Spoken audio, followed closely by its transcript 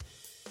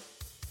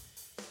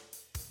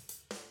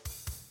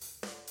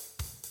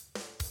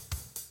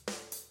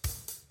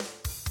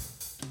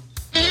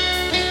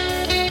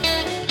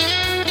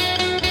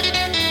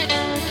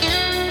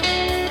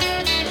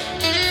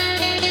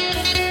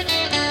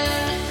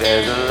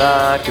There's a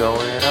lot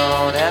going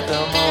on at the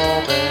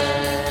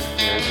moment.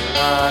 There's a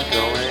lot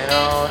going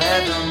on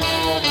at the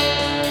moment.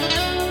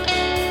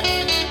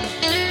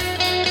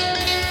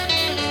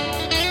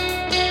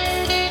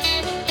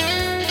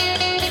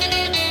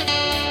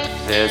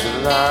 There's a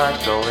lot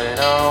going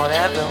on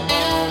at the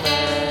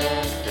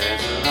moment.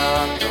 There's a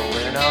lot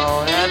going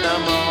on at the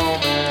moment.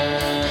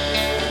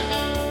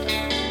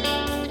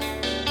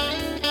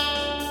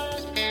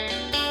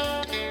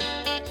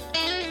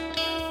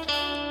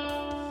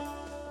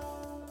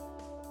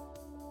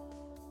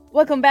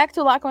 Welcome back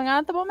to A Lot Going On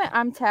at the Moment.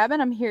 I'm Tab,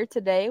 and I'm here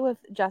today with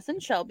Jess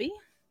and Shelby.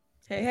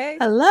 Hey.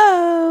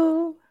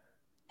 Hello.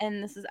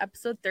 And this is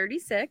episode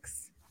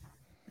 36.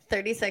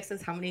 36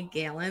 is how many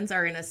gallons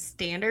are in a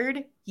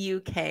standard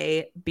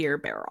UK beer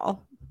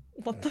barrel.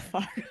 What the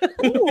fuck?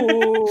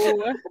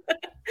 Ooh.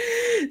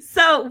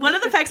 So one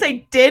of the facts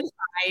I did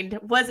find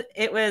was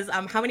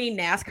how many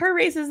NASCAR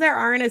races there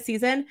are in a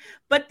season,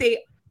 but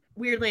they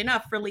weirdly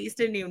enough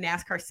released a new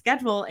NASCAR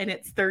schedule and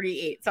it's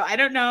 38. So I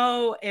don't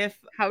know if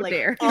How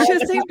dare. You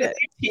should have saved it.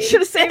 You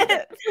should have saved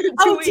it.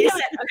 Oh, damn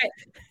it. Okay.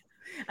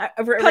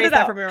 Cut it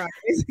out from your mind.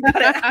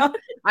 Cut it out.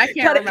 I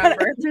can't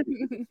remember.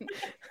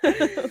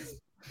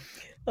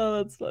 Oh,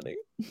 that's funny.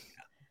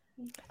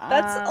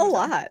 That's a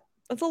lot.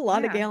 That's a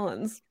lot of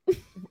gallons.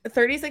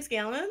 36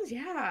 gallons?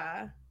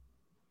 Yeah.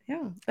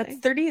 Yeah. That's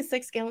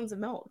 36 gallons of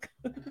milk.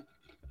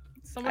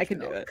 So much I can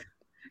milk. do it.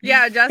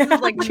 Yeah, Jess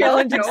is like,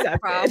 Challenge no accepted.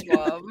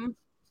 problem.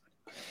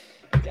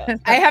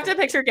 I have to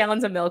picture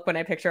gallons of milk when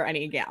I picture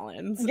any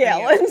gallons.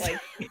 Gallons.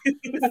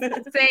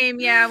 Same,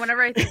 yeah.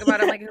 Whenever I think about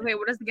it, I'm like, okay,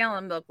 what does the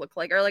gallon of milk look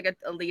like? Or like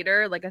a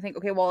liter? Like I think,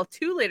 okay, well, a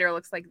 2 liter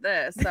looks like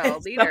this. So a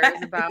liter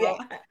is about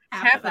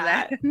half of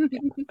that.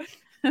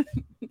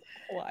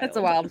 That's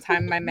a wild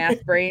time in my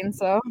math brain.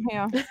 So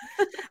yeah.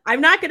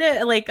 I'm not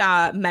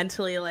gonna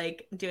mentally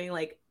doing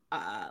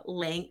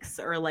lengths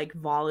or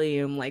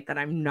volume like that.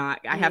 I'm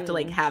not. I have to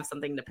have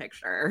something to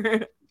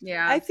picture.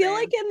 Yeah. I feel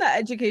like in the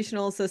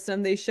educational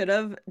system, they should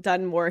have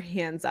done more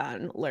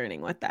hands-on learning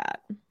with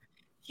that.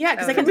 Yeah,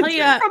 because I can tell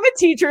you from a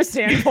teacher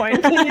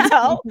standpoint, can you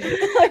tell?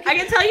 I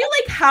can tell you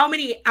how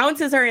many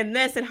ounces are in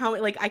this and how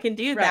I can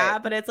do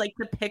that, but it's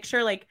to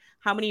picture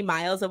how many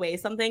miles away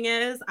something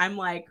is. I'm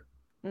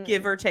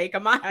give or take a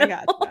mile. I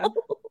got you.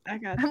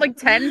 I'm like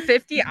 10,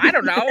 50. I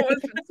don't know.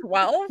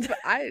 12.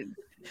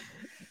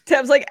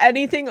 Tab's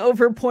anything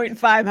over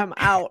 0.5, I'm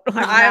out.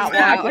 I'm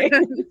out.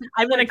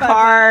 I'm in a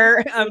car,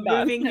 a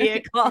moving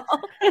vehicle.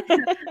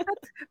 0.8.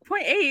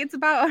 It's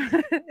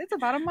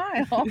about a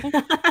mile.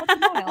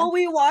 Well,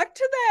 we walked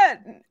to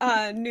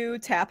that new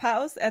tap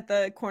house at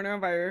the corner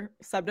of our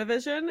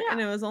subdivision,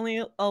 and it was only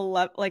a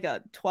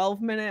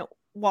 12-minute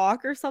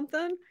walk or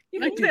something. You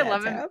can do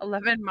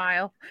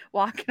 11-mile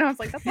walk, and I was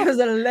like, it was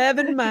an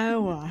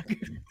 11-mile walk.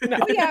 No.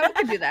 Oh, yeah, I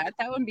could do that.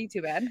 That wouldn't be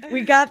too bad.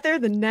 We got there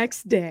the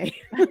next day.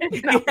 Yeah,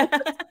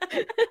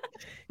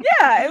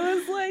 it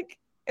was a nice walk.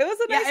 It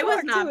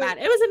was not bad.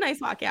 It was a nice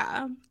walk,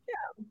 yeah.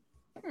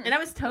 Yeah. And I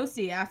was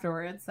toasty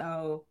afterwards,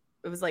 so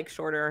it was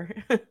shorter.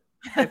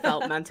 I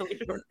felt mentally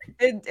shorter.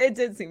 It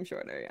did seem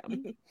shorter, yeah.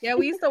 Yeah,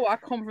 we used to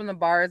walk home from the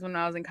bars when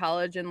I was in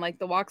college, and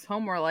the walks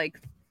home were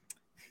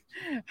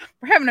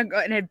we're having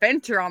an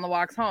adventure on the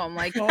walks home.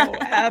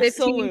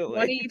 Absolutely.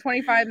 15, 20,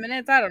 25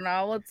 minutes. I don't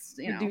know. Let's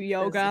do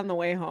yoga on the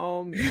way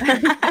home.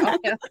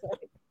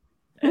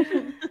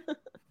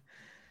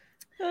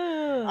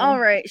 All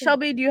right,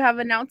 Shelby, do you have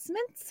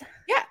announcements?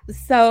 Yeah.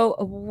 So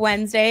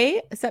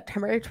Wednesday,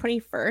 September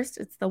 21st,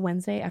 it's the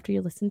Wednesday after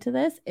you listen to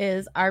this,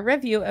 is our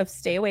review of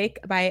Stay Awake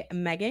by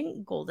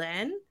Megan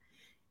Golden,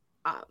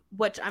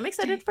 which I'm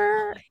excited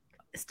for.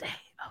 Stay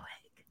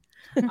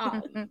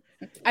Awake.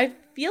 I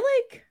feel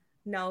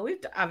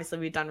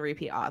we've done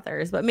repeat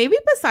authors, but maybe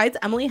besides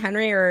Emily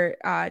Henry or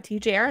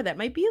TJR, that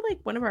might be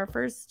one of our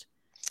first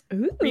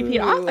repeat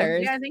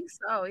authors. Yeah, I think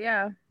so.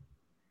 Yeah.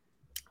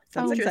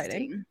 Sounds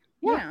exciting.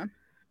 Yeah.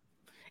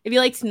 If you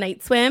liked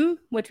Night Swim,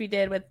 which we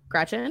did with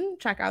Gretchen,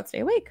 check out Stay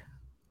Awake.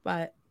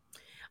 But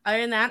other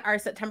than that, our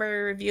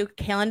September review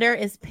calendar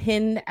is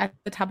pinned at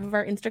the top of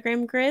our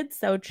Instagram grid.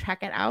 So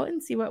check it out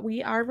and see what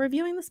we are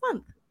reviewing this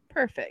month.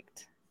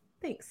 Perfect.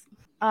 Thanks.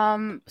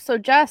 So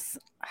Jess,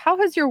 how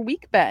has your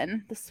week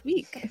been this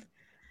week?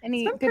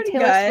 Any good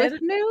Taylor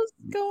Swift news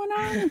going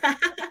on?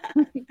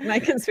 My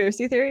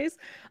conspiracy theories?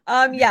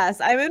 Yes,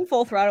 I'm in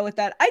full throttle with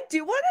that. I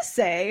do want to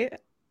say,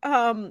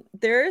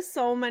 there's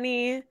so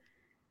many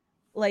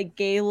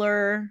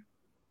Gaylor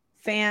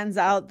fans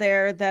out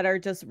there that are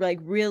just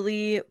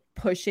really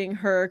pushing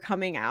her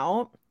coming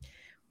out,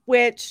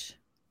 which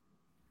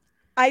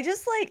I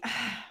just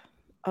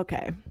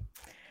okay.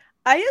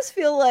 I just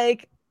feel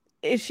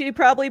is she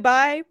probably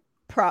bi?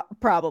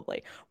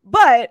 Probably.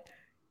 But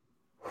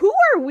who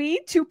are we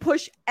to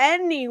push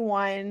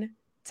anyone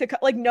to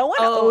no one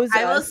owes us.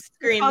 I will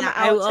scream that.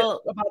 I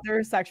will about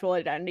their sexual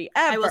identity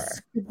ever. I will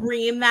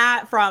scream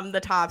that from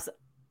the tops of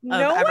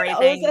no everything.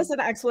 one owes us an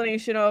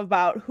explanation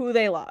about who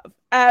they love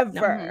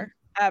ever.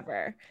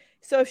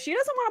 So if she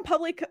doesn't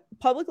want to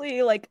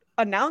publicly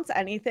announce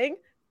anything,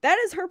 that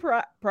is her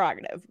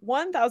prerogative,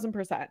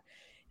 1000%.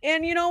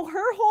 And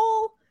her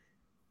whole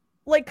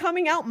like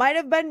coming out might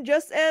have been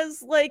just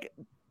as like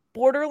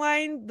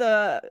borderline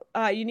the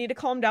you need to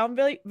calm down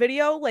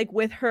video, like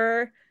with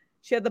her,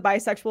 she had the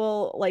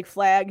bisexual like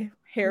flag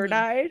hair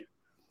dyed.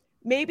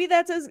 Maybe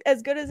that's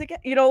as good as it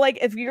gets. Like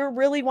if you're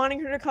really wanting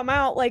her to come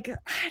out, like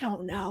I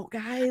don't know,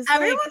 guys.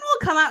 Everyone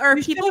will come out, or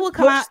people will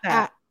come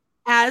out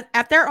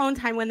at their own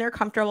time when they're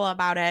comfortable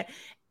about it.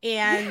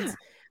 And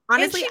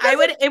honestly,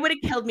 it would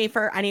have killed me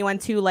for anyone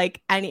to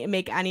like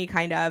make any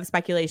kind of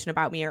speculation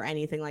about me or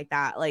anything like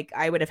that. Like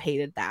I would have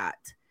hated that.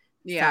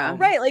 Yeah. So.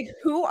 Right. Like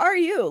who are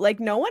you?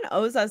 Like no one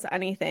owes us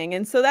anything.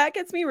 And so that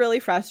gets me really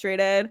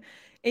frustrated.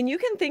 And you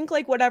can think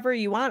like whatever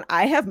you want.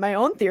 I have my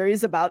own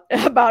theories about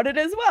it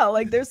as well.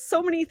 Like there's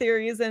so many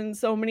theories and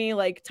so many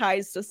like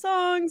ties to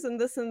songs and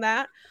this and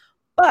that.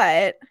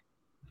 But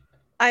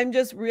I'm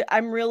just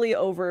I'm really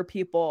over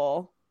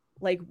people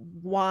like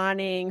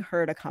wanting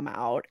her to come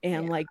out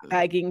and like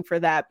begging for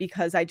that,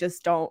 because I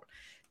just don't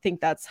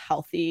think that's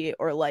healthy,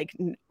 or like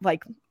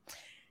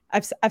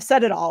I've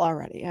said it all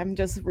already. I'm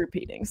just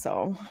repeating.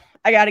 So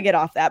I got to get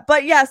off that.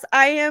 But yes,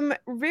 I am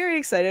very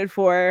excited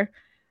for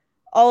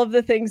all of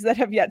the things that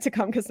have yet to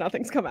come, because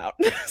nothing's come out.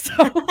 So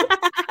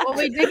well,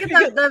 we did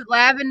get the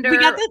lavender. We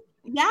got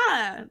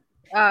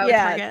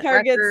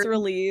Target's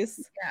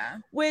release. Yeah.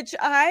 Which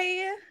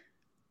I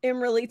am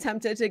really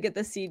tempted to get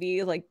the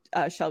CD, like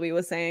Shelby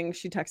was saying.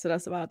 She texted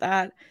us about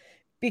that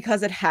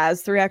because it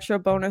has 3 extra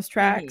bonus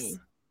tracks.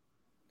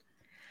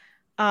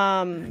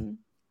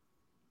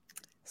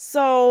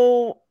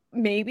 So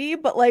maybe,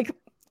 but like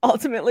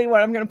ultimately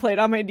what I'm going to play it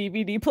on my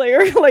DVD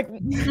player like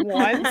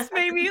once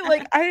maybe.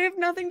 Like I have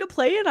nothing to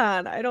play it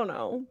on. I don't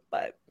know,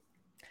 but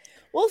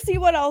we'll see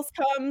what else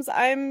comes.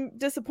 I'm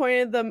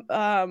disappointed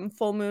the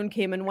full moon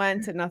came and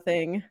went and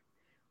nothing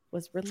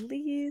was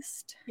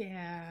released.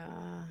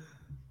 Yeah.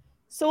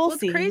 So we'll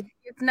see. Crazy.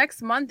 It's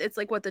next month. It's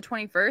like what, the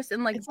 21st,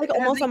 and like it's like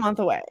almost a month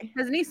away.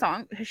 Has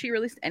she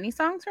released any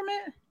songs from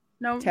it?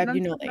 No. Tab,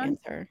 you know the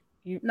answer.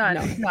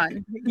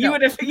 None. You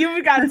would have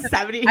gotten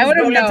 70. I would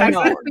have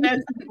known.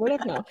 Would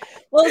have known.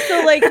 Well,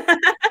 so like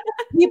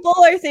people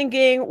are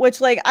thinking,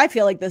 which like I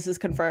feel like this is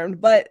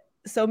confirmed, but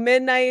so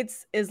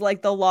Midnights is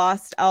like the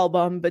lost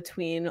album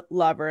between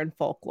Lover and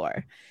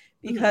Folklore,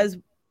 because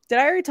did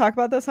I already talk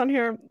about this on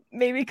here?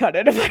 Maybe cut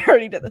it if I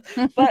already did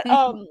this. But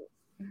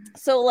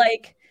so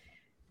like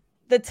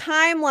the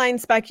timeline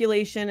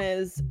speculation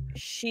is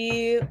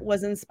she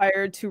was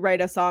inspired to write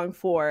a song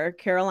for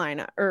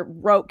Carolina, or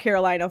wrote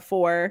Carolina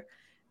for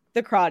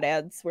the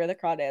Crawdads, where the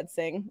Crawdads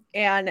sing.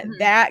 And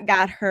that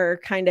got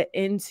her kind of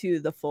into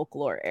the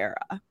Folklore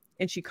era.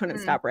 And she couldn't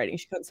stop writing.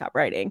 She couldn't stop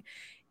writing.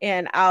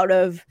 And out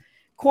of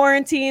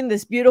quarantine,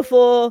 this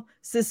beautiful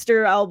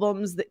sister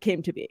albums that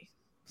came to be.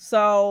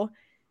 So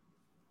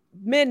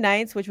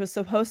Midnights, which was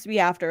supposed to be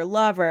after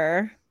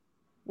Lover,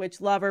 which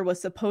Lover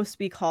was supposed to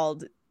be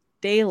called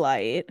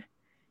Daylight,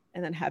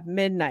 and then have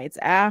Midnights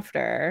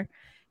after.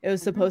 It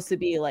was supposed to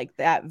be like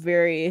that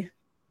very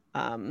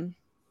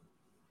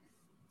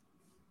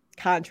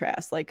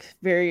contrast, like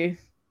very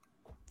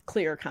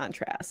clear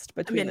contrast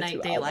between Midnight,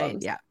 the two Daylight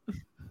albums.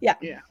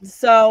 Yeah.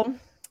 So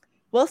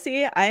we'll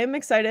see. I am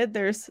excited.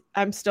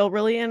 I'm still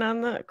really in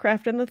on the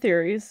craft and the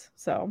theories.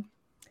 So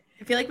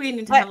I feel like we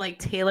need to have like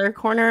Taylor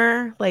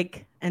corner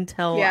like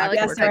until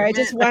sorry, I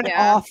just went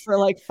off for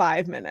like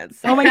 5 minutes.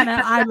 Oh my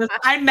god,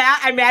 I'm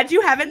mad you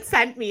haven't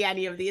sent me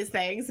any of these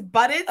things,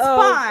 but it's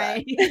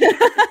fine.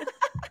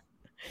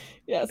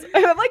 Yes,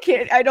 I'm like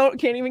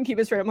can't even keep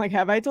it straight. I'm like,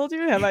 have I told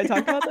you? Have I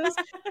talked about this?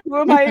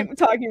 Who am I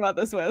talking about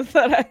this with?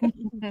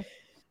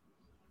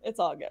 It's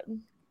all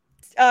good.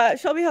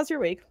 Shelby, how's your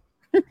week?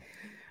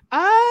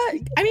 I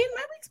mean,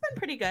 my week's been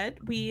pretty good.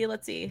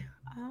 Let's see.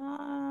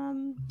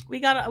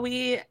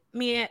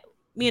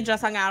 Me and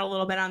Jess hung out a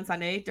little bit on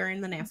Sunday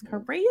during the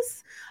NASCAR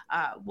race,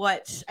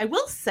 which I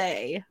will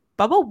say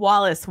Bubba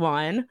Wallace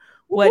won,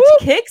 which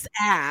kicks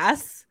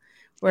ass.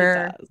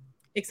 We're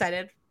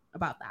excited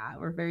about that.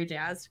 We're very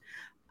jazzed.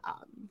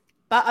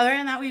 But other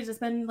than that, we've just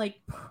been like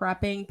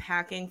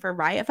packing for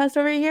Riot Fest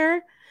over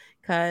here,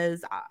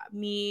 because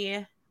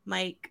me,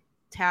 Mike,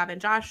 Tab, and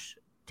Josh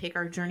take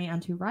our journey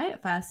onto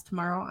Riot Fest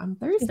tomorrow on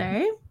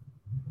Thursday.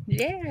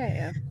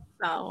 Yeah.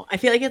 So I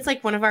feel like it's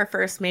like one of our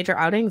first major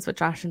outings with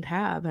Josh and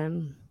Tab,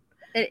 and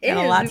it is.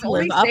 A lot to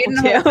live up in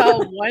the to.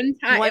 Hotel one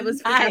time. It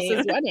was for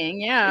Tessa's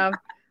wedding. Yeah.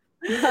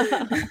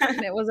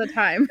 It was a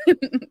time.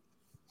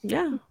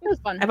 Yeah, it was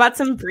fun. I bought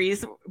some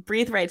breathe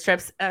right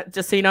strips.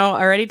 Just so you know,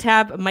 already.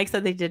 Tab, Mike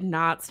said they did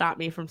not stop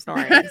me from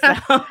snoring. So.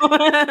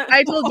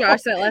 I told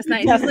Josh that last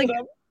night. He's like,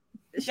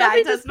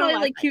 Shelby just played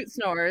like cute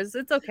snores.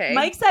 It's okay.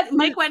 Mike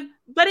went,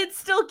 but it's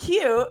still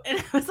cute. And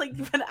I was like,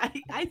 but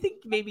I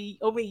think maybe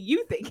only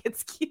you think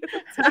it's cute.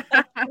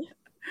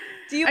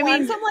 Do you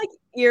want some like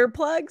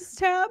earplugs,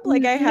 Tab?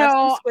 Like I have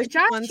some switch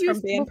ones from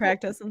band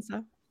practice and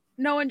stuff.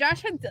 No, when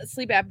Josh had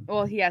sleep apnea,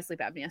 well, he has sleep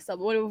apnea still,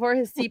 but before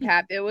his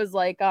CPAP, it was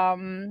like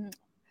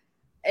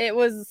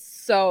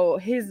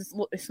his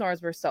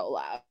snores were so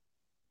loud.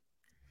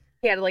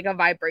 he had like a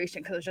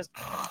vibration because it's just.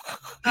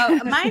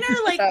 Mine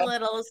are like So-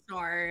 little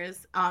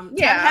snores.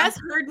 Yeah. Tab has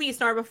heard me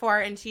snore before,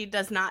 and she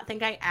does not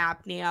think I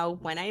apnea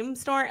when I'm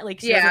snoring. Like,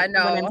 she Yeah, doesn't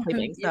when no. I'm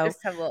sleeping. You So just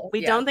have a little,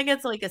 we yeah. don't think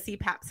it's like a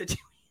CPAP situation.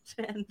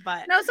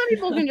 But No, some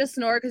people can just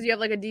snore because you have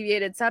like a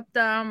deviated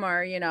septum,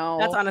 or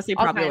that's honestly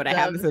all probably what I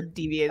kinds have of- is a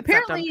deviated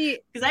septum. apparently.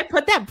 Because I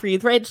put that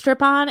breathe right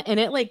strip on, and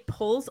it like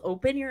pulls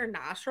open your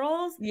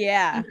nostrils,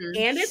 Yeah. Mhm.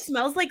 and it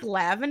smells like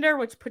lavender,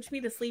 which puts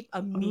me to sleep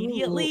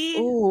immediately.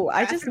 Ooh,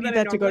 I just faster need than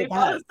that to go to normally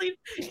fall bed. asleep.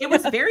 It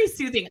was very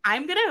soothing. I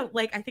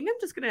think I'm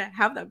just gonna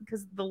have them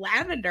because the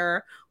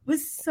lavender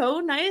was so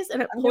nice,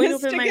 and it I'm pulled gonna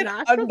open stick my it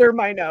nostrils. under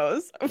my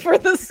nose for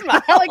the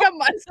smell. like a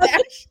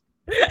mustache.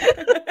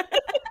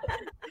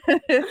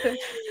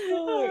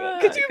 Oh,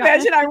 could you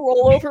imagine I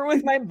roll over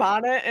with my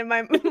bonnet and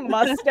my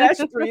mustache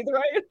breathe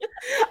right?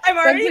 I'm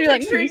already you're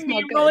like, picturing "You me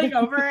smell good." rolling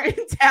over, and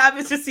Tab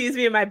just sees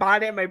me in my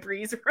bonnet and my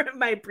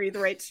breathe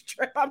right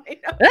strip on my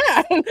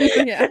nose.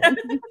 Yeah.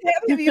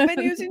 Have you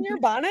been using your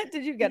bonnet?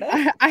 Did you get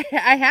it?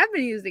 I have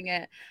been using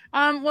it.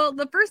 Well,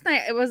 the first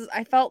night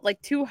I felt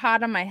like too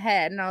hot on my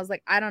head, and I was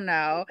like, I don't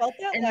know. I felt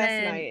that And last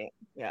then- night.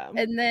 Yeah.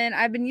 And then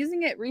I've been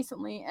using it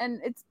recently,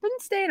 and it's been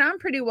staying on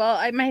pretty well.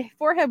 My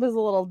forehead was a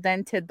little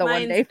dented the one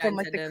Mine's day from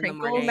like the dented in the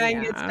crinkles. morning. Mine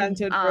Yeah. gets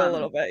dented for a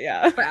little bit,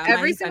 yeah. But Yeah,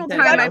 every mine's single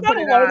dented. time I'm I not put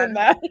it alone in on.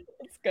 that.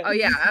 It's good. Oh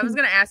yeah, I was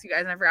gonna ask you guys,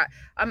 and I forgot.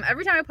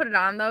 Every time I put it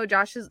on though,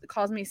 Josh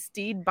calls me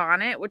Steed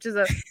Bonnet, which is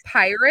a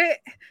pirate,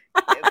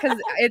 because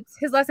it's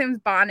his last name's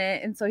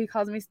Bonnet, and so he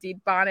calls me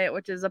Steed Bonnet,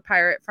 which is a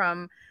pirate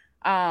from,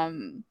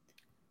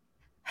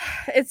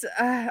 it's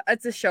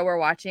a show we're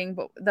watching,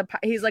 but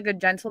he's like a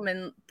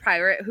gentleman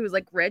pirate who's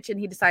like rich, and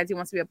he decides he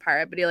wants to be a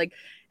pirate, but he like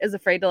is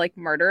afraid to like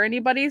murder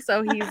anybody,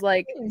 so he's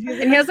like, He's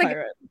and he has like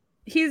pirate.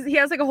 he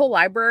has like a whole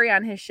library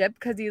on his ship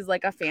because he's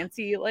like a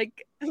fancy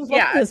like I love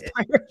yeah, this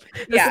pirate.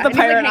 This yeah, is and the he's,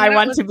 like, pirate I hanging out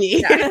want with- to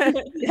be. yeah.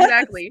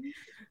 Exactly.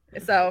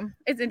 So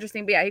it's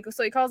interesting, but yeah, he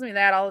calls me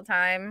that all the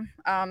time.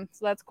 So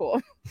that's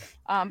cool.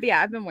 But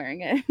yeah, I've been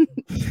wearing it.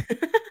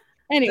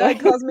 Anyway,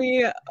 Dad calls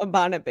me a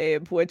bonnet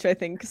babe, which I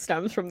think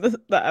stems from the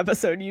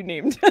episode you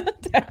named.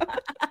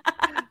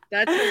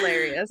 that's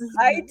hilarious.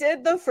 I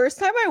did the first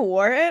time I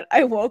wore it.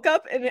 I woke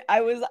up and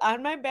I was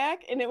on my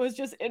back and it was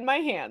just in my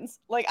hands,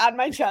 like on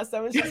my chest.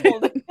 I was just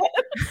holding it.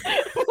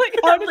 Like,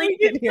 how did we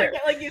get here?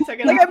 Like you took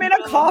it Like off I'm in the a middle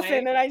of the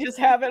coffin night. and I just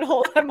have it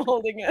I'm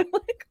holding it.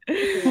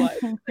 Like, what?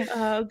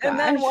 Oh, And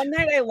then gosh. one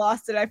night I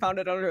lost it. I found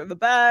it under the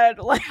bed.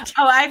 Like,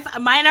 Oh,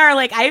 mine are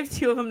like I have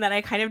two of them that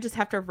I kind of just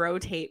have to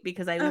rotate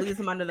because I lose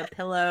them under the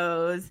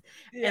pillows,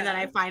 and then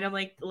I find them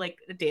like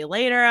a day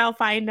later. I'll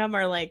find them,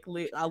 or like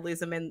I'll lose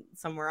them in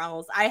somewhere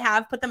else. I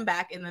have put them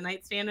back in the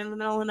nightstand in the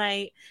middle of the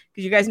night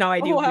because you guys know I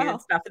do Wow.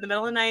 weird stuff in the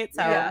middle of the night.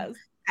 So yes.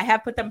 I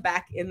have put them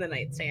back in the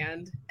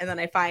nightstand, and then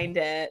I find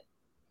it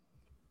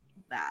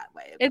that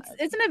way.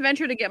 It's an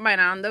adventure to get mine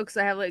on though, because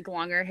I have like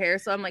longer hair,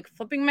 so I'm like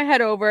flipping my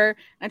head over and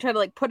I try to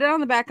like put it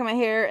on the back of my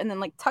hair and then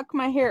like tuck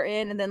my hair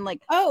in and then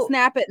like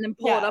snap it and then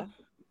pull it yeah. up.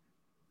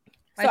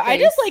 So I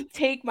just like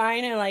take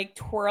mine and like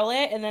twirl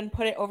it and then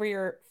put it over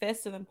your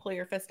fist and then pull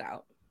your fist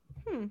out.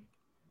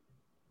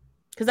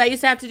 Because I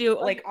used to have to do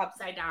like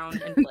upside down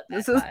and flip.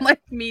 This that, is but-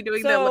 like me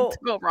doing that So- look to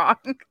go wrong.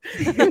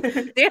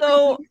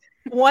 So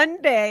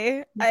one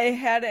day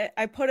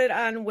I put it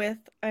on with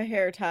a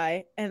hair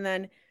tie, and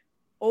then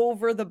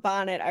over the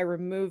bonnet I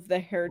removed the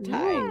hair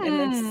tie and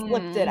then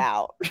slipped it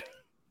out.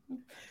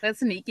 That's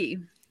sneaky.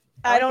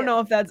 I don't know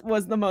if that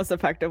was the most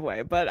effective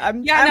way, but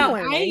I'm I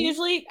learning.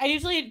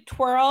 usually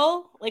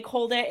twirl, like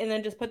hold it and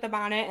then just put them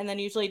on it and then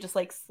usually just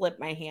like slip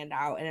my hand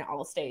out and it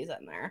all stays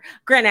in there.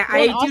 Granted,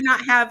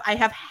 I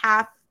have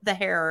half the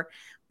hair.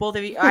 Both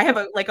of you, I have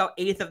like an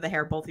eighth of the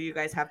hair both of you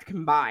guys have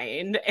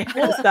combined.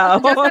 Well, So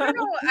Jess,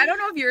 I don't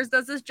know if yours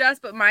does this, Jess,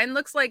 but mine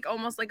looks like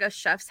almost like a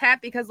chef's hat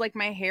because like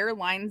my hair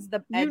lines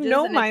the You edges.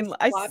 know and it mine. just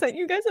I flops. sent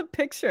you guys a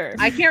picture.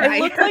 I can't.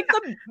 It looks like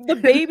the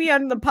baby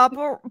on the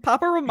Papa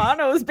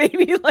Romano's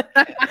baby like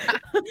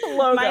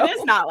logo. mine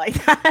is not like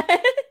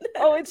that.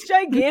 Oh, it's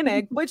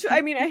gigantic. Which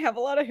I mean, I have a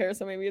lot of hair,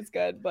 so maybe it's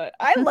good. But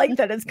I like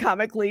that it's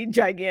comically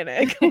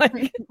gigantic.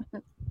 Like,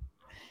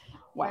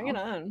 bring it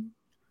on.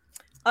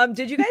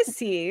 Did you guys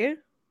see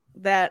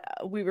that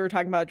we were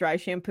talking about dry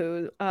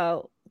shampoo a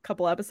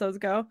couple episodes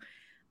ago?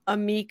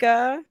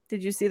 Amika,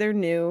 did you see their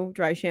new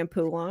dry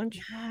shampoo launch?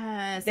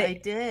 Yes, They- I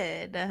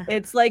did.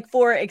 It's like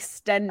for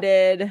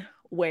extended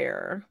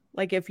wear.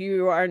 Like if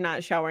you are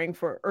not showering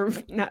or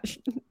not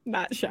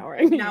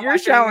showering, Not you're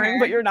washing your showering, hair.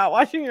 but you're not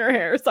washing your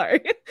hair.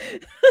 Sorry. Is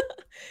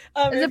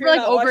if it you're for, like,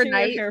 not washing your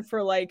overnight? hair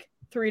for like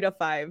 3 to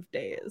 5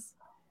 days.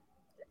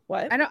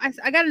 What? I don't.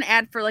 I got an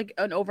ad for like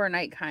an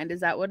overnight kind.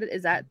 Is that what it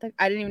is? I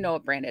didn't even know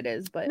what brand it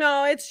is, but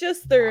No, it's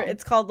just their.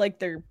 It's called like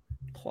their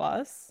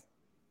Plus.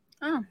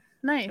 oh,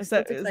 nice. Is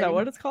that That's is that exciting.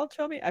 what it's called,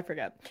 Shelby? I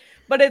forget.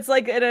 But it's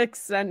like an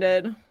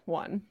extended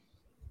one.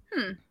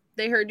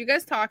 They heard you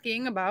guys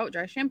talking about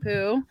dry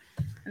shampoo.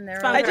 And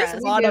they're I I all just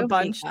As bought you a do.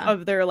 bunch Yeah.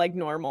 of their like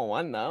normal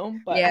one though.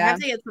 But I Yeah. have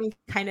to get some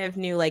kind of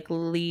new like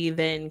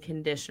leave-in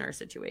conditioner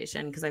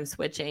situation because I'm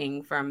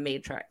switching from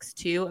Matrix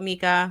to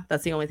Amika.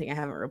 That's the only thing I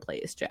haven't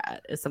replaced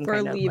yet. Is some for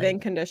kind of leave-in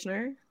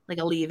conditioner. like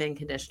a leave-in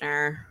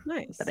conditioner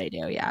Nice. that I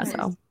do. Yeah. Nice.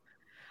 So,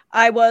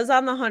 I was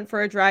on the hunt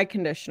for a dry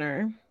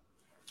conditioner.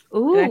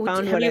 ooh, And I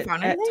found have one you at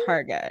found anything?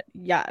 Target.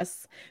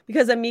 Yes.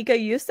 Because Amika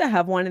used to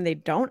have one and they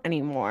don't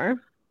anymore.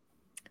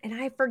 And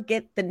I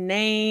forget the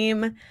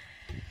name.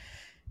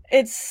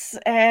 It's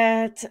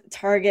at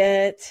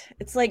Target.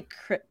 It's like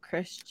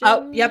Christian.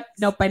 Oh, yep.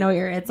 Nope. I know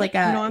you're. It's like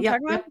a. You know what I'm yep,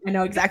 talking about? yep, I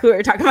know exactly what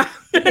you're talking about.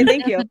 Okay,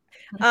 thank you.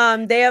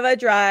 They have a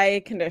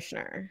dry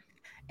conditioner.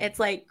 It's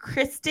like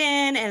Kristen,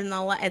 and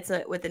it's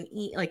with an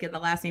E. Like the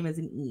last name is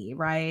an E,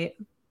 right?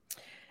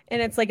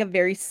 And it's like a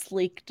very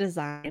sleek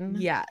design.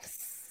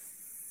 Yes.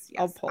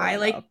 I'll Yes. pull I it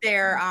like up.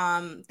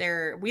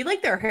 their we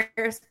like their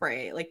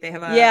hairspray. Like they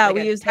have a Yeah, like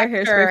we a used their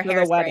texture hairspray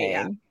for the wedding.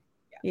 Yeah.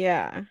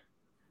 Yeah.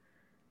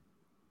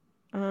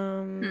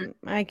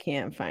 I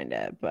can't find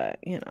it, but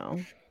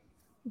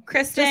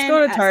Kristen, just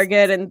go to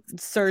Target and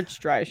search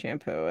dry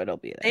shampoo. It'll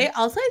be They there.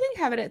 also I think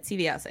have it at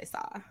CVS. I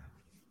saw.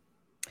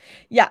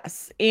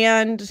 Yes,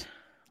 and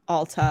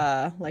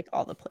Ulta, like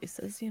all the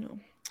places.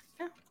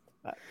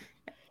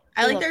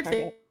 I like love their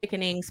Target.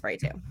 thickening spray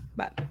too.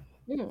 But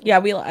Mm. yeah,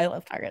 I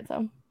love Target.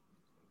 So.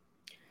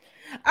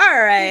 All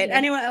right. Yeah.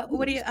 Anyway,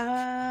 what do you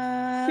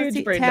Huge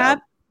see, brain tab?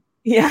 dump.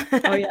 Yeah.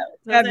 Oh yeah,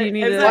 Tab, you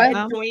need It's it a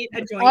now? joint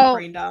Oh.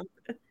 brain dump.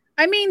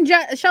 I mean,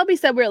 Shelby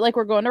said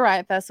we're going to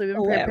Riot Fest, so we've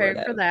been preparing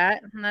Whatever. for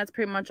that, and that's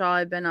pretty much all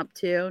I've been up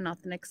to.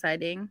 Nothing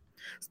exciting.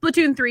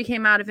 Splatoon 3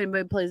 came out. If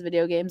anybody plays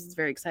video games, it's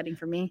very exciting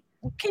for me.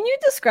 Can you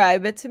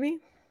describe it to me?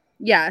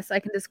 Yes, I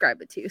can describe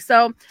it to you.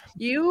 So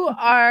you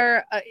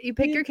are you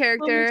pick your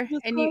character,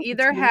 and you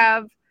either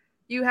have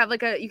you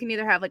can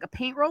either have like a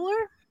paint roller,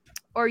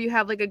 or you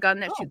have like a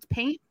gun that Oh. shoots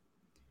paint,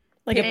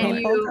 Like a And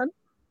paintball you- gun?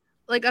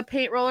 like a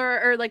paint roller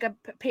or like a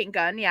paint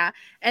gun, yeah.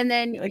 And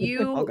then Like a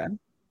paintball you gun.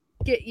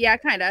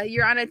 kind of.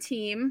 You're on a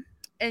team,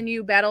 and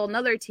you battle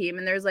another team,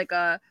 and there's like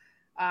a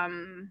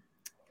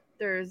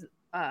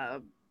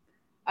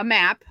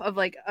map of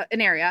like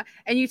an area,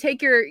 and you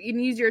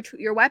use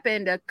your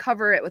weapon to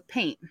cover it with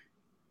paint,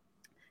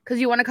 because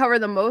you want to cover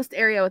the most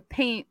area with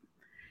paint,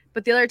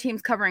 but the other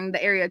team's covering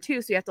the area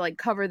too, so you have to like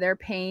cover their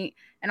paint.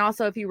 And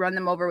also, if you run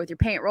them over with your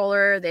paint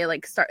roller, they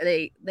like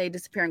they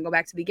disappear and go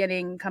back to the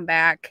beginning, come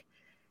back.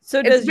 So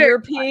It's does very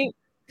your paint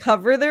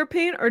cover their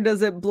paint, or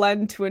does it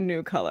blend to a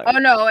new color? Oh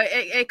no,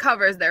 it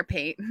covers their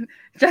paint.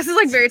 Just is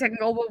like very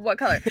technical, but what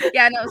color?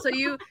 Yeah, no. So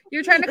you're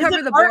trying to Is cover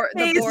it the board.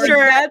 art-based The board. or-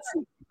 That's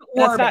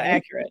not Orbit.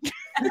 accurate.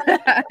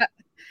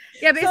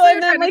 Yeah, basically So, and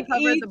you're then, trying like, to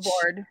cover the each-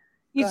 board.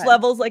 Each ahead.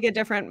 level's like a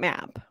different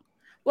map.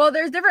 Well,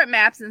 there's different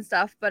maps and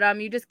stuff, but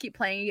you just keep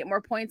playing, you get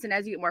more points, and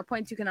as you get more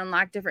points, you can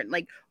unlock different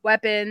like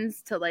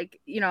weapons to like,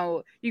 you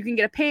can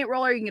get a paint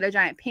roller, you can get a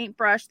giant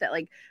paintbrush that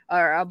like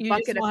or a You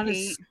bucket just of want to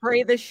paint.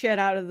 spray the shit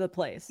out of the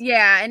place.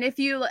 Yeah, and if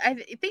I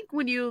think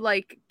when you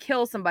like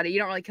kill somebody, you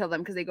don't really kill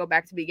them because they go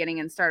back to the beginning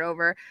and start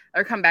over,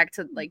 or come back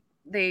to like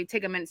they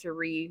take a minute to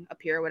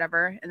reappear or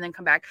whatever, and then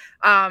come back.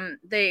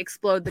 They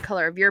explode the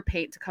color of your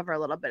paint to cover a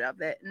little bit of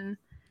it, and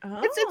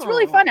it's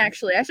really fun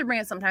actually. I should bring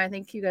it sometime. I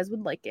think you guys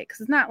would like it because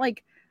it's not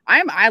like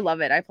I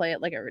love it. I play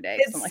it like every day.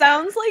 It so I'm like,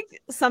 sounds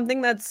like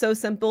something that's so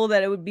simple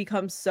that it would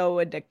become so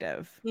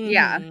addictive.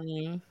 Yeah.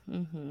 Mhm,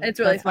 mhm. It's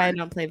really That's why I fun.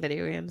 don't play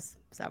video games.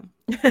 So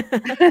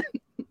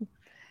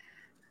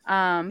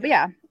but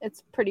yeah,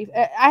 it's pretty.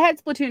 I had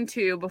Splatoon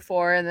 2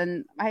 before, and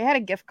then I had a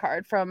gift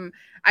card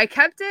I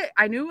kept it.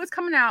 I knew it was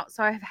coming out,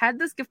 so I've had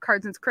this gift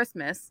card since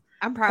Christmas.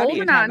 I'm proud of you.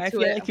 Holding Tom. on I to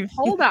feel it. like you've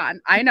Hold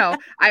on. I know.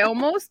 I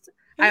almost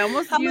How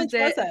used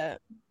much was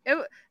it. it?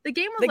 The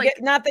game was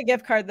Not the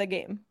gift card, the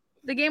game.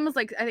 the game was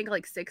like I think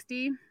like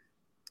 60.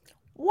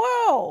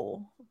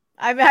 Whoa.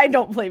 I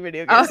don't play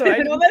video games, so I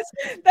know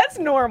that's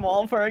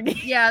normal for a game.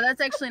 Yeah,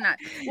 that's actually not.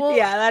 Well,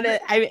 yeah, that is.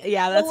 That's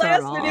the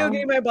last normal. video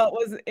game I bought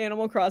was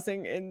Animal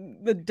Crossing in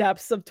the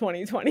depths of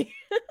 2020.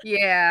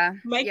 yeah,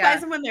 Mike yeah,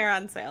 buys them when they're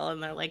on sale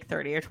and they're like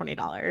 $30 or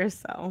 $20.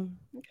 So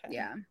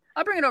yeah.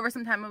 I'll bring it over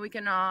sometime and we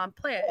can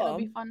play it. It'll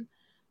be Cool.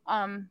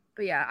 fun.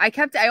 But yeah,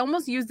 I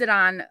almost used it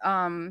on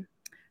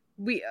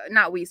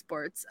not Wii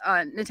Sports,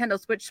 Nintendo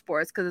Switch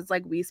Sports, because it's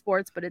like Wii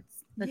Sports, but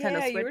it's Nintendo yeah,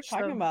 Switch. you were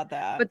talking so- about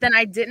that. But then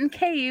I didn't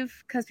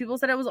cave because people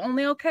said it was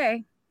only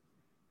okay.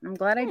 I'm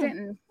glad I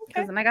didn't,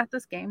 because okay. then I got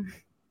this game.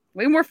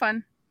 Way more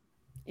fun.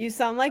 You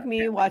sound like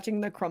me watching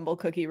the crumble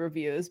cookie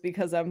reviews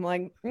because I'm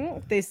like,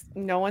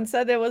 no one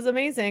said it was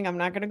amazing. I'm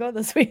not gonna go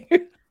this week.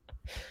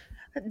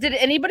 Did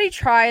anybody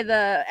try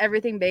the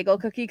everything bagel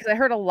cookie? Because I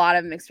heard a lot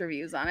of mixed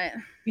reviews on it.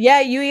 Yeah,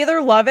 you either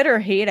love it or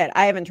hate it.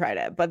 I haven't tried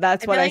it, but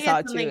that's what I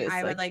saw too. Is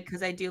I would like, like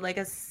because I do like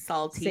a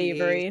salty,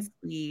 savory.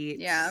 sweet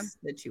Yeah.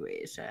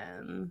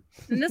 situation.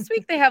 And this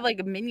week they have like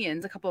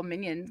a couple of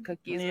minion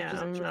cookies, yeah, which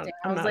is I'm interesting. not,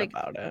 I I'm was not like,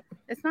 about it.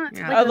 it's not.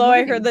 Yeah. like, Although I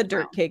moving heard the now.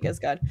 dirt cake is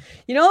good.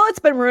 You know what's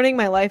been ruining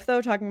my life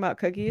though? Talking about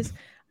cookies.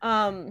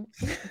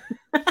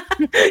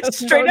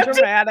 Straight so up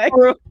dramatic.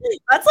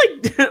 That's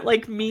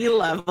like me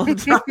level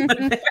drama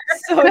there.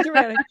 So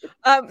dramatic.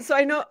 So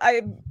I know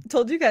I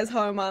told you guys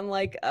how I'm on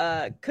like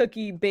a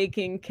cookie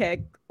baking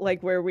kick,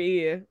 like where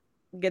we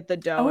get the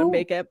dough and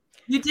bake it.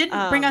 You did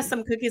bring us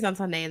some cookies on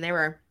Sunday, and they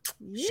were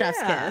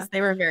chef's kiss.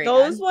 They were very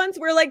Those good. ones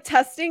we're like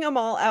testing them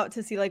all out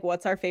to see like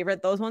what's our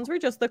favorite. Those ones were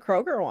just the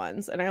Kroger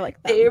ones, and I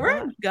like them. They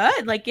were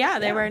good. Like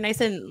they were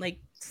nice and like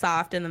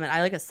soft in the middle.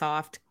 I like a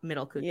soft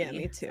middle cookie. Yeah,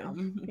 me too. So.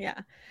 Yeah,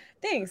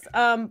 thanks.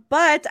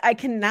 But I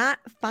cannot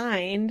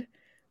find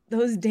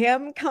those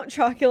damn Count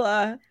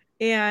Chocula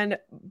and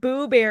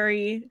Boo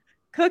Berry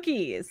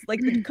cookies,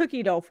 like the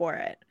cookie dough for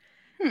it.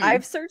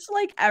 I've searched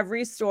like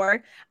every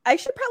store. I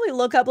should probably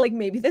look up like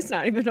maybe that's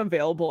not even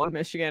available in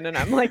Michigan, and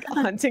I'm like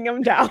hunting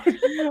them down.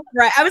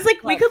 Right. I was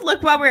like, we could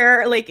look while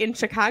we're like in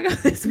Chicago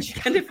this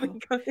weekend if we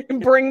go and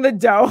bring the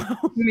dough.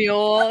 Cookie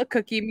mule.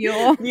 Cookie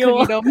mule.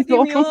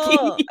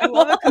 I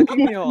love a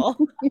cookie mule.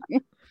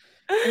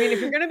 I mean,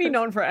 if you're gonna be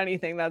known for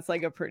anything, that's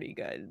like a pretty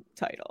good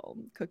title.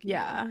 Cookie.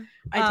 Yeah.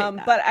 Mule.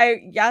 But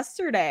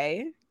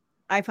yesterday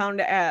I found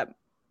at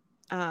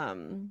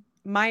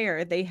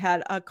Meijer they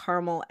had a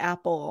caramel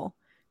apple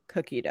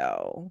cookie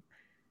dough,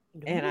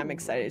 and I'm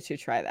excited to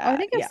try that. I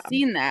think I've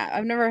seen that.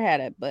 I've never had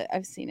it, but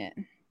I've seen it.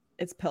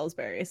 It's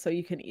Pillsbury, so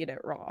you can eat it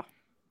raw.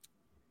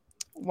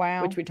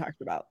 Wow. Which we talked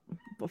about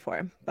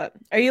before. But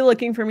are you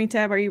looking for me,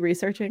 Tab? Are you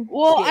researching?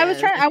 Well, I was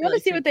trying. I want to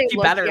see what they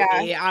look like.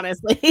 Be,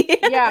 honestly.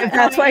 Yeah. If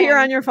that's why you're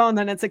on your phone,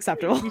 then it's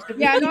acceptable.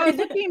 Yeah, no, I was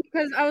looking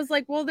because I was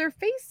like, well, their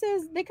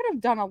faces, they could have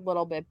done a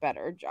little bit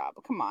better job.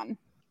 Come on.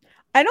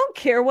 I don't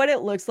care what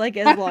it looks like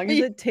as long as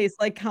it tastes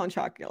like Count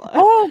Chocula.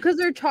 Oh, because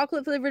they're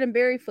chocolate flavored and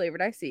berry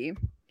flavored. I see.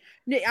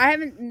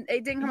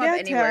 It didn't come up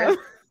anywhere.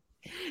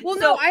 Well,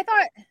 no, I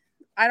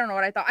don't know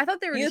what I thought. I thought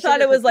they were. You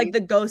thought it was like the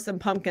ghosts and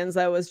pumpkins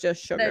that was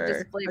just sugar. They're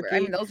just flavor. I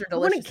mean, those are delicious. I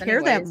wouldn't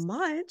care that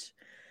much.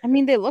 I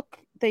mean, they're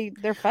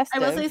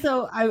festive. I will say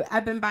so.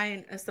 I've been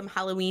buying some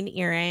Halloween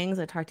earrings.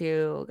 I talked to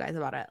you guys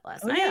about it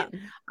last night.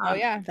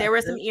 Yeah. There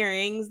were some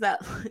earrings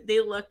that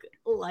they look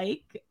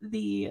like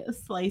the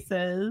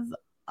slices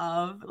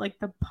of like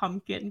the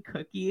pumpkin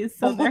cookies.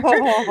 So they're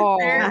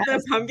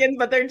the pumpkins,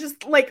 but they're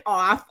just like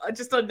off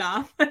just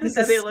enough.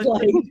 So they look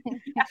like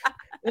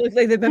it looks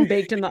like they've been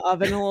baked in the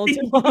oven a little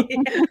too long.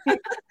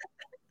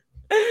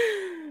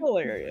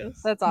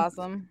 Hilarious. That's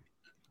awesome.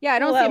 Yeah, I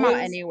don't see them out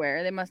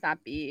anywhere. They must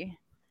not be.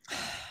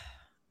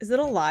 Is it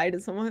a lie?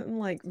 Did someone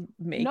like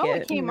make it? No,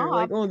 it came up.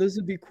 Like, oh, this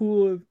would be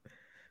cool.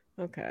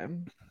 Okay.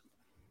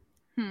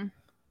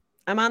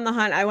 I'm on the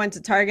hunt. I went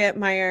to Target,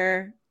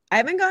 Meijer. I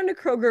haven't gone to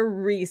Kroger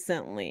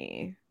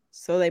recently,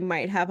 so they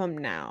might have them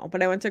now.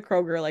 But I went to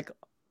Kroger like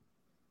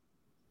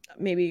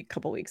maybe a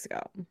couple weeks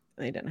ago, and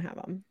they didn't have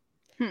them.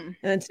 And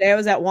then today I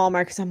was at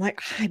Walmart because I'm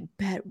like, I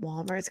bet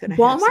Walmart's gonna.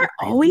 Walmart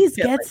always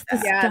gets the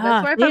stuff. Yeah, that's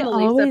why I found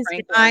Lisa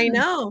Franklin. I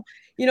know.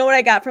 You know what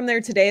I got from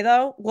there today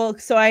though? Well,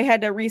 so I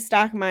had to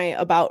restock my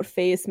About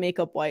Face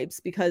makeup wipes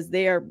because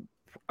they are,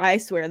 I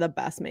swear, the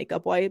best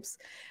makeup wipes.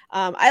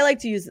 I like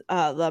to use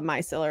the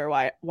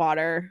micellar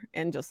water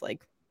and just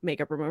like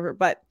makeup remover,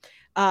 but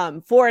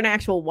for an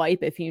actual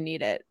wipe, if you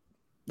need it,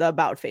 the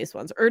About Face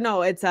ones, or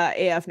no, it's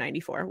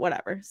AF94,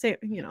 whatever. Say,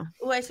 you know.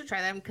 Oh, I should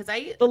try them because I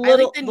like the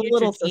little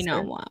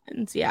Neutrogena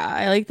ones. Yeah,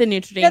 I like the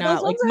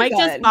Neutrogena. Like Mike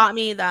just bought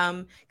me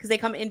them because they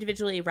come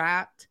individually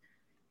wrapped.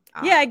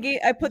 Yeah,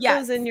 I put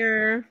those in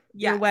your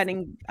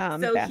wedding.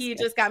 So basket. he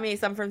just got me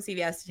some from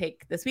CVS to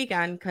take this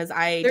weekend because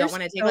I don't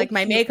want to take like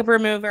my makeup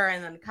remover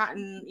and then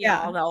cotton.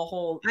 Yeah, the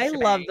whole. I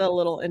love the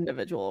little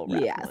individual.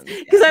 Yes,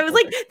 because I was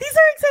like, these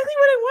are exactly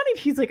what I wanted.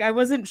 He's like, I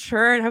wasn't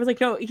sure, and I was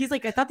like, no. He's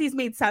like, I thought these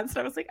made sense, and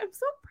I was like, I'm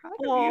so proud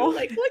of you.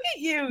 Like, look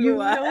at you. You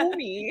know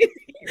me.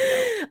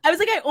 I was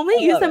like, I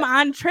only use them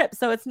on trips,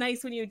 so it's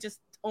nice when you just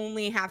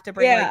only have to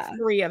bring like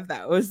 3 of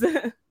those.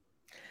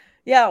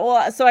 Yeah,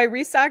 well, so I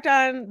restocked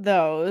on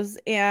those,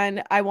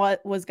 and I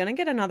was gonna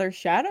get another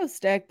shadow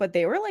stick, but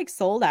they were like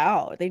sold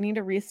out. They need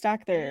to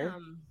restock their,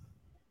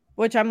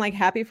 which I'm like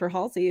happy for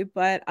Halsey,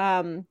 but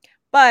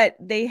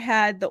they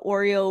had the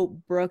Oreo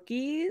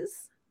Brookies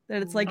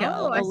that it's like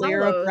a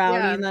layer of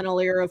brownie and then a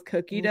layer of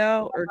cookie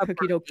dough or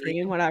cookie dough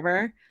cream,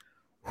 whatever.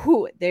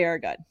 Whew, they are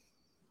good.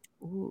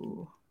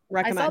 Ooh.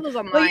 Recommend. I saw those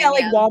online. But yeah,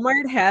 like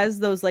Walmart has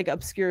those like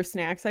obscure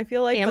snacks. I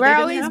feel like Amber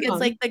always gets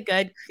like the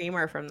good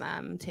creamer from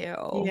them too.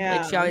 Yeah,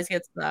 like she always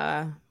gets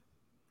the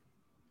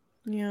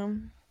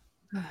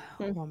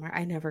Walmart.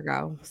 I never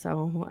go,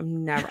 so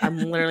I'm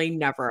literally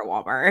never at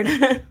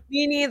Walmart.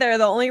 Me neither.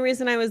 The only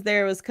reason I was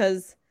there was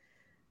because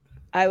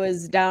I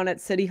was down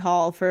at City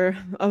Hall for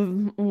a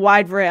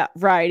wide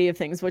variety of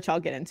things, which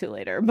I'll get into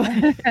later. But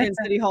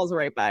City Hall's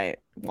right by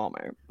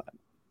Walmart. But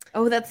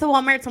Oh, that's the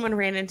Walmart someone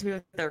ran into me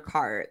with their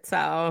cart.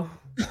 So,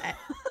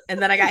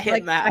 and then I got hit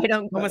in that. I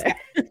don't go there.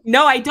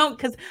 No, I don't,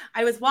 because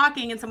I was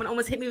walking and someone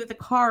almost hit me with a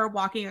car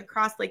walking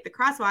across like the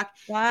crosswalk.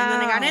 Wow. And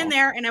then I got in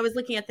there and I was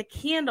looking at the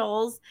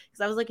candles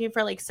because I was looking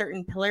for like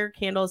certain pillar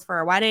candles for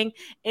a wedding.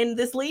 And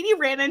this lady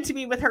ran into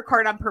me with her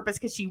cart on purpose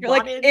because she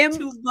wanted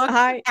to look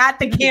at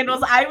the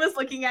candles I was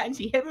looking at, and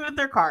she hit me with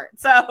her cart.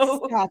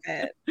 So Stop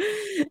it.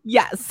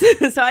 yes.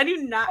 So I do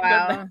not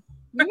go there.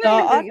 The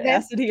That's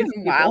audacity of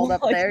wild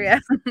people. up there, yeah.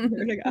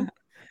 Swear to God.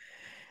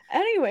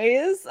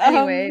 Anyways,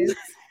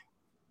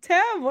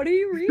 Tam, what are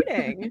you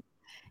reading?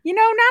 You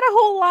know, not a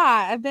whole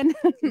lot. I've been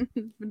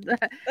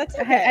That's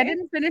okay. I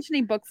didn't finish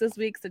any books this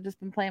week, so I've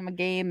just been playing my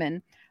game,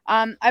 and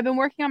I've been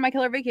working on My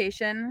Killer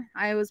Vacation.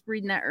 I was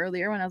reading that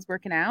earlier when I was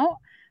working out.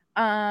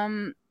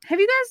 Have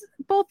you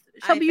guys both?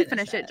 Shelby, you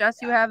finished it. Jess,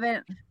 you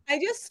haven't. I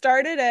just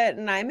started it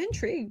and I'm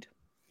intrigued.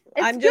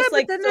 It's I'm good, just but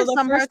like, then so there's the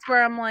some first- parts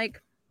where I'm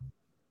like,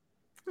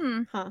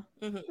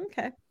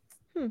 Okay.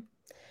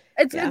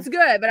 it's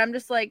good, but I'm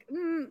just like,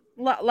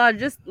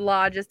 logistics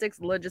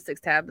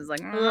tab is like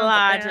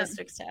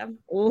Logistics tab.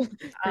 Oh,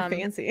 you're Um,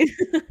 fancy.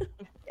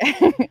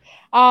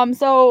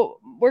 So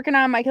working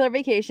on My Killer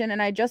Vacation,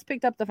 and I just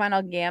picked up the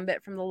final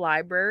Gambit from the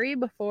library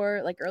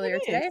earlier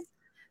today.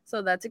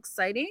 So that's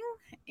exciting.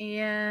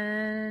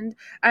 And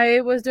I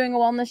was doing a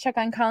wellness check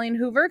on Colleen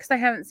Hoover because I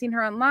haven't seen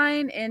her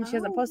online, and she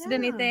hasn't posted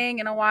anything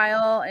in a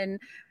while, and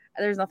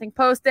there's nothing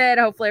posted.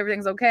 Hopefully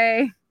everything's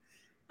okay.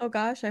 Oh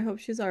gosh, I hope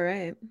she's all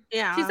right.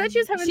 Yeah. She said she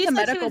was having some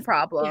medical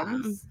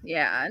problems.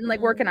 Yeah. And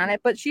like working on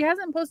it, but she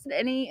hasn't posted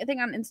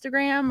anything on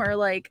Instagram or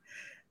like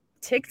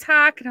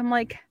TikTok. And I'm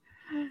like,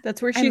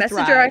 That's where I she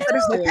messaged her. I thrives. said,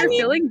 I hope you're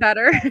feeling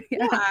better.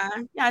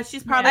 Yeah,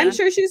 she's probably. I'm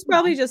sure she's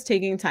probably just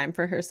taking time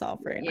for herself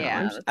right now. Yeah,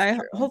 And that's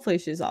true. hopefully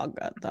she's all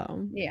good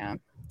though. Yeah.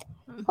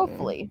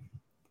 Hopefully.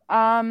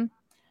 Other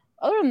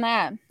than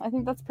that, I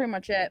think that's pretty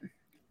much it.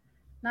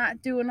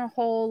 Not doing a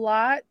whole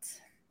lot.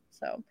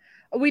 So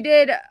we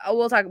can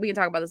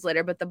talk about this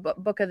later, but the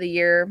book of the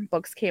year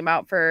books came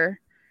out for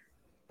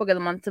book of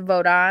the month to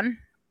vote on.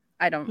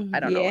 I don't know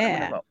what I'm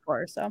gonna vote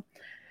for. So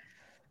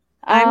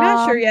I'm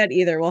not sure yet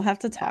either. We'll have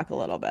to talk a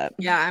little bit.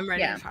 Yeah, I'm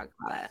ready to talk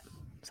about it.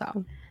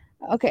 So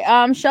okay.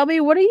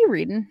 Shelby, what are you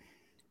reading?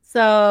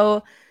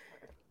 So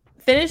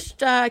finished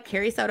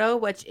Carrie Soto,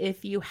 which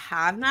if you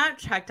have not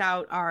checked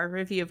out our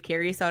review of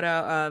Carrie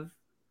Soto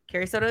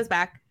is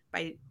Back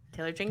by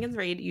Taylor Jenkins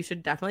Reid, you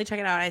should definitely check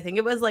it out. I think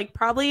it was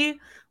probably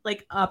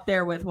up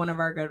there with one of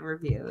our good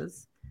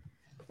reviews.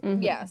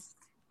 Mhm. Yes.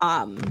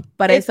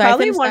 But It's I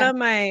probably finished one that. of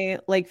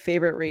my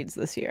favorite reads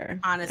this year.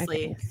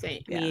 Honestly,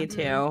 me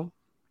too.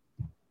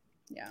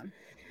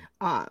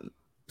 Yeah.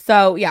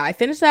 So yeah, I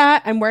finished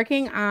that. I'm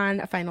working on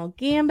a final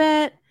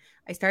Gambit.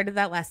 I started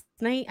that last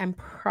night. I'm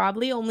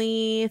probably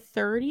only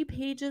 30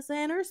 pages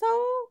in or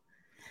so.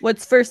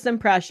 What's first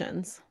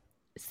impressions?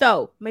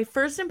 So my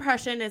first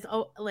impression is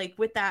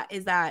with that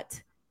is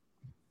that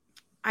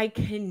I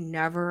can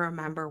never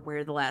remember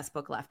where the last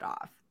book left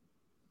off.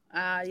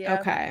 Yeah.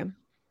 Okay.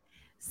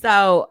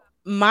 So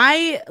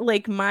my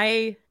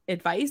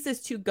advice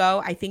is to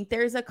go. I think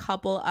there's a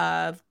couple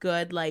of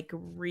good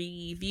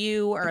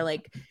review or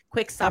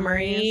quick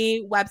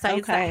summary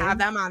websites that have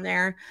them on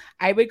there.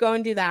 I would go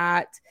and do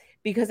that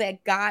because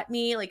it got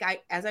me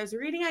as I was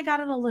reading, I got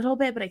it a little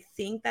bit, but I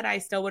think that I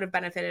still would have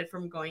benefited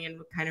from going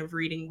and kind of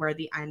reading where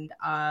the end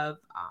of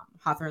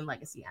Hawthorne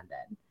Legacy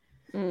ended.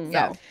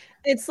 So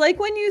it's like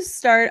when you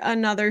start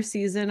another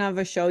season of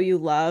a show you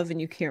love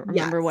and you can't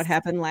remember what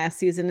happened last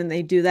season, and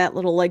they do that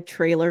little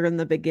trailer in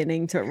the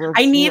beginning to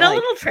I need a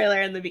little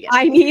trailer in the beginning.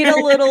 I need a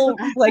little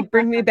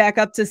bring me back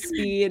up to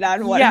speed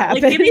on what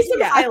happened. Give me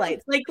some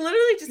highlights. Literally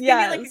just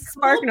give me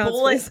spark notes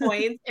bullet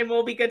points and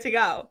we'll be good to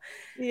go.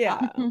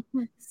 Yeah.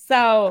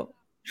 So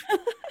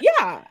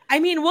yeah, I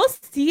mean, we'll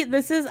see.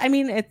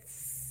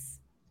 It's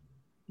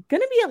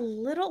gonna be a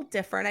little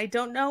different. I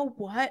don't know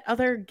what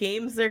other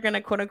games they're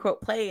gonna quote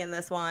unquote play in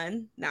this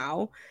one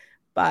now,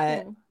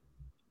 but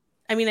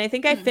I mean, I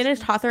think I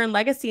finished Hawthorne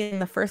Legacy in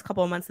the first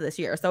couple of months of this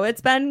year, so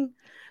it's been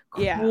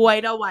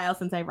quite a while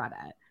since I read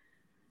it.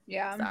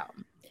 Yeah.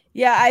 So.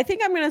 Yeah, I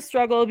think I'm gonna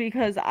struggle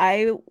because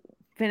I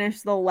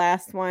finished the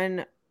last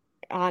one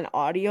on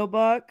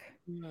audiobook.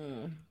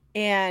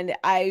 And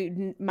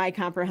my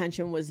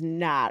comprehension was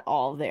not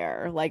all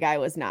there. I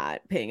was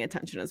not paying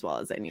attention as well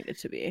as I needed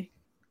to be.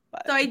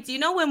 But. So I do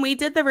know when we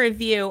did the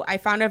review, I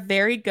found a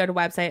very good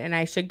website, and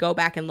I should go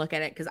back and look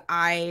at it because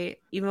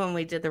even when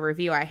we did the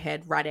review, I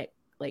had read it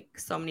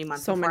so many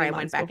months before I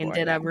went back and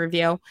did a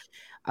review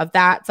of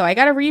that. So I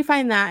got to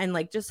refine that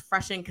and just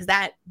freshen, because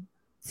that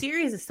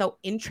series is so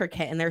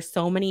intricate and there's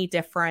so many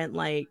different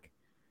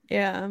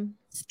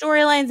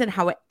storylines and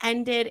how it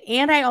ended.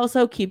 And I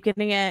also keep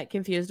getting it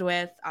confused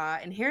with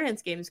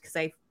Inheritance games because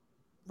I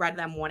read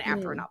them one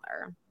after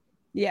another.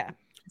 Yeah.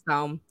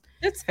 So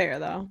it's fair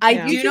though.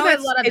 I do know a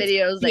lot of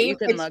videos that you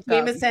can look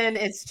up.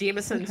 It's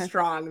Jameson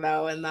strong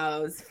though in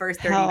those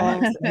first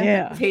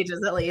 30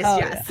 pages at least. Oh,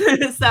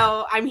 yes.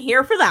 So I'm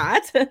here for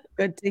that.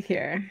 Good to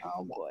hear.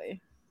 Oh boy.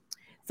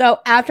 So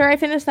after I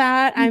finish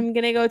that, I'm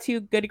gonna go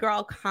to Good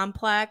Girl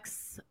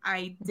Complex.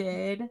 I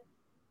did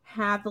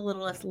have the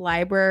Littlest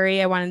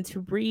Library I wanted to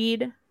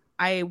read.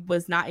 I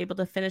was not able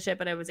to finish it,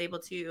 but I was able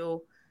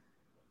to,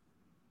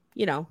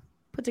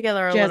 put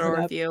together a Jazz little it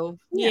up. review.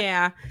 Yeah.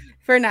 Yeah,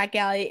 for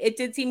NetGalley. It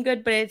did seem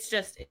good, but it's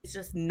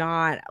just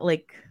not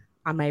like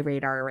on my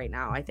radar right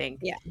now, I think.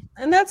 Yeah.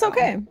 And that's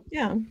okay.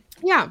 Yeah.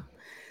 Yeah.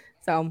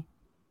 So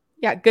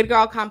yeah, Good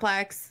Girl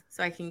Complex.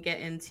 So I can get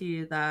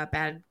into the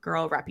Bad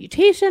Girl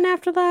Reputation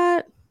after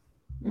that.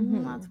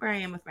 That's where I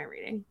am with my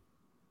reading.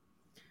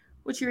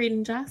 What you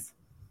reading, Jess?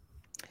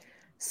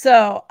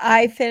 So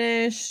I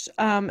finished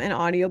an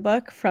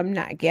audiobook from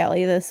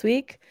NetGalley this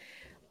week,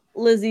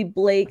 Lizzie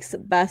Blake's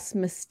Best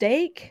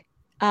Mistake.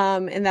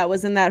 And that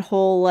was in that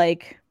whole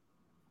like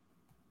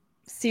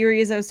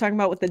series I was talking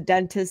about with the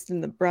dentist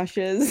and the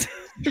brushes.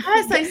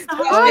 Yes, I saw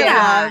Which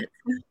that.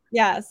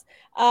 Yes.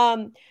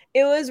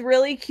 It was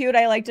really cute.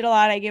 I liked it a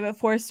lot. I gave it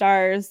 4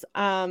 stars.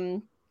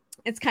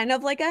 It's kind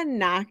of like a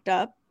knocked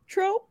up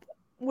trope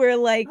where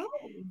like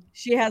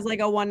she has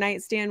like a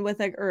 1-night stand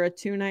with or a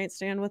 2-night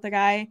stand with a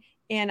guy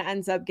and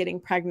ends up getting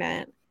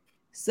pregnant.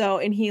 So,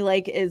 and he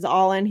like is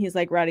all in, he's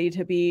like ready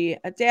to be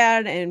a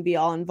dad and be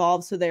all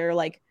involved. So they're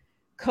like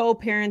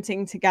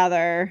co-parenting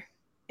together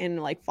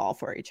and like fall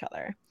for each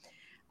other.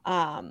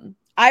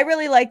 I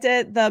really liked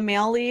it. The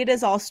male lead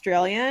is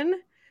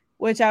Australian,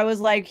 which I was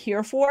like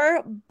here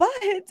for,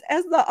 but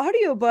as the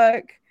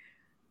audiobook,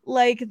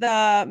 like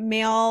the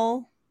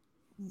male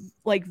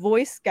like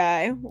voice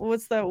guy, what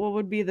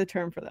would be the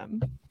term for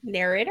them?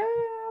 Narrator.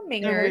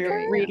 Okay,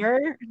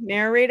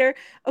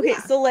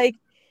 Yeah. so like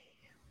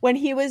when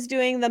he was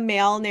doing the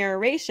male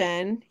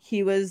narration,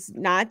 he was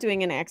not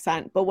doing an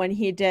accent, but when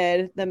he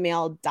did the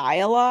male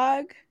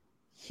dialogue,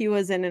 he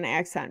was in an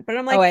accent. But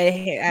I'm like,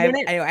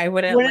 I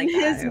wouldn't like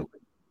that.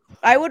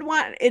 I would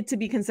want it to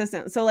be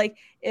consistent. So like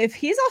if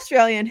he's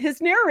Australian,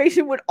 his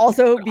narration would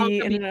also be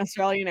in an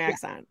Australian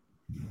accent.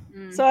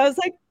 So I was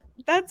like,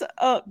 that's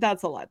a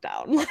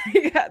letdown.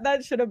 Like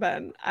that should have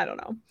been, I don't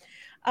know.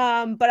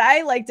 But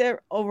I liked it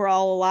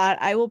overall a lot.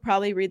 I will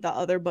probably read the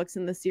other books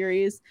in the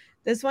series.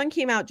 This one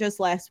came out just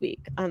last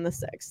week on the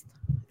 6th,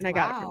 and I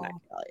got it from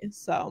NetGalley.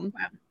 So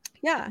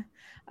yeah,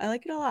 I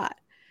like it a lot.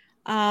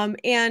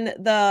 And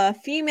the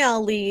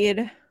female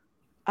lead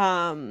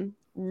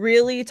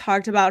really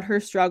talked about her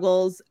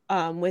struggles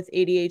with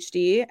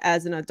ADHD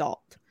as an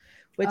adult,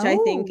 which I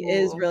think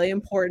is really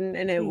important,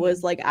 and it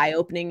was like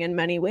eye-opening in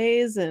many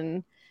ways.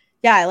 And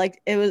yeah, I liked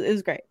it. It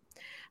was great.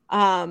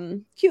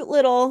 Cute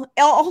little.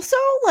 Also,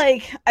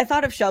 like I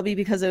thought of Shelby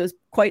because it was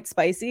quite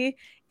spicy.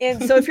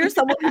 And so if you're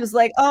someone who's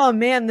like, oh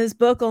man, this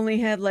book only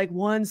had like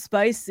 1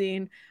 spice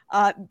scene,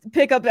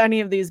 pick up any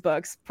of these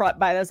books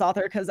by this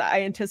author, because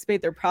I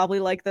anticipate they're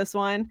probably like this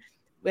one.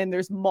 And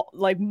there's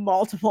like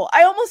multiple.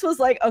 I almost was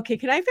like, okay,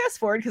 can I fast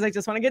forward because I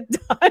just want to get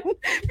done, because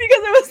it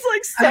was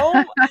like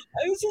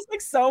it was just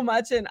like so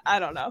much, and I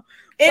don't know.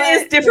 It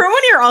is different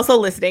when you're also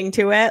listening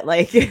to it,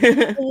 like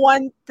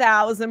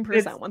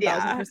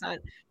 1000%.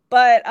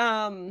 But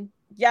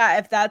yeah,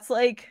 if that's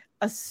like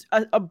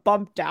a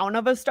bump down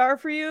of a star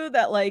for you,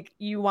 that like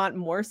you want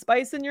more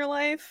spice in your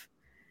life,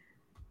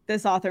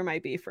 this author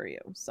might be for you.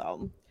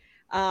 So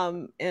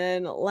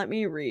and let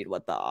me read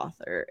what the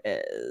author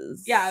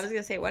is. Yeah, I was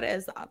gonna say, what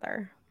is the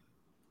author?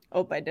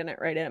 Oh, I didn't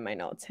write it in my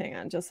notes. Hang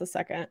on just a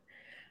second.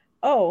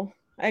 Oh,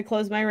 I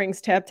closed my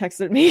Rings tab,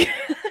 texted me.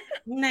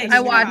 Nice. I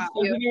watched I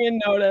didn't even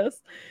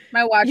notice.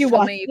 My watch You told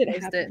watched me it you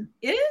posted it.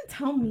 It didn't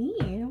tell me.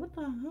 What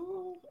the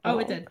hell? Oh,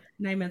 it did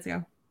 9 minutes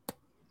ago.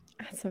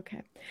 That's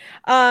okay.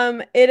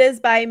 It is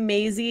by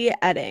Maisie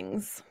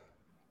Eddings.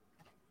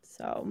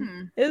 So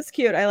it was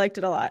cute. I liked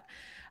it a lot.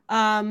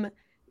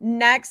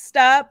 Next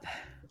up,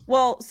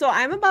 so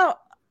I'm about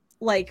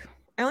like,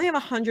 I only have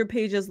 100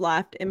 pages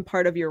left in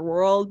Part of Your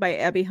World by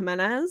Abby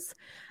Jimenez.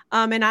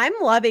 And I'm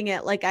loving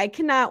it. Like I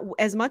cannot,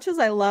 as much as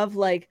I love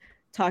like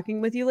talking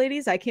with you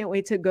ladies, I can't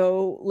wait to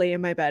go lay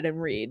in my bed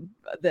and read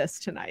this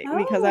tonight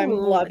because I'm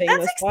loving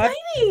this book.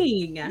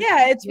 Exciting.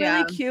 Yeah, it's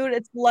really cute.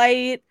 It's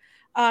light.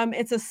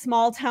 It's a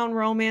small town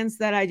romance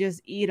that I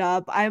just eat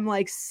up. I'm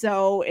like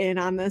so in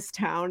on this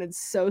town. It's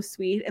so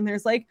sweet. And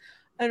there's like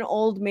an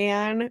old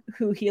man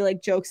who he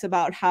like jokes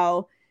about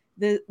how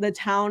the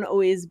town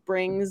always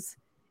brings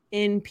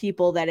in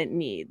people that it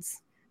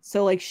needs.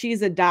 So like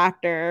she's a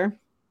doctor.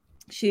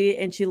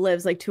 She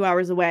lives like 2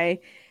 hours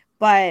away,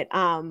 but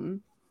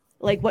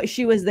like what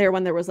she was there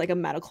when there was like a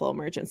medical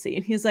emergency,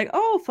 and he's like,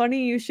 oh,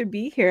 funny you should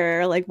be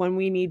here like when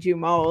we need you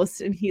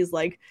most. And he's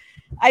like,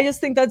 I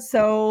just think that's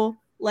so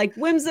like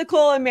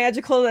whimsical and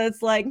magical that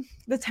it's like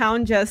the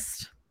town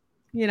just,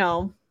 you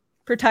know,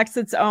 protects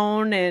its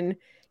own and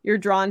you're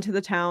drawn to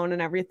the town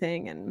and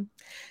everything. And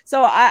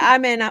so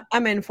I'm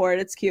in for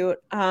it. It's cute.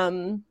 So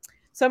I'm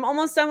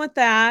almost done with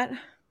that.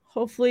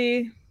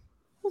 Hopefully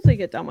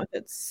get done with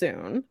it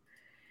soon.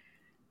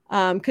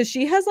 Because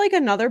she has like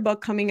another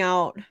book coming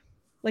out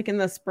like in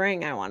the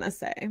spring, I want to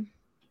say,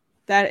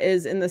 that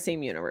is in the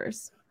same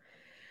universe.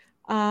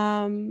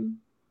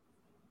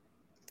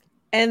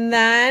 And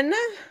then,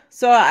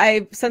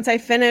 since I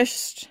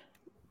finished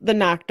the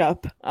Knocked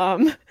Up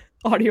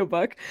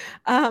audiobook,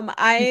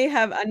 I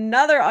have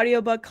another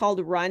audiobook called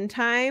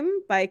Runtime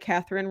by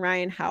Catherine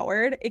Ryan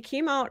Howard. It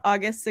came out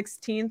August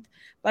 16th,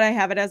 but I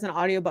have it as an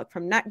audiobook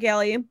from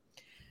NetGalley.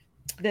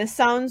 This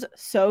sounds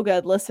so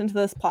good. Listen to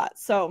this plot.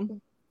 So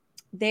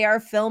they are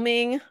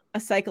filming a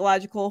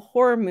psychological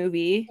horror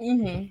movie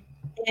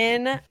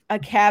in a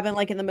cabin,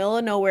 like in the middle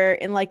of nowhere,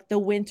 in like the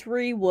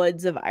wintry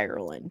woods of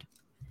Ireland.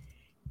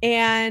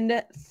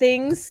 And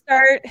things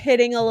start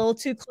hitting a little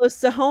too close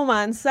to home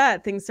on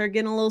set. Things start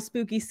getting a little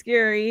spooky,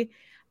 scary.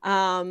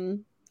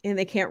 And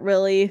they can't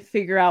really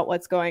figure out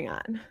what's going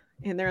on.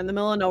 And they're in the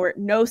middle of nowhere,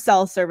 no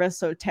cell service.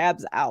 So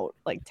tabs out.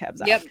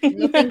 Yep.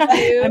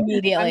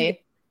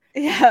 Immediately.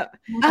 Yeah.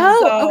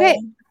 Oh, okay.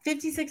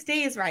 56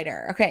 days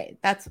writer. Okay.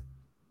 That's.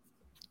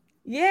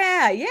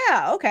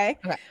 Yeah. Okay.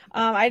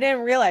 I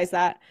didn't realize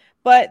that.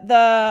 But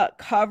the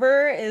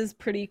cover is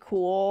pretty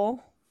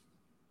cool.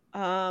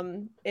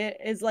 It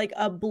is like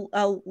a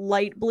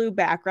light blue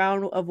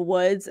background of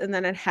woods, and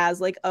then it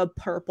has like a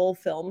purple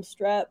film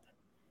strip.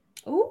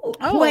 Ooh,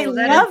 I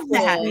love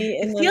that.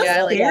 It feels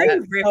very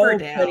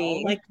Riverdale,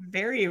 so like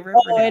very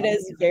Riverdale. Oh, it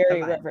is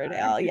very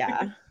Riverdale.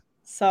 Yeah.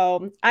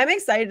 So I'm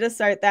excited to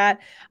start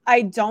that.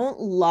 I don't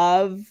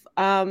love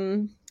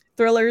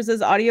thrillers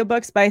as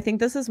audiobooks, but I think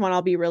this is one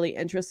I'll be really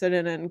interested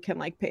in and can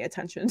like pay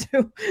attention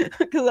to,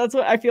 because that's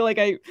what I feel like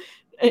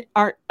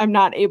I'm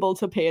not able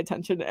to pay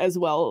attention as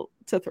well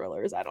to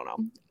thrillers. I don't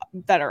know,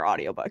 that are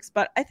audiobooks,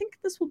 but I think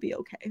this will be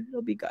okay.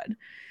 It'll be good.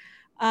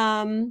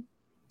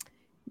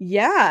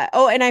 Yeah.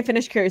 Oh, and I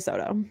finished Carrie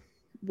Soto.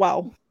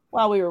 Wow.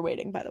 While we were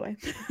waiting, by the way.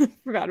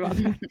 Forgot about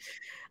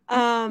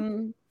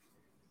that.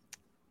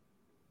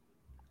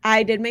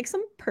 I did make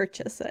some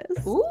purchases.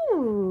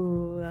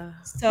 Ooh.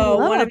 So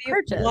one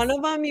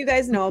of them you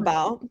guys know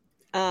about.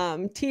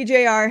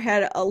 TJR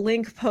had a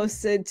link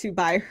posted to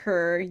buy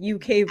her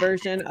UK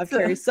version of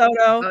Carrie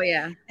Soto. Oh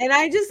yeah. And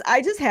I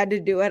just had to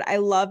do it. I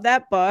love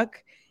that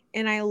book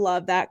and I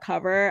love that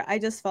cover. I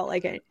just felt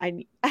like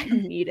I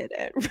needed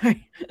it,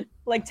 right?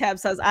 Like Tab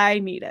says, I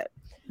need it.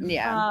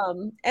 Yeah.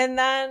 And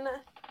then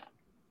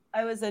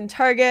I was in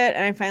Target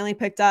and I finally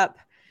picked up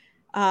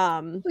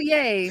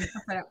yay.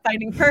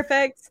 Finding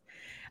Perfect.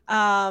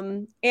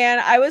 And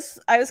I was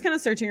kind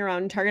of searching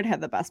around, and Target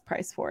had the best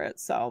price for it.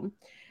 So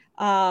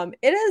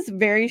it is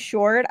very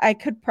short. I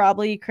could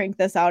probably crank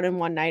this out in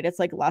one night. It's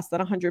like less than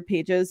 100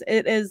 pages.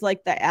 It is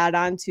like the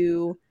add-on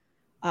to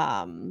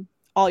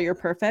All Your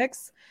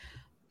Perfects.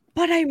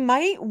 But I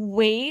might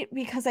wait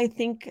because I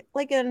think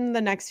like in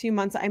the next few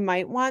months, I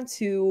might want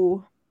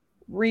to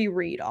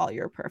reread All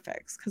Your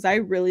Perfects because I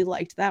really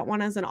liked that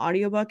one as an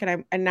audiobook.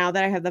 And now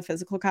that I have the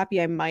physical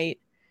copy, I might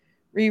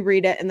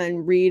reread it and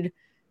then read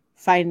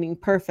Finding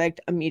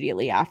Perfect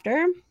immediately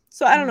after.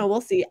 So I don't know.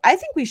 We'll see. I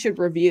think we should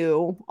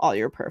review All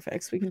Your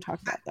Perfects. We can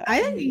talk about that.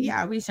 I think,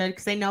 yeah, we should,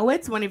 because I know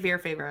it's one of your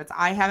favorites.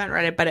 I haven't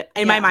read it, but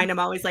in my mind, I'm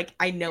always like,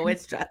 I know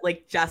it's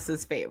like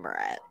Jess's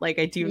favorite. Like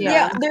I do know.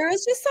 Yeah, there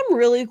is just some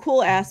really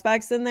cool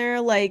aspects in there.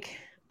 Like,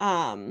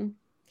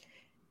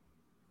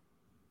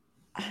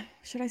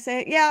 should I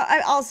say it?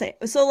 Yeah, I'll say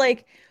it. So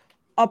like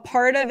a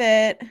part of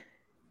it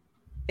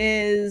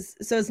is,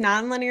 so it's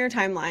non-linear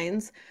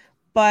timelines,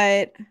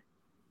 but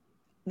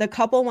the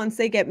couple, once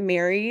they get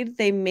married,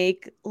 they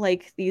make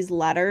like these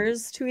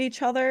letters to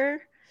each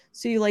other.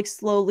 So you like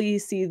slowly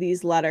see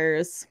these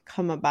letters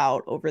come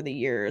about over the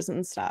years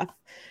and stuff.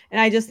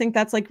 And I just think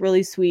that's like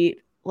really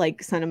sweet,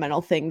 like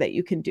sentimental thing that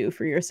you can do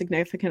for your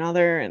significant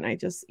other. And I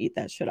just eat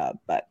that shit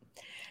up. But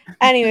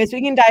anyways,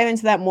 we can dive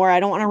into that more. I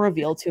don't want to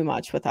reveal too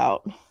much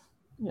without,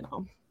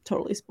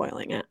 totally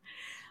spoiling it.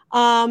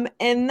 And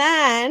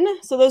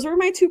then, so those were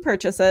my two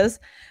purchases.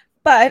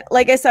 But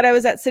like I said, I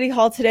was at City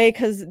Hall today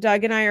because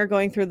Doug and I are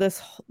going through the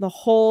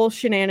whole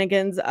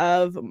shenanigans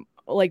of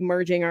like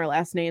merging our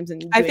last names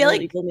and doing I feel a like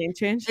legal name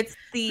change. It's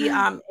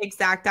the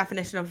exact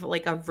definition of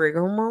like a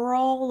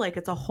rigmarole. Like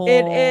it's a whole.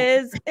 It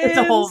is. It's insane.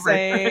 a whole.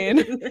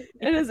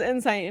 It is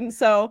insane.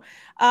 So,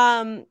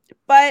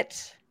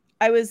 but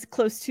I was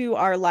close to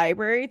our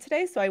library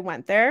today, so I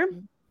went there,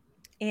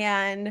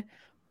 and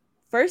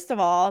first of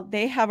all,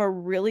 they have a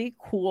really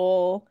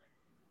cool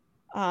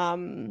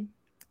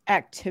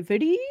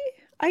activity,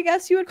 I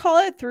guess you would call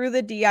it, through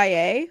the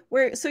DIA,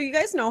 where, so you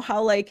guys know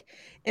how like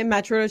in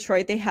Metro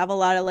Detroit they have a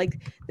lot of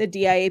like the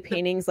DIA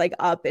paintings like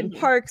up in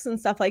parks and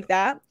stuff like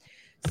that.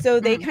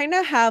 So they kind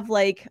of have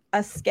like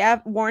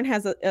Warren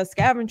has a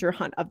scavenger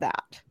hunt of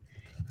that.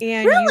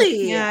 And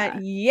really?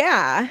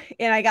 Yeah.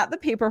 And I got the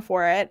paper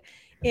for it.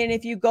 And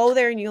if you go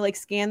there and you like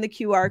scan the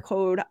QR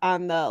code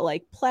on the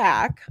like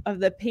plaque of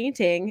the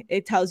painting,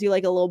 it tells you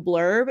like a little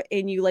blurb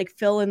and you like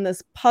fill in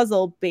this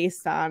puzzle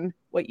based on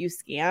what you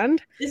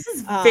scanned. This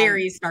is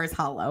very Stars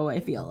Hollow,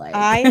 I feel like.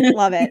 I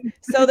love it.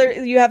 So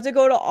there, you have to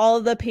go to all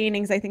of the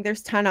paintings. I think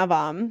there's 10 of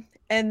them.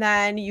 And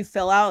then you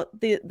fill out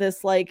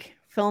this like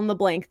fill in the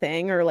blank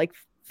thing, or like,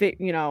 like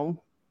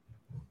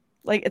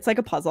it's like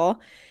a puzzle.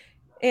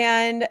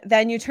 And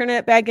then you turn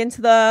it back into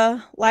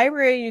the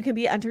library and you can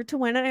be entered to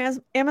win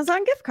an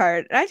Amazon gift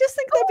card. And I just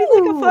think that'd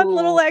be like a fun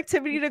little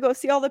activity to go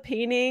see all the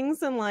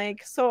paintings. And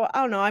like, so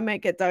I don't know, I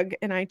might get Doug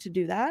and I to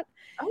do that.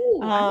 Oh,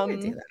 I'm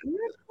gonna do that.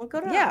 We'll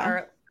go to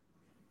our.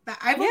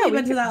 I've only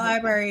been to that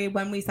library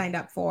when we signed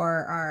up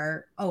for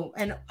our. Oh,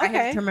 and I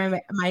have to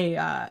turn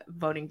my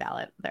voting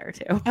ballot there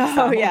too.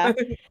 Oh yeah,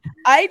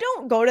 I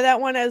don't go to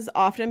that one as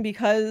often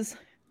because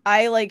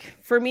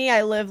for me,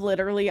 I live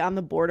literally on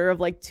the border of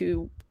like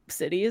 2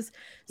 cities.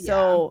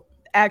 So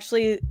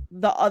actually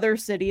the other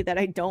city that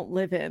I don't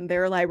live in,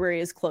 their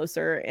library is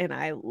closer and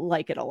I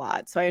like it a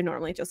lot. So I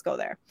normally just go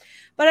there.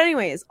 But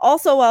anyways,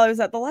 also while I was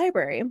at the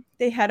library,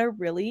 they had a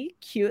really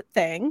cute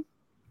thing,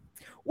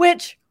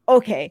 which,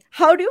 okay,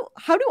 how do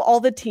all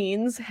the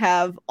teens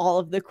have all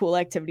of the cool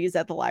activities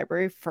at the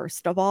library,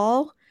 first of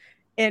all?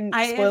 And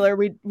spoiler,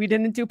 we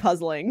didn't do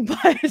puzzling,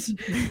 but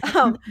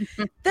the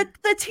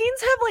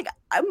teens have like,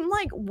 I'm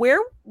like,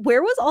 where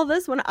was all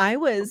this when I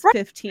was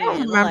 15? I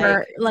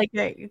remember like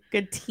a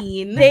good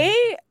teen.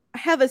 They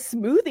have a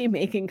smoothie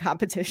making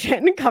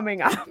competition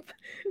coming up,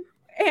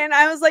 and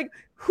I was like,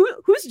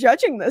 who's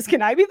judging this?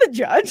 Can I be the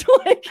judge?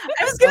 Like,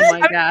 I was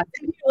gonna,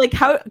 like,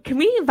 how can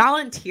we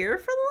volunteer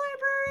for the library?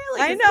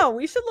 Like, I know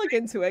we should look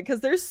into it because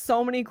there's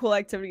so many cool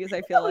activities.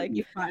 I feel like it'd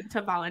be fun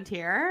to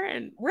volunteer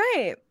and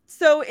right.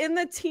 So in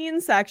the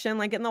teen section,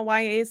 like in the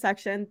YA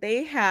section,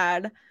 they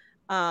had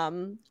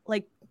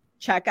like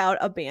check out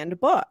a banned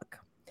book,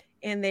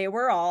 and they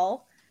were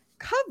all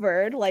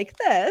covered like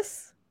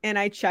this. And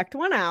I checked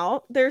one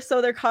out. They're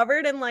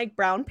covered in like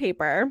brown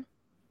paper.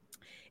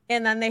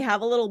 And then they have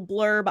a little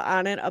blurb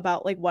on it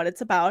about like what it's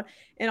about.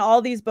 And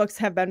all these books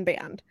have been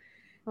banned.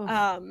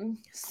 Oh.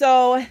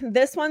 So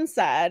this one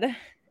said,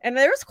 and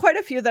there's quite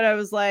a few that I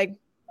was like,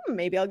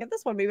 maybe I'll get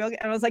this one. And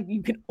I was like,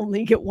 you can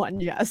only get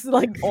one. Yes.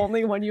 Like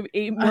only when you have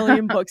 8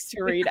 million books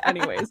to read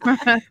anyways.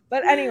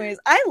 But anyways,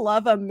 I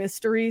love a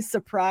mystery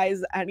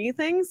surprise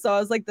anything. So I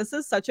was like, this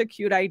is such a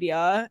cute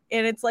idea.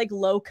 And it's like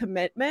low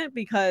commitment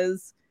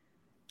because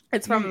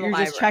it's from you're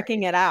just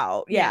checking it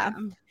out. Yeah.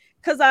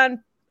 Because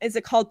is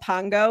it called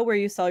Pongo where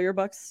you sell your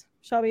books,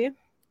 Shelby?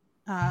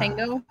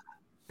 Pango.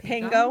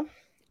 Pango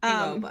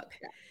book.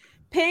 Yeah.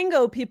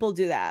 Pango people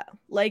do that,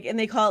 like, and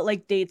they call it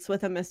like dates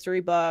with a mystery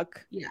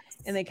book. Yes,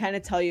 and they kind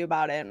of tell you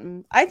about it.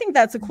 And I think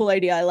that's a cool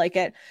idea. I like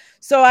it.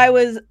 So I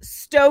was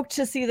stoked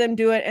to see them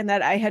do it, and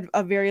that I had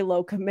a very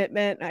low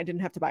commitment. And I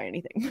didn't have to buy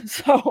anything.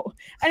 So,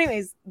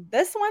 anyways,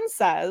 this one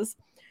says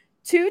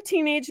 2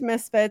 teenage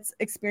misfits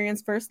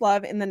experience first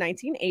love in the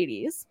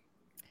 1980s.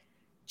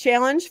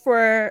 Challenge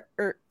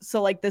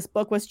so like this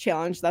book was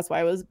challenged. That's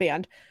why it was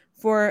banned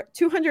for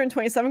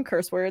 227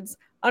 curse words,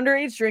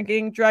 underage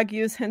drinking, drug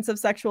use, hints of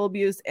sexual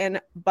abuse, and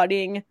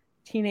budding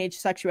teenage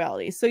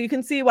sexuality. So you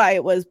can see why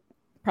it was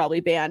probably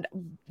banned,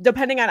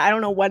 depending on, I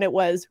don't know when it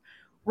was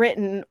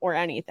written or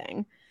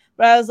anything.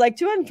 But I was like,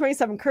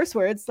 227 curse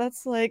words,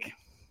 that's like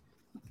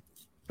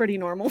pretty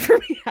normal for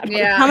me.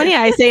 Yeah. How many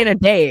I say in a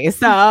day?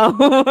 So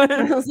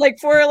I was like,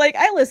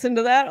 I listen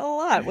to that a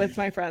lot with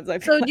my friends.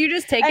 So do you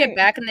just take it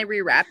back and they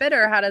rewrap it,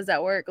 or how does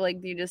that work?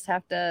 Like, do you just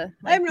have to?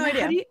 Like, I have no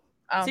idea.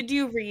 So do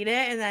you read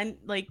it and then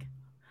like?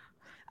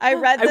 I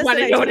read this. I want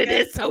to know what it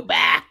is so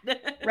bad.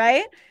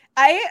 Right?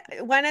 I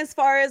went as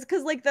far as,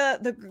 because like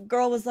the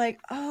girl was like,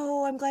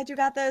 oh, I'm glad you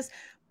got this,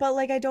 but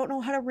like I don't know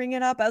how to ring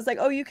it up. I was like,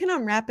 oh, you can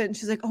unwrap it. And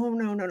she's like, oh,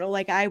 no.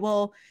 Like I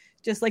will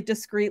just like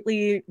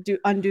discreetly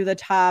undo the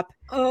top.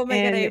 Oh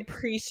my God, I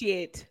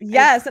appreciate.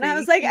 Yes. And I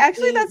was like,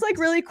 actually, that's like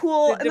really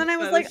cool. And then I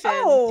was like,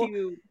 oh,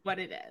 to what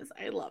it is.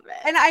 I love it.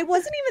 And I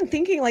wasn't even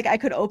thinking like I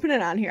could open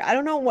it on here. I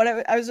don't know what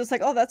I was just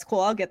like, oh, that's cool.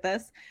 I'll get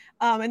this.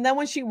 And then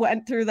when she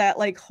went through that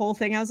like whole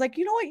thing, I was like,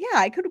 you know what? Yeah,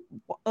 I could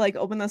like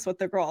open this with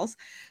the girls.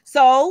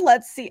 So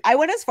let's see. I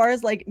went as far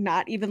as like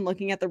not even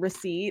looking at the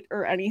receipt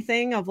or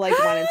anything of like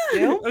when it's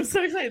due. I'm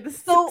so excited. This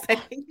is so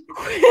exciting.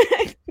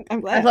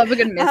 I'm glad. I love a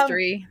good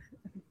mystery.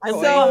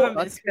 So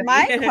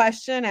my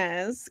question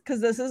is,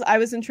 because I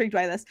was intrigued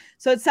by this.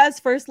 So it says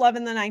first love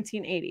in the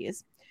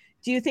 1980s.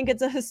 Do you think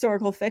it's a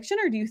historical fiction,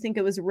 or do you think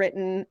it was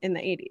written in the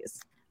 80s?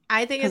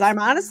 I think because I'm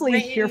honestly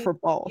here for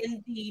both.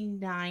 In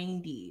the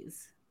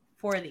 90s.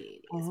 For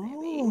the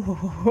 80s,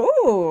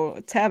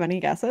 oh, Tab, any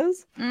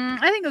guesses?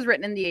 I think it was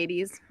written in the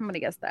 80s. I'm gonna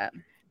guess that.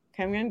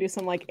 Okay, I'm gonna do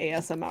some like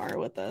ASMR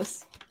with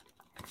this.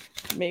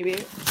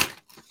 Maybe.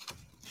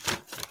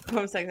 I'm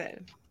so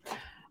excited.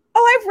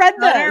 Oh, I've read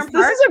this.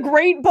 This is a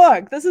great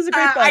book. This is a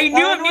great book. I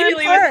knew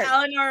immediately it was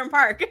Eleanor and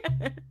Park.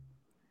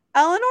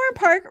 Eleanor and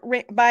Park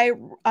by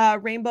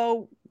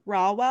Rainbow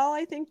Rowell,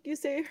 I think you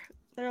say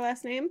their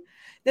last name.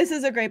 This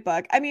is a great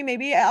book. I mean,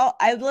 maybe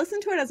I've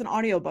listened to it as an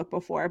audiobook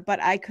before, but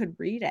I could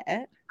read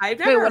it. I've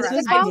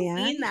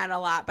seen that a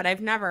lot, but I've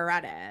never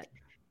read it.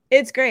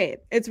 It's great.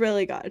 It's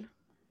really good.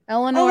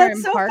 Eleanor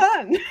and Park. That's so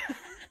fun.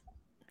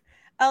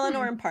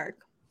 Eleanor and Park.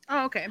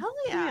 Oh, okay. Hell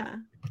yeah.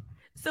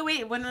 So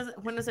wait, when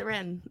was it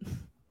written?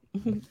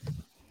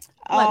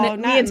 Oh,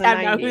 me and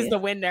Tab know who's the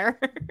winner.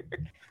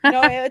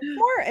 No,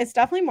 it's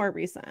definitely more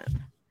recent.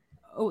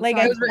 Oh, like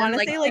I want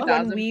to say like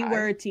when we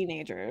were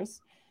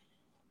teenagers.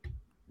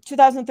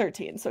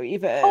 2013. So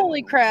even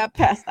Holy crap.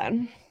 past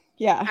then.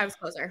 Yeah. I was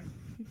closer.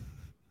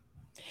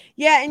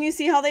 Yeah, and you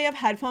see how they have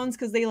headphones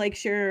because they like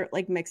share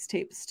like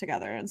mixtapes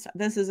together and stuff.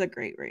 This is a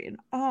great read.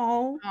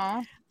 Oh,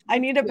 Aw. I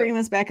need to bring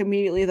this back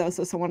immediately though,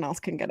 so someone else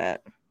can get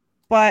it.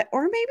 But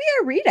or maybe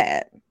I read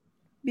it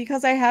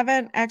because I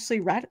haven't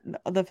actually read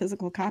the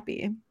physical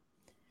copy.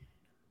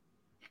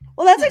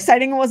 Well, that's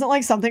exciting. It wasn't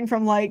like something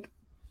from like,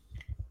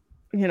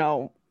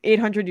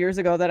 800 years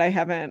ago that I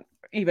haven't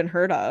even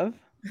heard of.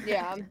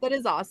 Yeah, that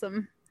is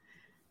awesome.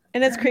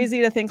 And it's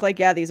crazy to think like,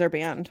 yeah, these are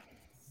banned.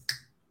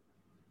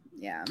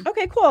 Yeah.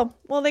 Okay, cool.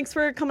 Well, thanks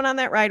for coming on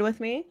that ride with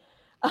me.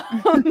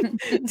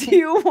 Do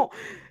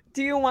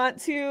you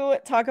want to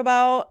talk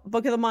about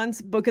book of the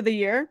month, book of the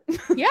year?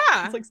 Yeah.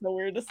 It's like so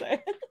weird to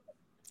say.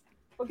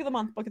 Book of the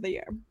month, book of the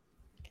year.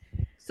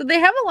 So they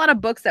have a lot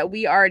of books that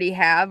we already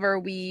have or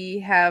we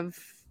have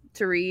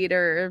to read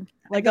or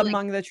Like feel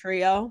among the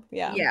trio.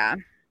 Yeah. yeah.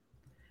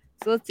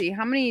 So let's see.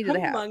 How many do they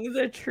have? Among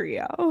the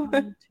trio.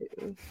 1,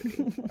 2,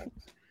 3, 4,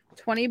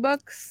 20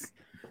 books.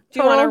 Do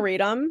you want to Total? read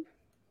them?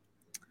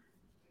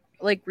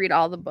 Like read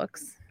all the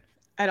books.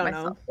 I don't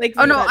Myself. know. Like,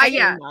 Oh, no, read I- that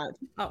yeah. or not?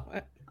 Oh,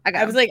 I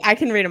got I was like, I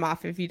can read them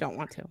off if you don't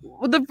want to.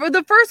 well,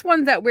 the first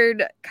one's that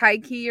weird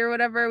Kaiki or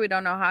whatever. We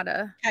don't know how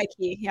to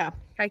Kaiki, yeah.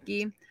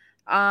 Kaiki.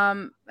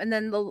 And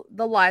then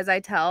the lies I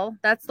tell.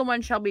 That's the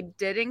one Shelby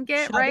didn't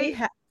get, right?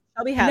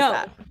 Shelby has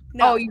that.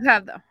 Oh, you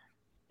have though.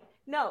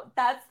 No,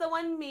 that's the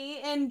one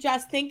me and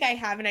Jess think I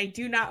have, and I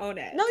do not own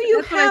it. No,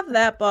 you That's what I have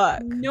that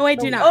book. No, I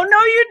do not. Oh no,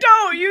 you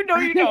don't. You know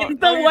you don't. It's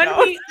the one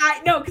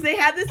because I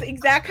had this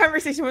exact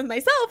conversation with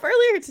myself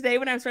earlier today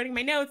when I was writing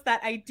my notes that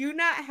I do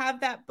not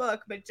have that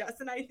book, but Jess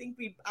and I think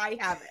I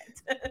have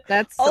it.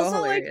 That's so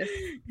Also, like,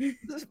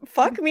 hilarious.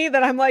 Fuck me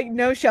that I'm like,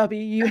 no, Shelby,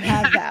 you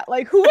have that.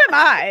 Like, who am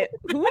I?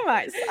 Who am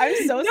I?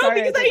 I'm so No,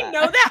 sorry. because I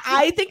know that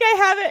I think I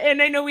have it,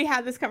 and I know we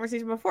had this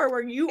conversation before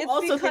where you It's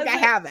also think because I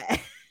have it.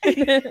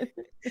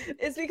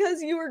 It's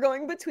because you were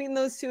going between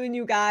those two and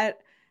you got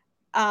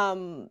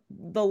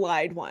the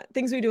lied one.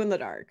 Things We Do in the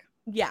Dark.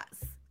 Yes.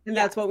 And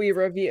that's what we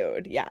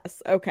reviewed.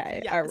 Yes.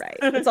 Okay. Yes. All right.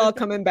 It's all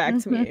coming back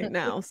to me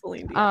now,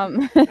 Celine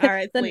Dion. All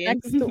right, the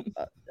Celine.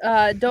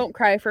 next Don't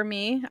Cry for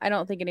Me. I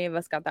don't think any of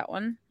us got that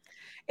one.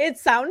 It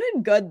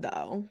sounded good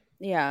though.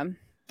 Yeah.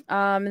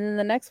 And then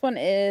the next one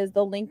is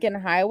The Lincoln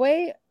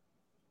Highway.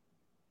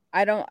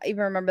 I don't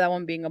even remember that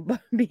one being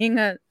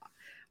a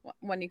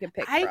one you could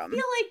pick I from.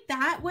 feel like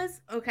that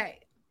was okay.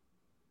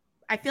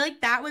 I feel like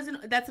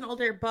that's an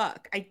older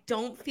book. I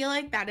don't feel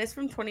like that is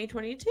from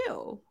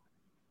 2022.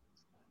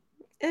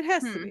 It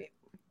has to be.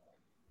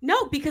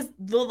 No, because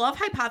The Love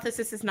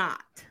Hypothesis is not.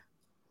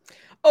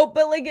 Oh,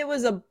 but like it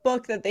was a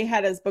book that they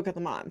had as book of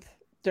the month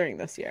during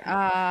this year.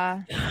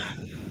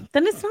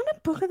 Then it's not a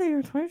book of the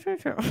year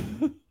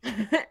 2022.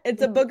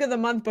 It's a book of the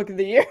month, book of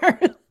the year.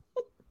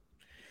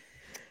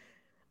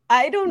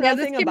 I don't know this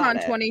nothing came out about in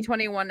it.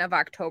 2021 of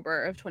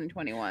October of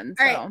 2021.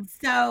 So. All right.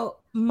 So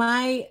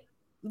my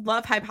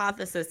Love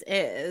Hypothesis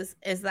is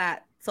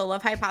that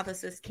Love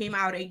Hypothesis came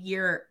out a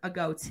year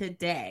ago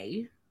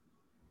today.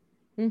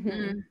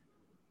 Mhm.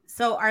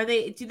 So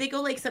do they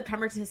go like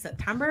September to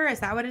September? Is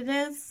that what it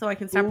is? So I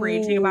can stop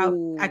raging about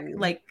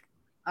like.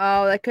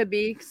 Oh, that could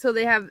be. So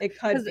they have It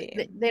could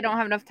be. They don't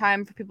have enough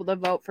time for people to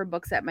vote for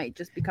books that might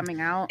just be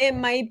coming out. It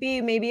might be.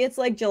 Maybe it's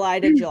like July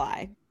to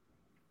July.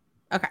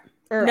 Okay.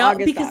 Or No, August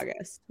to because-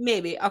 August.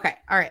 Maybe. Okay.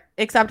 All right.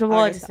 Acceptable.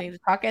 August. I just need to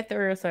talk it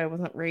through so I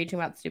wasn't raging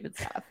about stupid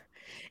stuff.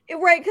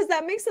 Right, because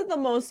that makes it the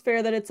most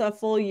fair that it's a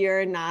full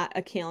year and not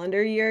a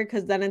calendar year.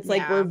 Because then it's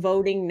like Yeah. we're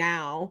voting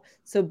now,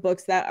 so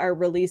books that are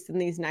released in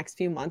these next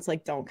few months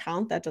like don't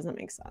count. That doesn't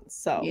make sense.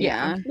 So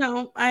Yeah.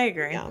 No, I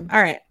agree. Yeah.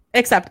 All right.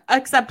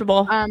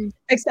 Acceptable.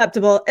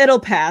 acceptable. It'll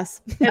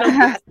pass. It'll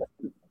pass.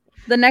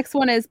 The next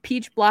one is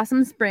Peach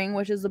Blossom Spring,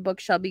 which is the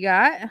book Shelby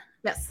got.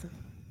 Yes.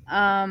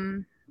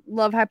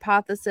 Love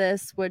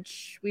Hypothesis,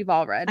 which we've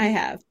all read. I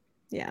have.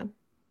 Yeah.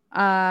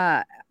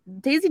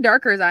 Daisy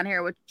Darker is on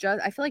here, which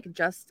I feel like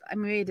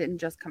maybe it didn't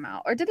just come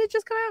out, or did it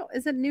just come out?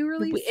 Is it new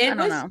release? I It don't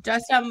was know.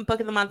 just book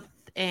of the month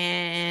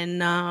in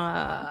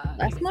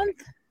Last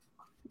month,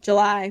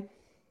 July.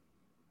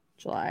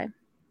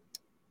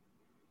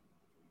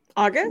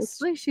 August.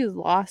 Looks like she's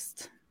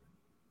lost.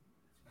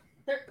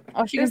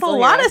 Oh, she There's can a still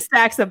lot hear of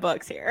stacks of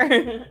books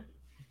here.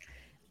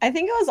 I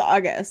think it was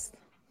August.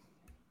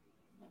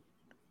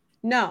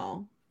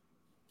 No.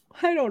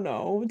 I don't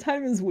know.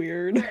 Time is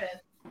weirard.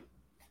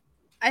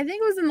 I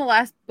think it was in the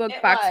last book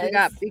It box we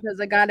got was.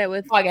 because I got it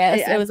with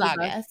August. I It was was a-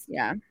 August.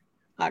 Yeah.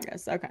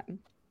 August. Okay.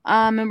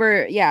 And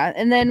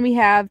and then we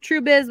have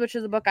True Biz, which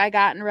is a book I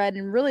got and read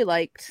and really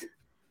liked. It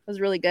was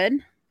really good.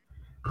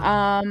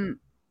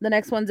 The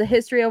next one's A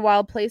History of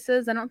Wild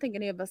Places. I don't think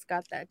any of us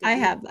got that. Did I you?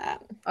 have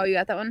that. Oh, you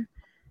got that one?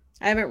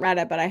 I haven't read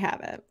it, but I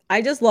have it.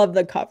 I just love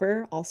the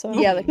cover also.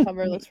 Yeah, the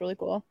cover looks really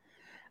cool.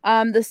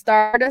 The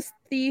Stardust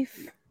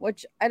Thief,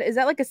 which is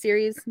that like a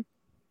series?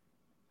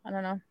 I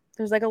don't know.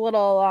 There's like a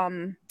little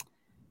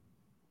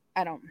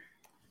I don't.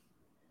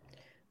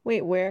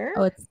 Wait, where?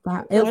 Oh, it's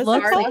that. What It is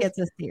looks it like called? it's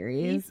a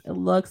series. It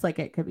looks like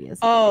it could be a series.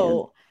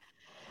 Oh.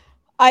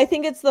 I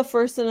think it's the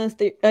first in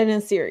a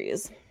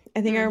series.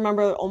 I think I Hmm.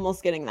 remember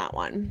almost getting that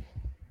one.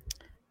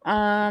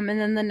 And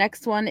then the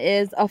next one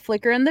is A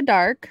Flicker in the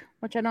Dark,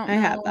 which I don't know. I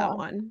have that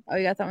one. Oh,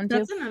 you got that one too?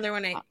 That's another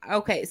one.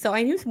 Okay, so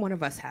I knew one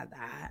of us had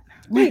that.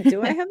 Wait,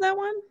 do I have that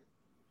one?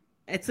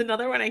 It's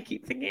another one I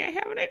keep thinking I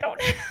have and I don't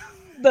have.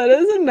 That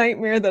is a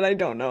nightmare that I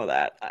don't know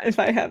that if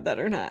I have that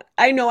or not.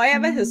 I know I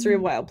have a History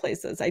of Wild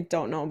Places. I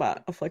don't know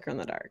about A Flicker in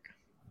the Dark.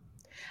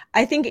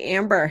 I think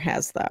Amber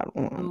has that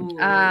one. Ooh,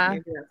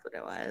 maybe that's what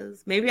it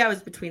was. Maybe I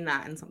was between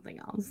that and something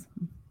else.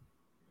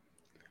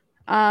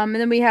 And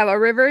then we have A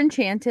River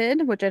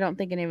Enchanted, which I don't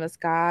think any of us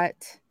got.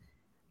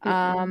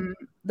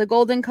 The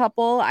Golden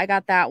Couple, I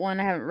got that one.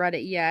 I haven't read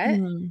it yet.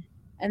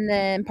 And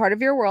then Part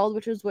of Your World,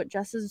 which is what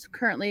Jess is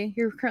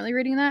you're currently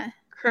reading that?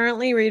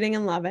 Currently reading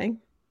and loving.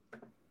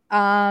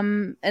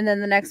 And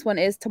then the next one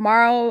is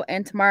Tomorrow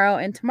and Tomorrow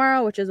and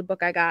Tomorrow, which is a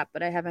book I got,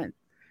 but I haven't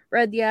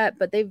read yet.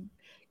 But they've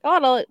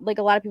got a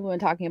lot of people have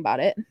been talking about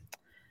it.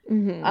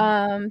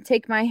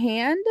 Take My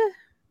Hand,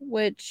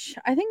 which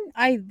I think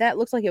that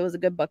looks like it was a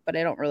good book, but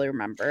I don't really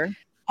remember.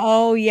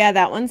 Oh yeah,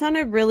 that one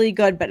sounded really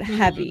good but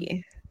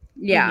heavy.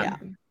 Yeah.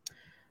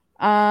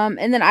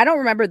 And then I don't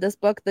remember this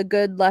book, The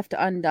Good Left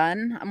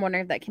Undone. I'm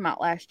wondering if that came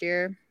out last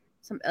year,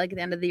 like at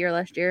the end of the year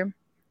last year.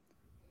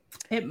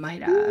 It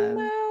might have.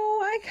 No,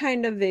 I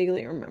kind of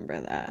vaguely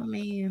remember that. Let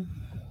me.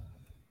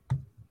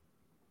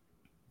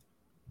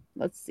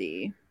 Let's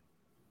see.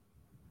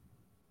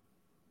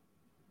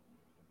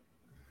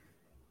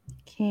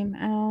 Came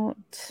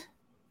out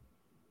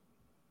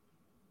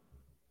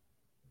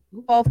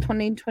 12th,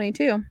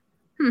 2022.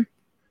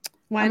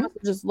 When?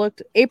 Just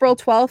looked April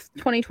 12th,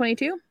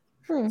 2022.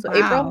 So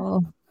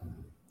April.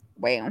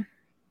 Wow.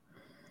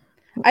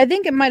 I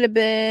think it might have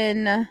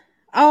been.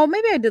 Oh,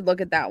 maybe I did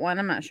look at that one.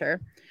 I'm not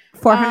sure.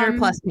 400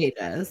 plus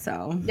pages.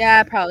 So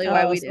yeah, probably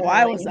why we didn't. So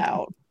I was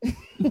out.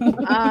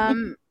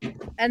 And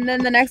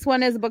then the next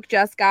one is a book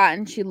Jess got,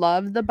 and she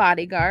loved The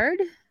Bodyguard.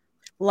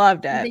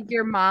 Loved I it. think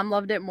your mom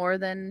loved it more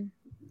than.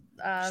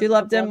 She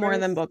loved Book it more Lovers.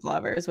 than Book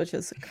Lovers, which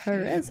is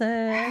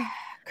crazy.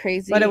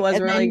 Crazy, But it was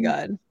And really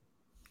then, good.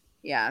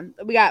 Yeah,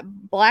 we got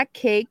Black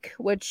Cake,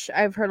 which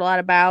I've heard a lot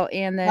about,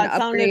 and then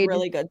That Upgrade. sounded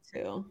really good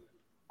too.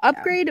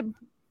 Upgrade.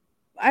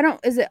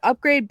 Is it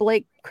Upgrade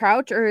Blake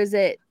Crouch or is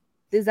that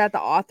the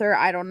author?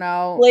 I don't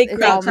know. Blake It's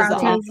Crouch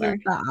all is the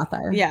mentioned.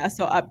 author. Yeah,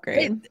 so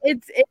Upgrade.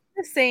 It's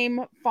the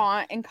same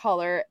font and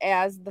color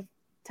as the.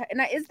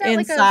 And is that In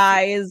like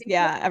size,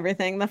 yeah,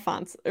 everything. The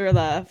font's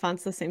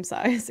the same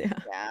size. Yeah.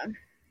 Yeah.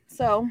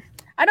 So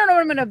I don't know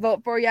what I'm gonna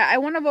vote for yet. I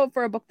want to vote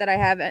for a book that I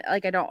have I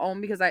don't own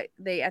because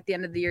they at the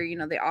end of the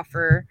year, they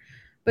offer.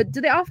 But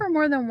do they offer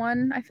more than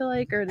one? I feel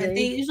like, or they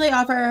usually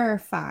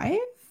offer 5.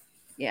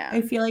 Yeah,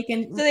 I feel like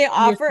So they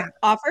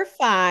offer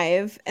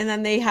 5, and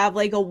then they have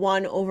like a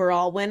 1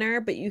 overall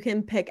winner, but you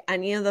can pick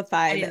any of the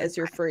 5 as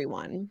your free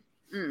one.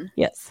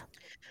 Yes.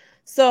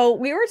 So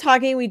we were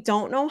talking, we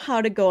don't know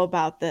how to go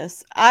about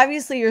this.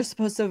 Obviously, you're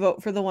supposed to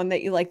vote for the one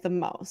that you like the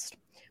most,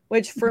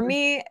 which for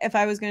me, if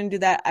I was going to do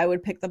that, I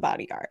would pick The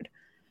Bodyguard.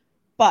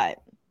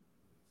 But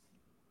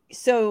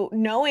so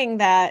knowing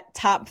that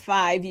top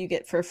 5 you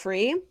get for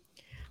free,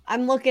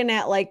 I'm looking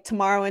at like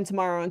Tomorrow and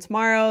Tomorrow and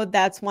Tomorrow.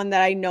 That's one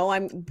that I know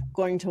I'm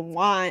going to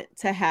want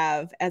to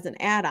have as an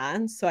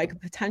add-on. So I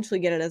could potentially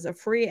get it as a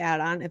free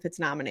add-on if it's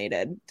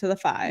nominated to the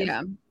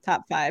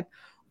top 5.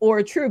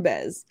 Or True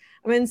Biz.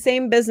 I'm in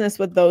same business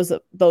with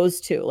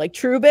those two. Like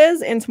True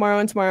Biz and Tomorrow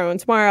and Tomorrow and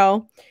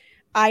Tomorrow.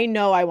 I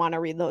know I want to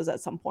read those at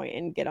some point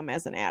and get them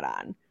as an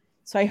add-on.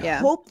 So I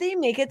hope they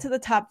make it to the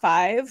top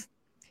 5.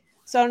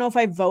 So I don't know if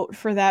I vote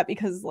for that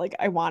because like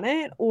I want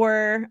it,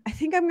 or I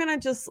think I'm gonna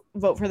just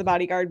vote for The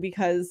Bodyguard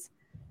because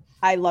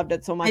I loved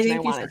it so much and I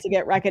want it to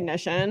get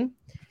recognition.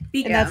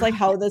 And that's like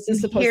how this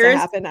is supposed to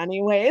happen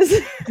anyways.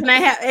 And I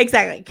have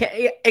exactly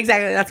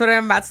that's what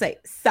I'm about to say.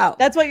 So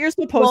that's what you're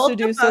supposed to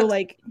do. So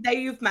like that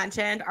you've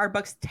mentioned, our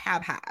books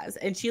tab has,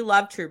 and she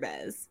loved True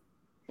Biz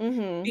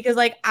because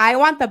like I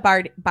want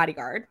The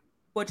Bodyguard,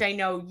 which I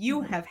know you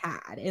have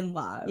had and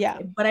loved. Yeah,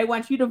 but I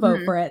want you to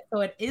vote for it,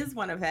 so it is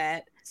one of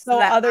it. So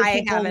that other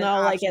people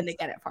know like it's to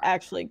get it for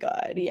actually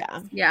good.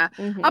 Yeah. Yeah.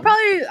 I'll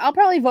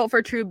probably vote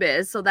for True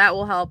Biz, so that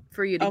will help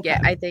for you to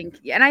get, I think.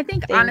 And I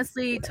think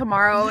honestly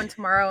Tomorrow and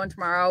Tomorrow and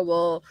Tomorrow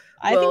will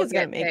think it's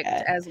get gonna make picked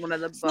it as one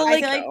of the books. So,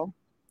 like,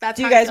 that's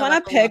do you guys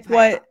want to pick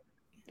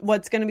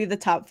what's going to be the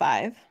top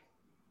 5?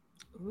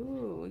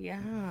 Ooh,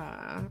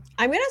 yeah.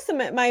 I'm going to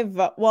submit my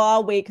vote. Well,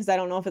 I'll wait because I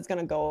don't know if it's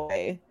going to go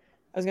away.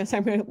 I was going to say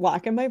I'm going to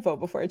lock in my vote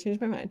before I change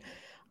my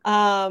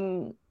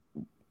mind.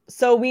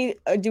 So we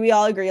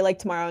all agree like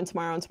Tomorrow and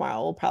Tomorrow and Tomorrow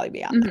will probably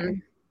be on there?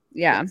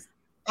 Yeah.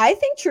 I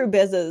think True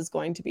Biz is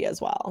going to be as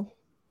well.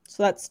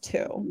 So that's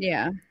 2.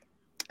 Yeah.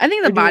 I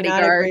think The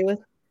Bodyguard.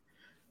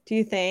 Do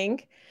you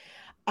think?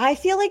 I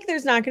feel like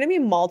there's not going to be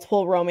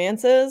multiple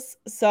romances.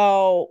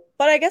 So,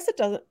 but I guess it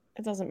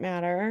doesn't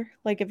matter.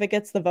 Like if it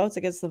gets the votes,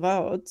 it gets the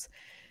votes.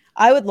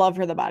 I would love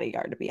for The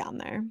Bodyguard to be on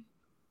there.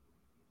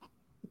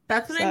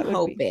 That's what I'm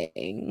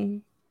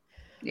hoping.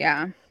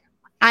 Yeah.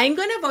 I'm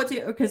gonna vote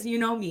too because you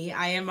know me.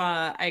 I'm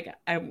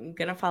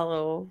gonna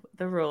follow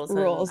the rules.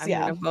 Rules, I'm yeah.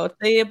 gonna vote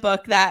the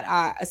book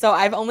that. So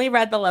I've only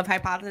read The Love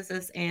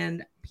Hypothesis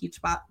and Peach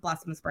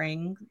Blossom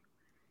Spring.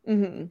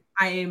 Mm-hmm.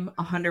 I'm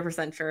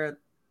 100% sure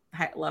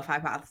Love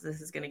Hypothesis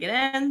is gonna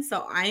get in.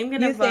 So I'm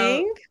gonna You vote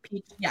think?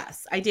 Peach.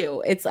 Yes, I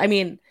do. I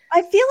mean,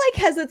 I feel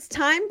like has its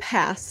time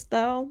passed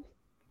though?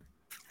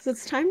 Has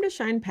its time to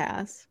shine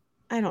pass?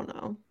 I don't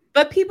know.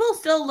 but people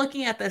still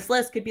looking at this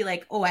list could be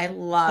like, "Oh, I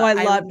loved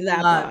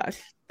that book.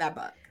 That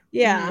book."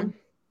 Yeah. Mm-hmm.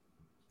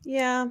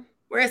 Yeah.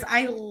 Whereas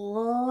I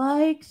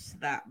liked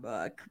that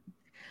book.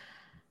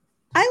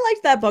 I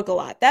liked that book a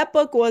lot. That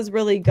book was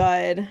really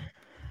good.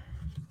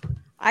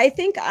 I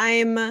think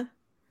I'm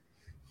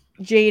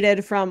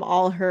jaded from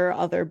all her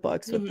other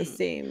books with the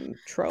same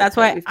trope. That's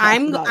that why we've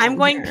talked about I'm on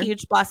going here.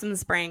 Peach Blossom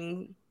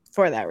Spring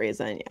for that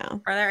reason. Yeah.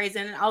 For that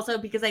reason. And also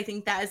because I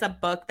think that is a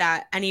book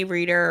that any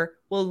reader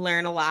will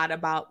learn a lot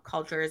about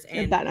cultures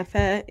and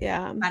benefit.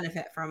 Yeah.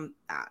 Benefit from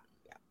that.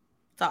 Yeah.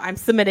 So I'm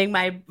submitting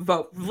my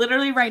vote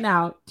literally right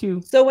now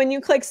to. So when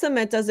you click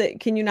submit,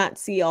 can you not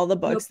see all the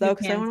books though?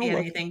 Because I want to look.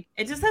 Anything.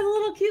 It just has a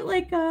little cute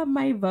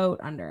my vote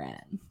under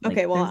it. Like,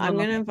 okay, well I'm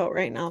gonna vote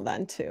right now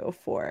then too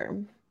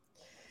for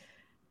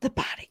The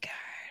Bodyguard.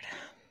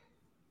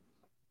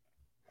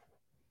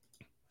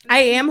 I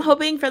am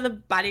hoping for The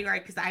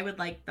Bodyguard because I would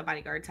like The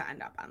Bodyguard to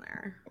end up on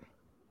there.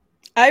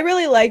 I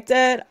really liked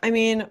it. I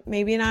mean,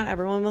 maybe not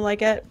everyone will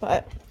like it,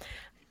 but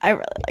I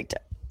really liked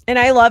it. And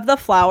I love the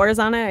flowers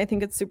on it. I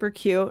think it's super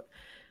cute.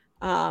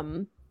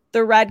 The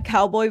red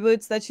cowboy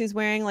boots that she's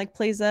wearing like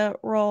plays a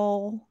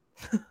role.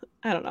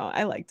 I don't know.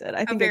 I liked it.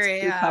 I think it's a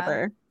cute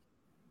cover.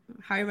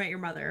 How I Met Your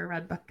Mother,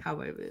 red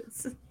cowboy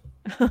boots.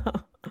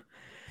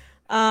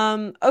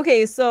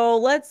 Okay, so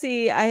let's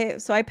see.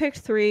 I picked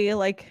 3.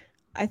 Like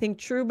I think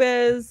True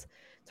Biz,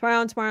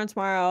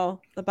 Tomorrow,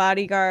 The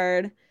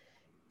Bodyguard.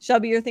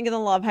 Shelby, you're thinking The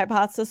Love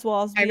Hypothesis will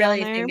also be on there? I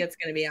really think it's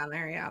going to be on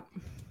there, yeah.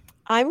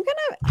 I'm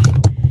gonna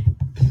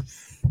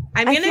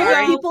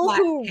go people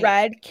who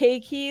read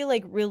Keiki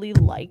like really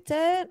liked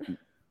it.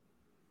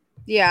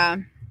 Yeah.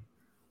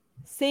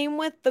 Same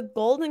with The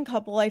Golden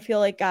Couple, I feel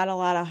like got a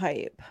lot of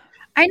hype.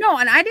 I know,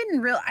 and I didn't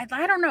really.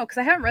 I don't know because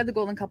I haven't read The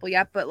Golden Couple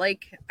yet. But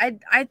like, I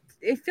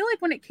feel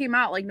like when it came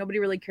out, like nobody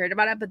really cared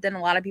about it. But then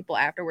a lot of people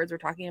afterwards were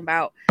talking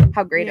about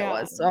how great it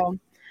was. So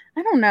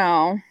I don't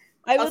know.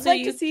 I would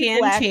like to see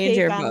Black change Cake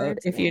your on vote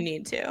if too. you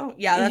need to.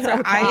 Yeah, that's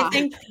what I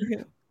think.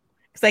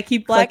 Because I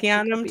keep clicking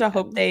on them to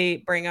hope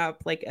they bring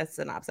up like a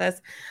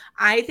synopsis.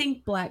 I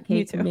think Black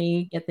Cake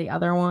may get the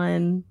other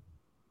one,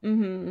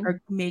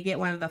 or may get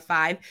one of the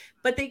 5.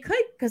 But they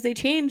could because they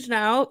changed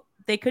now.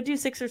 They could do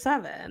 6 or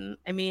 7.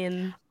 I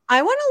mean,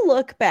 I want to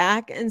look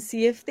back and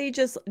see if they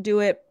just do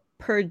it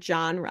per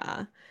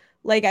genre.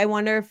 Like, I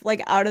wonder if,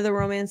 like, out of the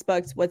romance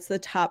books, what's the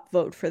top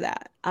vote for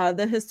that? Out of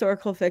the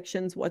historical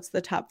fictions, what's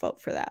the top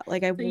vote for that?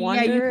 Like, I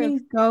wonder. Yeah, you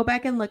can go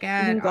back and look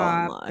at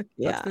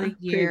what's the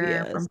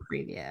year from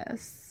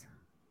previous.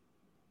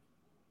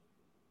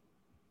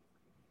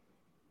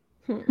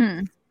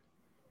 I'm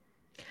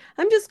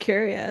just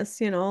curious,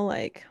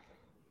 like.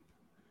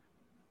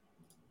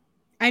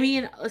 I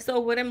mean, so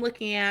what I'm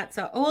looking at,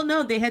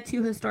 no, they had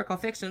 2 historical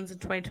fictions in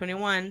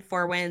 2021,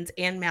 Four Winds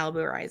and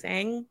Malibu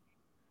Rising.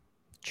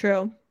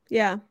 True.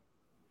 Yeah.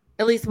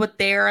 At least what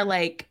they're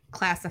like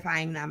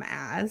classifying them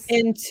as.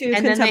 And 2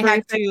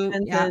 contemporary fictions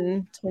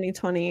in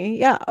 2020.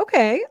 Yeah.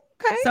 Okay.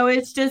 So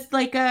it's just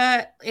like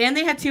and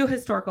they had 2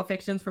 historical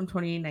fictions from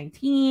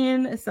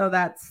 2019. So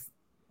that's.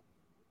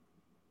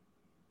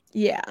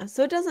 Yeah.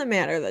 So it doesn't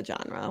matter the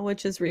genre,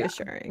 which is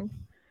reassuring. Yeah.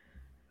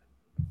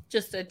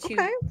 Just a 2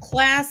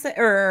 class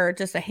or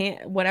just a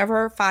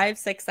whatever 5,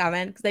 6,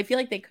 7 because I feel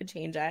like they could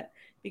change it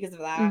because of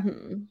that.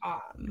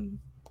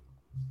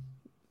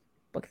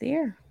 Book of the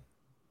year.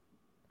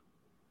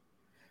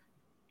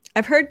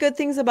 I've heard good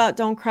things about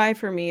Don't Cry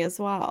for Me as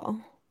well.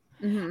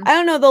 I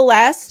don't know. The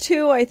last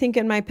 2 I think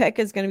in my pick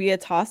is going to be a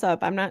toss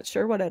up. I'm not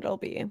sure what it'll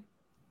be.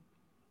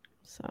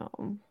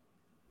 So,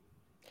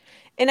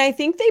 and I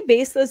think they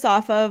base this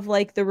off of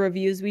like the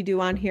reviews we do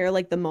on here,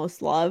 like the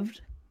most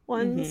loved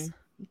ones.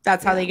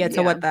 That's how they get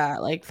to what the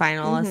like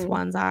finalist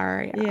ones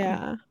are.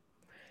 Yeah.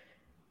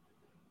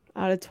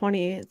 Out of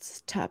 20,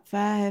 it's top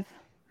 5.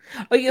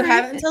 Oh, you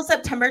have until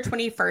September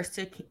 21st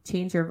to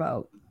change your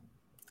vote.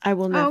 I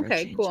will never.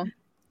 Okay, cool.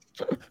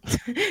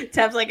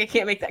 Tab's like, I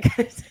can't make that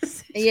kind of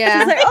decision. Yeah.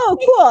 She's like,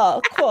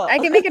 oh, cool. I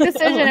can make a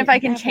decision if I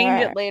can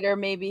change it later,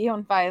 maybe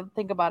if I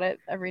think about it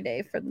every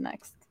day for the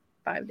next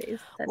 5 days.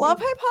 Love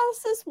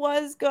Hypothesis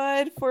was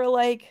good for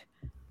like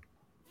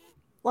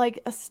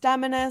a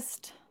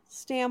STEMinist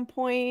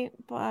standpoint,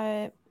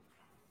 but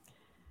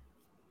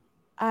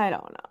I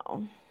don't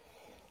know.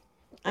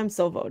 I'm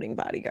still voting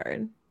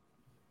Bodyguard.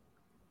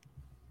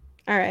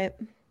 All right.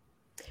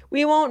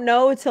 We won't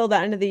know till the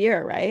end of the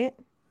year, right?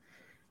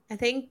 I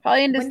think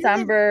probably in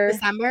December.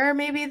 December,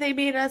 maybe they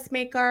made us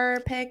make our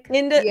pick.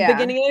 In the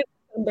beginning of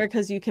December,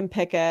 because you can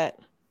pick it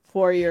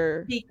for your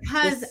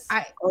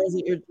or is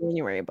it your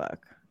January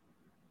book?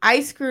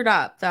 I screwed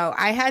up though.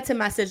 I had to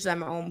message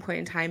them at one point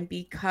in time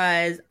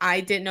because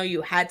I didn't know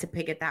you had to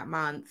pick it that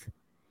month,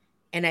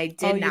 and I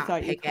did not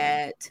pick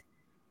it.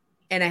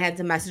 And I had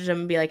to message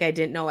them and be like, I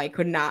didn't know I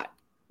could not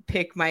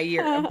pick my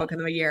book of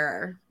the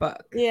year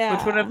book. Yeah,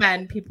 which would have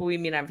been People We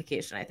Meet on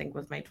Vacation. I think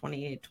was my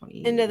 20.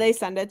 And did they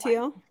send it to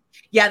you?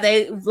 Yeah,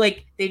 they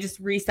just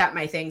reset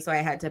my thing, so I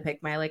had to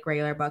pick my like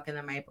regular book and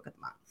then my book of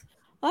the month.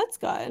 That's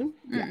good.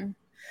 Yeah.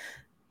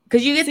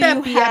 Because you get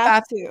the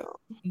BFF.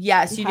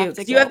 Yes, you do.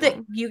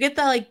 You get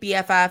the like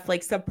BFF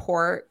like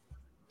support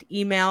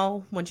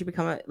email once you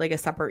become a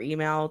separate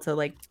email to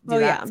like do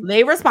that. Yeah. So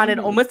they responded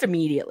almost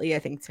immediately, I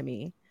think, to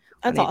me.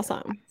 That's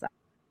awesome.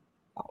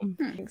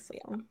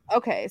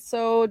 Okay,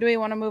 so do we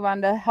want to move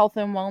on to health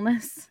and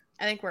wellness?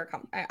 I think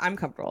I'm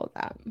comfortable with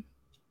that.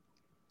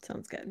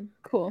 Sounds good.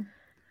 Cool.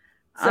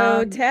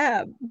 So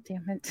Tab,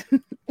 damn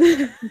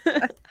it.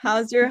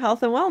 How's your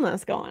health and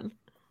wellness going?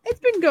 It's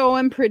been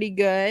going pretty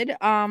good.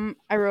 I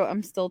wrote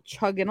I'm still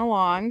chugging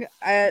along.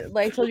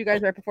 I told you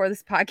guys right before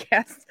this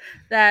podcast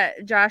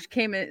that Josh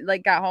came in,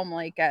 got home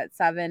at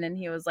 7, and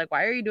he was like,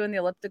 "Why are you doing the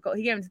elliptical?"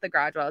 He came into the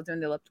garage while I was doing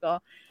the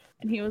elliptical,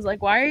 and he was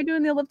like, "Why are you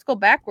doing the elliptical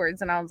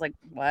backwards?" And I was like,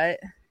 "What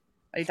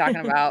are you talking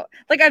about?"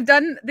 I've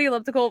done the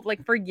elliptical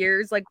for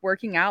years,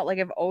 working out.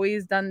 I've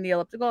always done the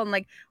elliptical, and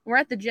when we're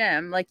at the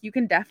gym, you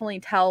can definitely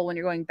tell when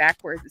you're going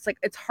backwards.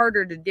 It's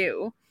harder to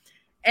do,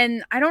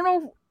 and I don't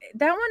know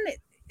that one.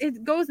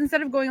 It goes,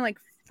 instead of going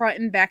front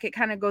and back, it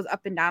kind of goes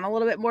up and down a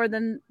little bit more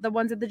than the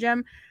ones at the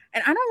gym.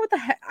 And I don't know what the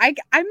heck.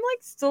 I'm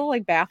still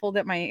baffled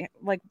at my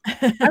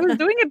I was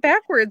doing it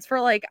backwards for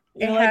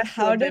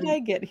how did I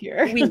get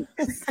here?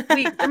 Weeks.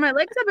 And my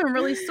legs have been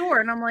really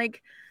sore, and I'm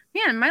like,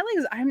 man, my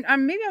legs.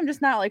 I'm maybe I'm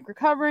just not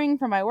recovering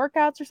from my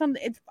workouts or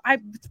something. It's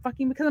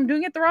fucking because I'm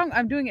doing it the wrong.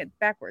 I'm doing it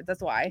backwards.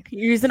 That's why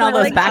you're using all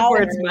those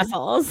backwards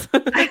muscles.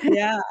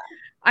 Yeah.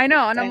 I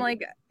know, and I'm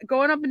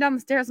going up and down the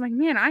stairs. I'm like,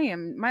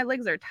 man, my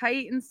legs are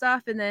tight and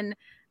stuff. And then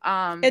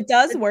it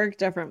does work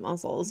different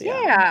muscles.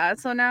 Yeah.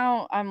 So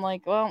now I'm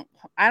like, well,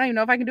 I don't even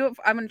know if I can do it.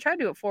 I'm gonna try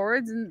to do it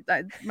forwards, and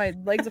my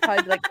legs will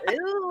probably be like,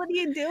 ew, what are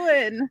you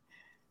doing?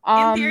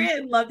 In theory,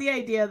 I love the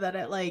idea that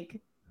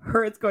it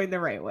hurts going the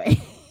right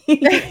way.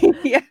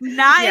 Yeah.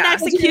 Not in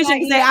execution,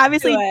 because they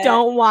obviously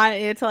don't want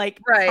it to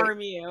harm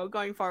you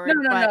going forward.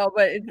 No,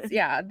 but it's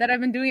that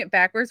I've been doing it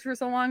backwards for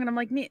so long, and I'm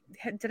like, man,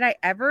 did I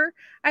ever?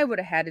 I would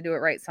have had to do it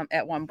right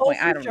at one point.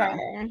 I don't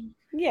know.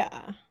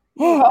 Yeah.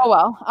 Oh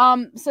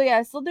well. So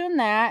yeah, still doing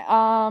that.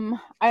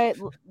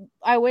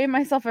 I weigh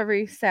myself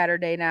every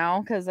Saturday now,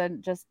 because I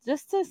just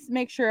to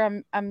make sure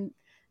I'm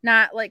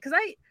not because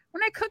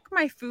when I cook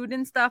my food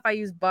and stuff, I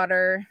use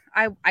butter.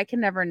 I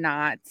can never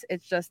not.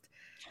 It's just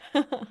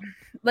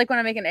when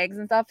I'm making eggs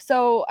and stuff.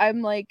 So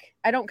I'm I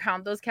don't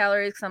count those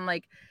calories, because I'm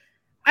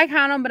I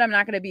count them, but I'm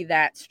not going to be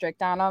that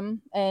strict on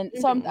them. And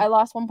so I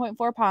lost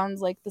 1.4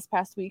 pounds this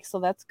past week. So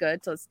that's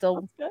good. So it's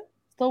still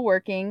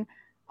working.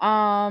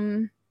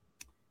 And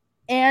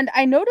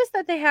I noticed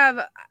that they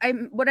have,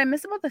 what I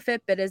miss about the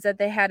Fitbit is that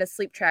they had a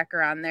sleep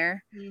tracker on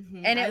there.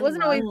 Mm-hmm. And it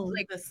wasn't always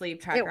the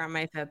sleep tracker on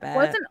my Fitbit. It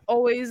wasn't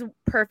always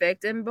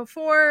perfect. And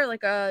before,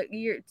 a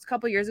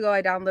couple years ago,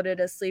 I downloaded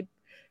a sleep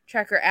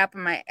tracker app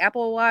on my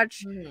Apple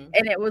Watch, and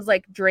it was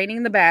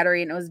draining the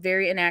battery, and it was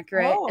very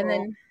inaccurate.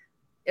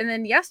 And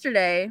then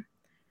yesterday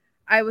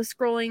I was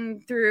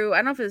scrolling through, I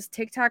don't know if it was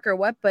TikTok or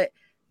what, but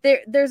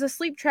there's a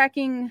sleep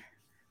tracking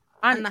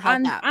on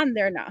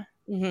there now.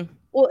 Mm-hmm.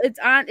 Well,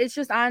 it's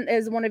just on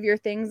as one of your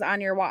things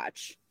on your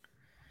watch,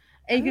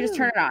 and you can just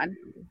turn it on.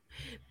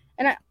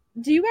 And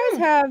do you guys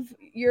have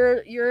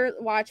your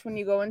watch when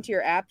you go into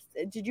your apps?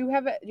 Do you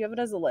have it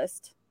as a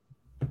list?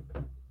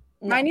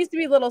 No. Mine used to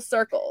be little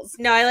circles.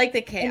 No, I like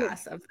the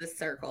chaos of the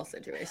circle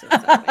situation.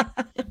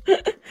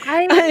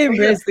 I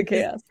embrace the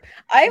chaos.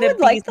 I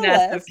would like the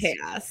list of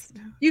chaos.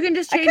 You can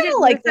just change it.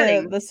 Like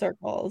the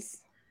circles.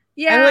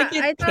 Yeah, I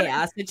like the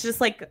chaos. It's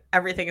just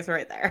everything is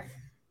right there.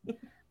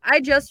 I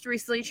just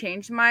recently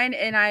changed mine,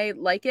 and I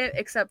like it,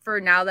 except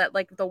for now that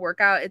the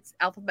workout, it's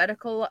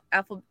alphabetized,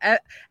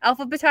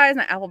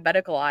 not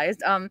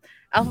alphabeticalized.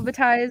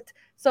 Alphabetized.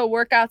 So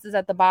workouts is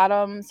at the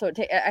bottom. So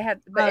I have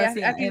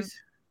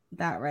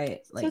that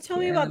right. So tell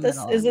me about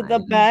this. Is it the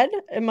bed?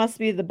 It must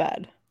be the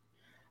bed.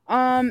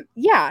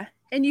 Yeah,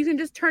 and you can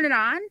just turn it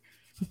on,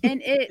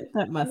 and it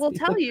will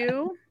tell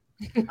you.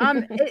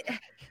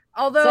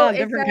 Although it's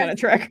a different kind of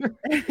tracker.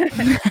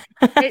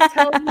 It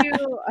tells you.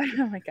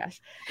 Oh my gosh.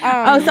 So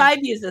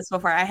I've used this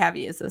before. I have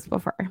used this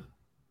before.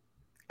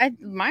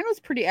 Mine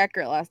was pretty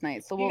accurate last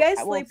night. So you guys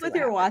sleep with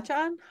your watch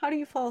on? How do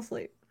you fall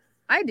asleep?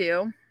 I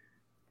do.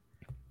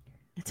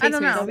 It takes I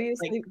don't know.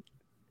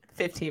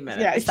 15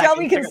 minutes. Yeah,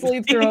 Shelby can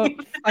sleep through a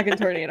fucking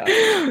tornado.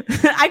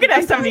 I could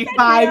have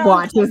 75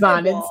 watches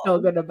on and still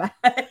go to bed.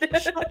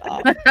 Shut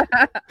up.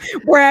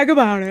 Brag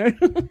about it.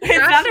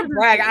 It's not a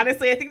brag.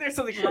 Honestly, I think there's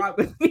something wrong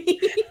with me.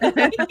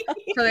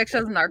 She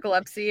shows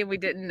narcolepsy and we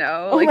didn't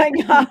know. Oh my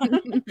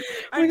god.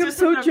 I'm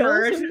so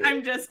jealous.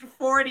 I'm just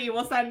 40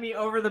 will send me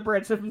over the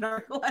bridge of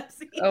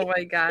narcolepsy. Oh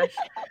my gosh.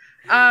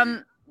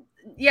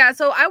 Yeah,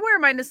 so I wear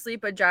mine to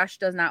sleep, but Josh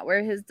does not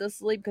wear his to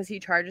sleep because he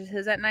charges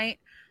his at night.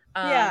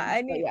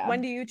 I but need. yeah.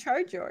 When do you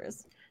charge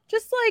yours?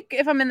 Just like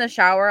if I'm in the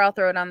shower, I'll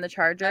throw it on the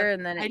charger, Yep.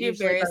 and then I it do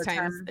usually by various the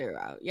times time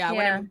throughout. Yeah,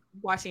 when Yeah. I'm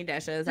washing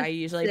dishes, I Just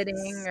usually sitting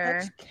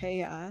or Such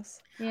chaos.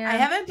 yeah. I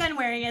haven't been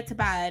wearing it to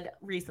bed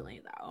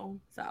recently though,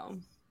 so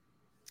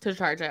to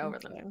charge it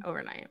Okay.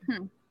 overnight.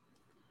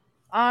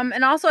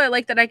 And also I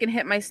like that I can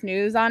hit my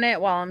snooze on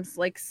it while I'm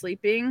like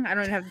sleeping. I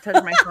don't even have to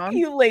touch my phone.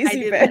 You I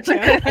lazy do that bitch. too.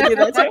 I do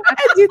that too.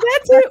 I do that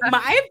too.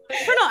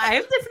 I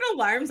have different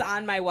alarms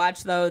on my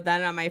watch though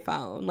than on my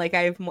phone. Like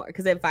I have more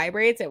because it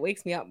vibrates. It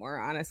wakes me up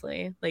more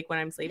honestly. Like when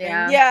I'm sleeping.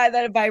 Yeah. Yeah,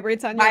 that it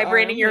vibrates on your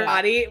Vibrating arm, your yeah.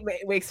 body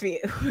wakes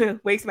me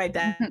wakes my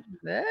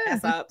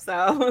ass up.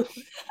 So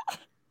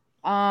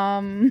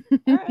All right.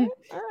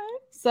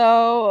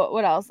 So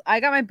what else? I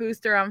got my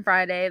booster on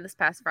Friday, this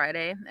past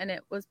Friday, and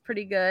it was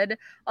pretty good.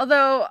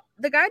 Although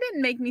the guy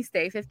didn't make me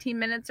stay 15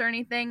 minutes or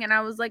anything, and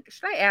I was like,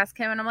 should I ask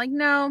him? And I'm like,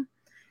 no.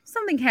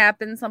 Something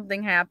happens.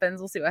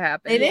 We'll see what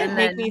happens. they didn't And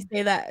make then, me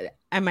say that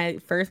at my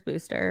first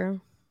booster.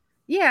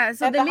 yeah.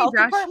 So At they the made health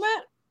Josh.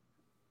 department?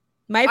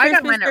 My I first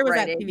got mine booster at was at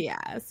Rite Aid.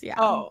 CVS. Yeah.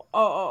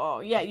 Oh.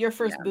 Yeah, your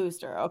first Yeah.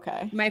 booster.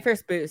 Okay. My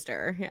first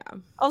booster. Yeah.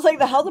 I was like,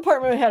 the health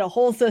department had a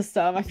whole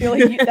system. I feel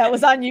like that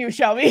was on you,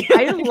 Shelby.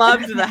 I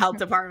loved the health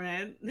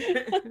department.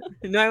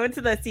 No, I went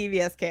to the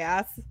CVS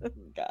chaos.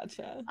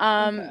 Gotcha.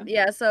 Okay.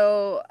 Yeah,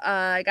 so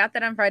I got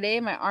that on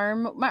Friday. My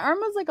arm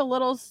was like a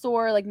little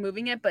sore, like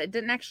moving it, but it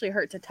didn't actually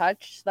hurt to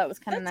touch. So that was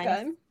kind of That's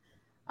nice. good.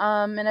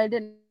 And I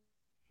didn't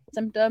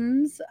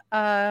symptoms.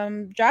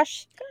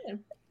 Good.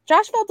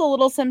 Josh felt a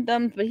little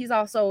symptoms, but he's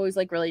also always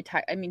like really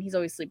tired. I mean, he's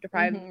always sleep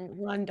deprived.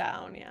 Run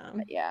down, yeah.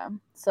 But yeah.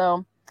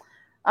 So,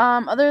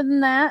 other than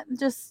that,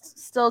 just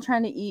still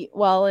trying to eat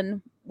well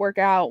and work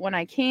out when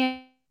I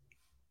can.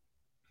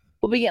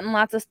 We'll be getting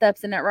lots of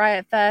steps in at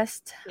Riot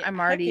Fest. Yeah, I'm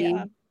heck already,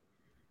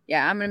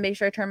 yeah. I'm gonna make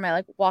sure I turn my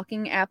like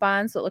walking app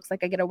on so it looks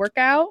like I get a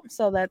workout.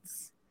 So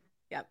that's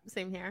Yep,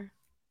 same here.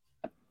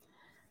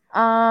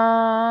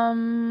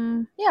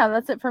 yeah,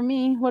 that's it for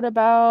me. What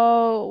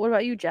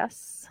about you,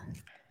 Jess?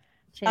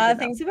 Change it up.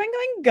 Things have been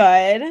going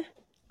good.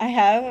 I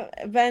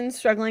have been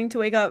struggling to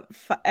wake up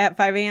at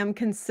 5 a.m.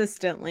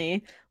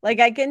 consistently. Like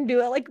I can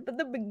do it like at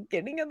the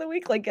beginning of the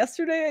week. Like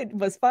yesterday, it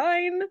was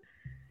fine.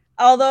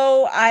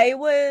 Although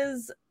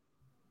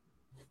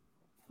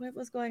what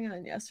was going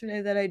on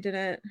yesterday that I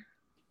didn't?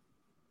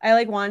 I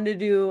like wanted to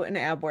do an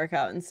ab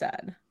workout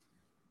instead.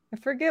 I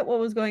forget what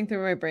was going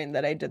through my brain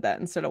that I did that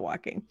instead of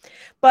walking.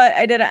 But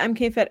I did an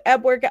MK Fit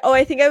ab workout. Oh,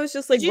 I think I was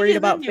just like Did you worried do the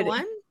about new fitting.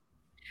 one?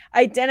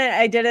 I didn't.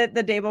 I did it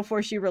the day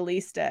before she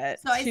released it.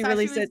 So I she saw she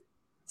released was- it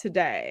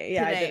today.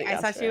 Yeah, I did Today. it I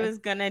saw she yesterday. was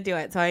gonna do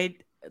it, so I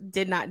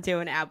did not do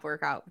an ab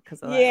workout because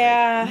of that.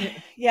 Yeah, reason.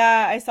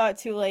 yeah. I saw it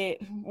too late.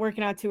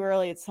 Working out too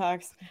early, it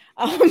sucks.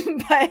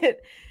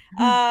 But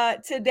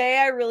today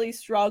I really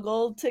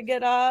struggled to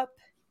get up.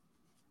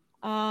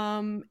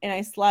 And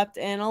I slept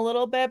in a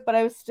little bit, but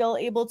I was still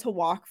able to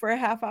walk for a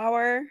half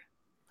hour.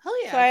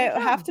 Hell yeah. So I good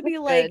job. have to be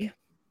That's like, good.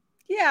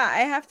 yeah, I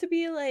have to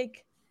be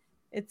like,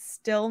 it's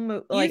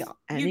still like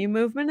any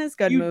movement is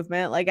good you-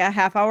 movement. Like a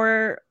half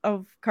hour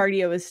of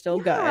cardio is still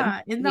good.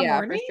 Yeah, in the Yeah,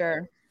 morning. for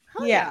sure.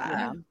 Hell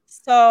Yeah.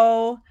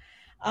 So,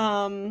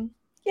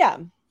 yeah,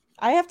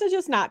 I have to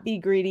just not be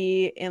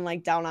greedy and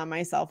like down on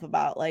myself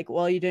about like,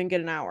 well, you didn't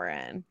get an hour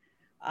in.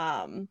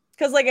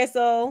 Because like I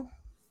still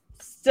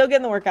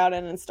getting the workout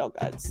in and still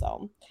good.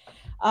 So,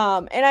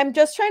 and I'm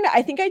just trying to,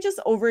 I think I just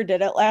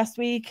overdid it last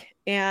week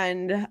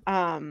and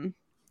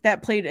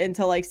that played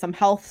into like some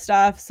health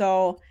stuff.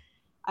 So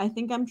I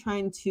think I'm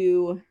trying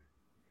to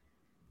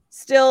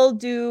still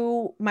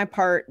do my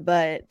part,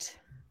 but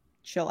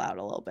chill out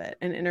a little bit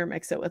and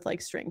intermix it with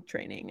like strength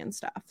training and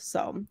stuff.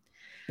 So,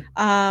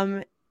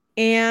 and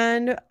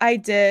I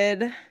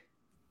did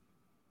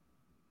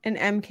an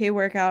MK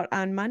workout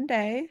on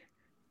Monday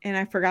and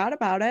I forgot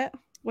about it.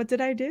 What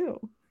did I do?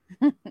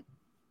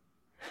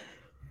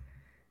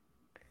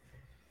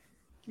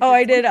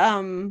 I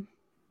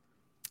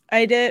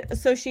did.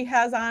 So she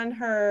has on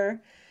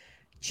her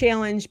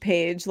challenge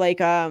page, like,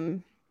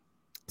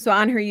 so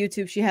on her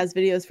YouTube, she has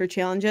videos for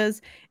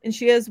challenges and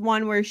she has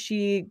one where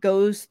she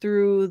goes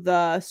through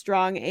the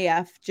Strong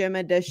AF Gym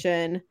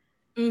Edition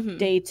Mhm.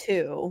 day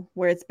 2,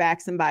 where it's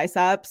backs and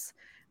biceps.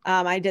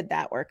 I did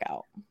that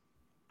workout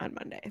on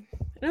Monday and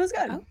it was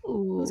good. It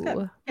was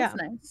good. Yeah. That's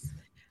nice.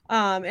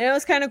 And it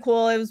was kind of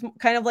cool. It was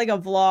kind of like a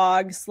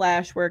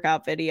vlog /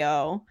 workout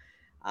video.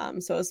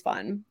 So it was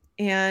fun.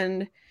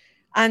 And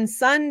on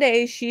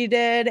Sunday, she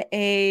did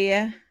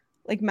a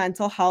like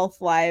mental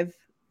health live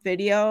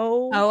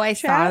video. Oh, I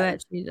saw chat.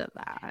 that she did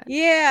that.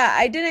 Yeah,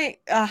 I didn't.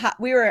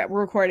 We were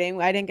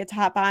recording. I didn't get to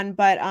hop on,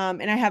 but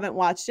and I haven't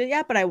watched it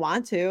yet. But I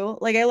want to.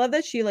 Like, I love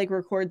that she like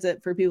records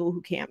it for people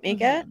who can't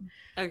make it.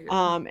 Agreed.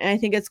 And I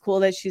think it's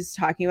cool that she's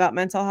talking about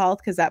mental health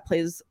because that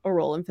plays a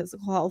role in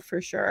physical health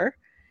for sure.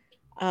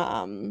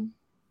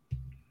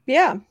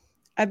 Yeah,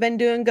 I've been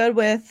doing good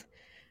with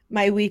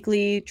my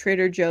weekly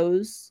Trader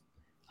Joe's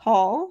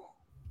haul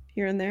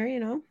here and there, you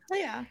know. Oh,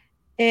 yeah.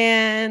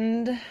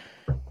 And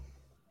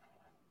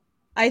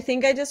I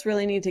think I just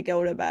really need to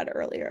go to bed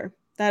earlier.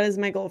 That is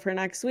my goal for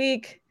next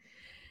week.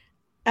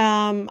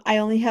 I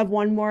only have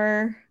one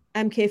more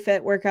MK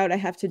Fit workout I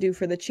have to do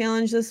for the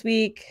challenge this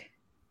week.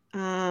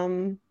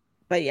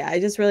 But yeah,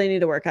 I just really need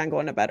to work on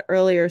going to bed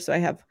earlier so I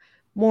have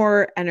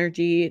more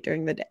energy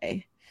during the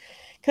day.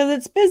 Because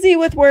it's busy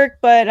with work,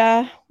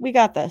 but we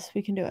got this.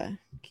 We can do it.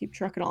 Keep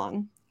trucking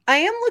along.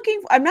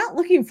 I'm not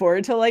looking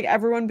forward to like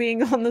everyone being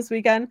gone this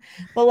weekend,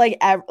 but like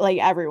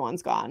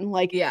everyone's gone.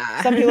 Like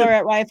Yeah. some people are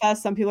at Riot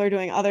Fest, some people are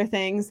doing other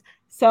things.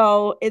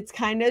 So it's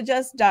kind of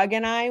just Doug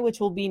and I,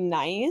 which will be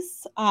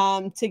nice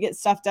to get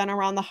stuff done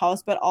around the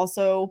house, but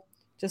also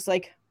just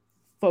like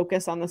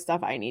focus on the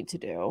stuff I need to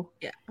do.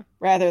 Yeah.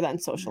 Rather than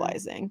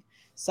socializing.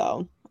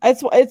 So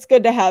it's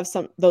good to have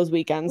those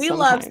weekends. We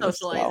love sometimes,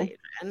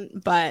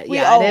 socialization, but We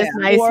yeah, it is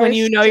all- nice for when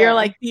you know you're sure.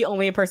 like the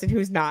only person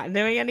who's not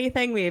doing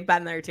anything. We've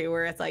been there too,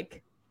 where it's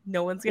like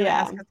no one's gonna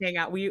Yeah. ask us to hang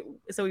out. We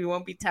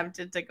won't be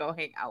tempted to go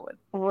hang out with.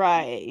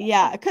 Right.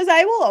 Yeah. Because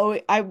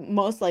I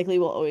most likely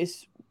will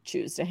always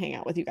choose to hang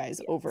out with you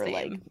guys over same.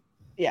 like,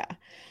 yeah.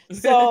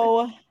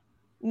 So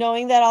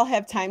knowing that I'll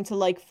have time to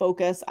like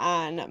focus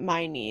on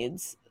my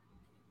needs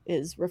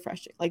is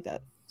refreshing. Like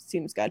that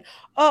seems good.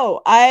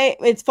 Oh,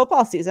 it's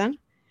football season.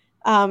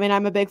 And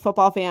I'm a big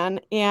football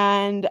fan.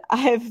 And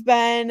I've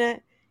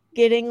been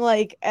getting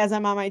like, as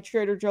I'm on my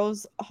Trader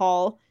Joe's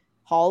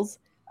hauls,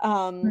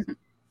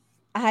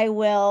 I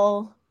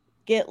will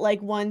get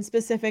like one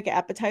specific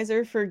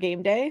appetizer for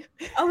game day.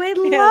 Oh, I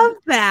love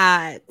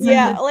that.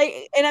 Yeah,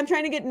 like, and I'm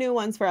trying to get new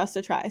ones for us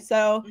to try.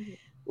 So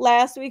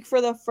last week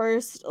for the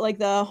first, like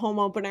the home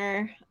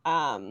opener,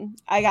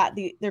 I got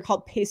they're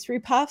called pastry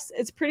puffs.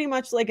 It's pretty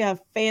much like a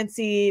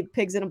fancy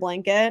pigs in a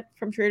blanket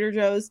from Trader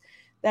Joe's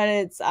that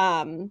it's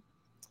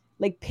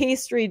like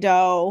pastry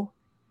dough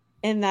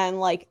and then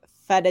like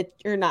feta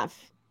or not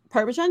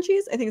Parmesan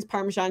cheese. I think it's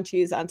Parmesan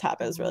cheese on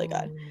top. It was really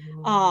good.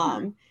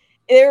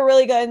 They were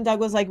really good. And Doug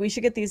was like, we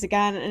should get these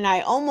again. And I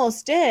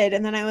almost did.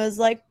 And then I was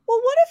like, well,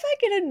 what if I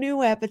get a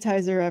new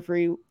appetizer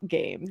every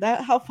game?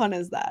 How fun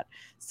is that?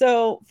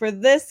 So for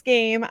this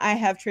game, I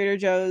have Trader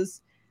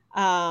Joe's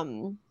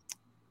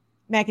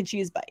mac and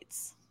cheese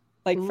bites,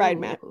 like fried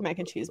mac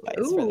and cheese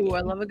bites. for the Ooh, game.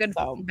 I love a good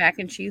mac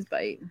and cheese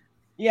bite.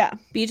 Yeah.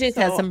 BJ's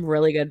has some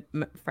really good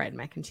fried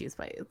mac and cheese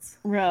bites.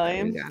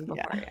 Really? Yeah.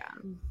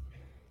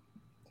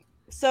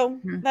 So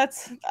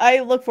I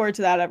look forward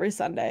to that every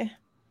Sunday.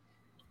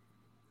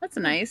 That's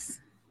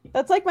nice.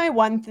 That's like my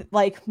one,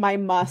 my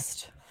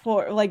must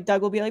for like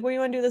Doug will be like, what do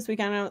you want to do this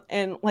weekend?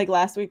 And like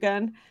last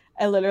weekend,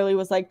 I literally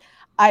was like,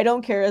 I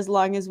don't care as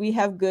long as we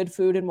have good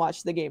food and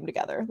watch the game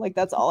together. Like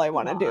that's all I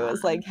want to do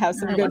is like have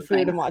some good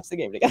food and watch the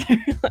game together.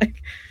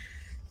 Like,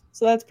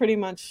 so that's pretty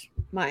much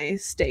my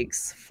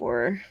stakes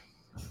for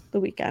the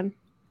weekend.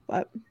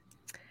 But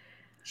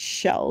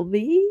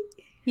Shelby,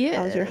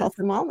 how's your health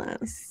and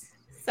wellness?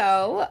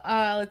 So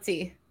let's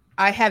see.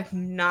 I have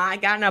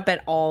not gotten up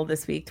at all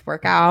this week to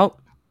work out.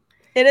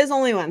 It is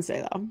only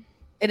Wednesday though.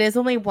 It is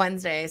only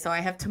Wednesday, so I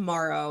have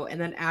tomorrow,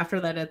 and then after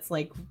that, it's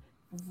like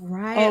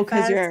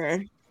because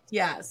you're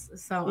yes.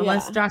 So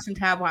unless Josh and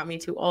Tab want me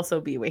to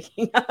also be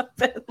waking up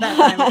at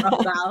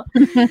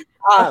that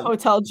time,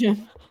 hotel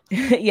gym.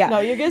 Yeah. No,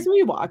 you guys will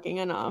be walking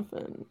enough,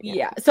 and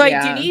So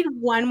I do need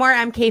one more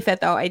MK Fit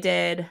though. I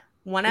did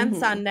one on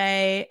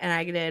Sunday and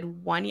I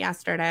did one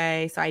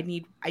yesterday. So I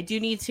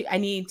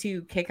need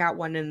to kick out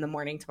one in the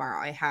morning tomorrow.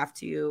 I have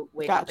to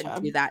wake up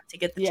and do that to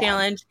get the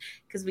challenge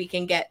because we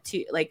can get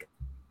to like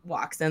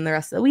walks in the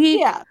rest of the week.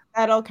 Yeah,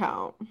 that'll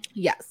count.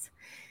 Yes.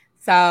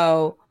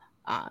 So,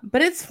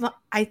 but it's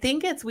I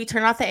think we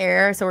turn off the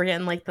air, so we're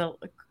getting like the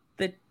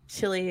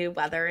chilly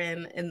weather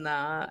in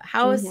the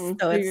house.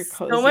 So it's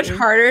so much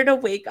harder to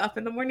wake up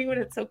in the morning when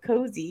it's so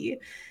cozy.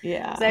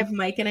 Yeah. So I have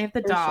Mike and I have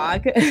the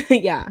dog. Sure.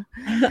 Yeah.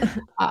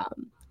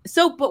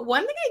 But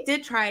one thing I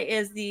did try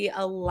is the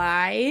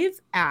Alive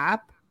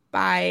app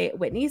by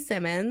Whitney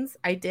Simmons.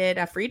 I did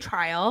a free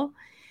trial.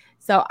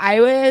 So I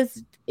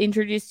was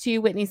introduced to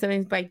Whitney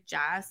Simmons by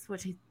Jess,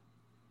 which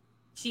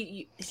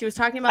she was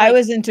talking about. I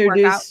was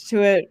introduced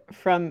to it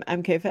from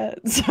MK Fit.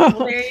 So well,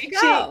 there you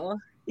go.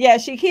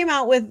 She came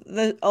out with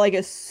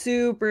a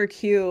super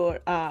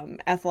cute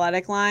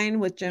athletic line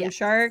with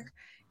Gymshark.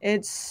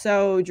 It's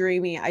so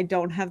dreamy. I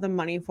don't have the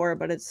money for it,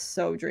 but it's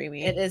so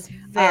dreamy. It is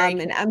very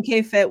and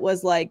MK Fit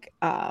was like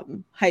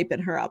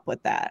hyping her up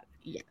with that.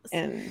 Yes.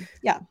 And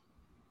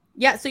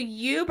yeah, so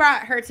you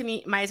brought her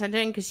to my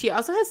attention because she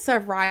also has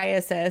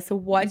psoriasis,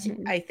 which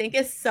I think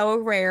is so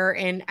rare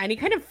in any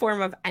kind of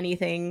form of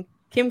anything.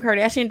 Kim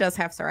Kardashian does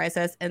have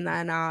psoriasis, and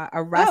then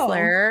a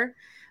wrestler,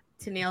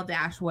 Tennille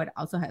Dashwood,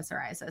 also has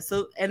psoriasis.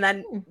 So, and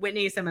then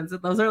Whitney Simmons.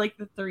 Those are like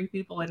the three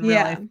people in real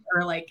life,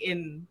 or like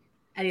in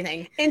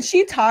anything. And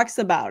she talks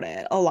about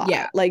it a lot.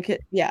 Yeah,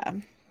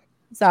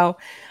 So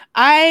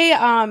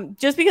I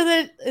just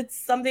because it's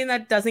something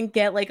that doesn't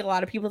get like a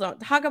lot of people don't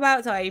talk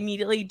about, so I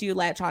immediately do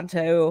latch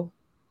onto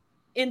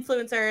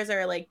influencers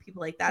or like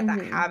people like that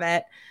that have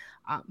it.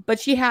 But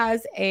she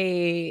has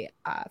a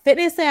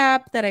fitness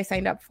app that I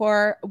signed up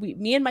for.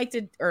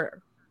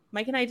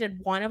 Mike and I did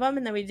one of them,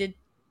 and then we did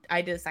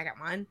I did a second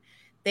one.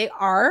 They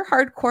are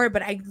hardcore,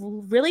 but I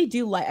really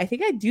do like. I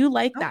think I do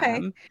like Okay.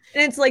 them.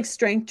 And it's like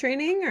strength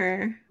training,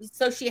 or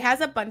So she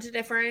has a bunch of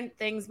different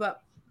things,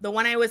 but the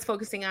one I was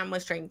focusing on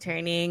was strength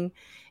training.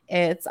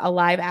 It's a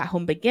live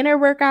at-home beginner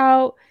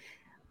workout.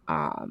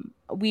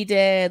 We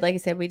did, like I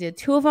said, we did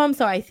 2 of them.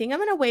 So I think I'm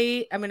gonna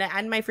wait. I'm gonna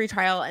end my free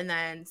trial and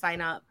then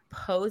sign up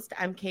post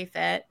MK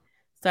Fit,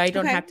 so I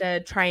don't Okay. have to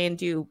try and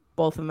do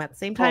both of them at the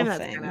same time. Both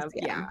That's kind things, of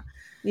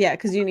yeah,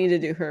 because you need to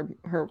do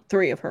her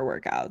 3 of her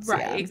workouts, right,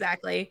 yeah.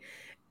 exactly.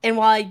 And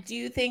while I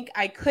do think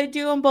I could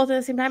do them both at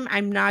the same time,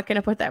 I'm not going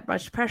to put that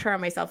much pressure on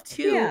myself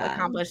to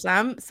accomplish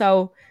them.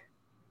 So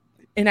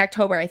in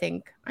October, I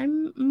think I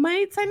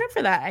might sign up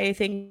for that. I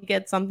think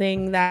it's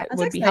something that That's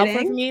would be helpful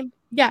for exciting. me.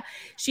 Yeah.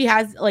 She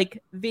has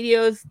like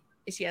videos.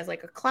 She has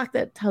like a clock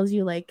that tells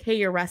you like, hey,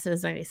 your rest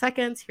is 90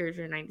 seconds. Here's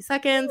your 90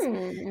 seconds.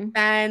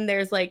 And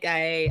there's like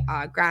a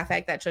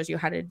graphic that shows you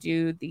how to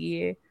do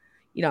the,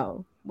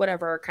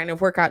 whatever kind of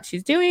workout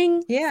she's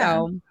doing. Yeah.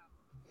 So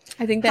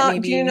I think that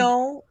maybe. Do you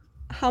know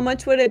how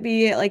much would it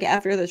be like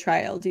after the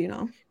trial? Do you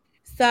know?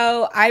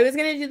 So I was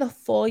gonna do the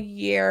full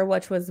year,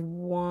 which was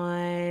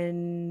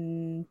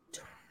 $120.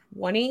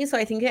 So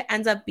I think it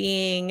ends up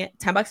being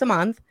 $10 a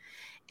month.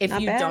 If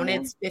Not you bad, don't, yeah.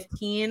 it's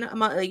 $15 a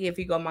month. Like if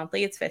you go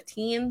monthly, it's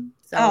 $15.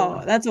 So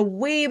Oh, that's a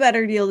way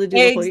better deal to do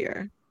the whole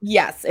year.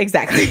 yes,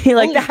 exactly.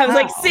 Like Holy that was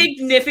like cow.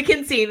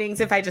 significant savings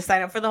if I just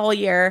sign up for the whole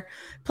year.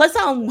 Plus,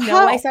 I'll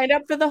know I signed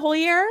up for the whole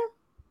year.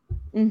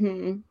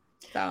 Mm-hmm.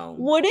 So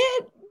Would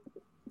it?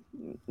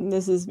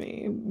 This is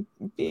me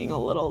being a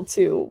little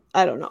too,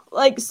 I don't know.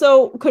 Like,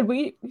 so could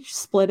we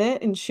split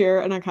it and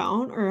share an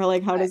account, or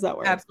like how does that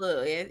work?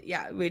 Absolutely,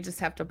 yeah. We just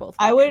have to both.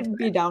 I would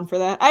be down for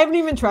that. I haven't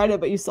even tried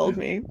it, but you sold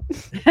me.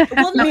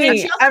 Well, no, and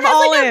Me, she also I'm has,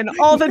 all like, in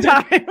all the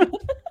time.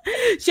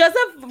 She has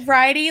a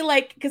variety,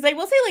 like, because I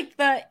will say,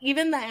 like,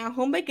 even the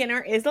at-home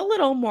beginner is a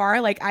little more.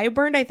 Like, I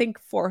burned, I think,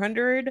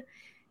 400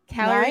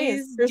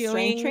 calories For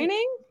doing strength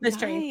training. the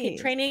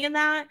strength training in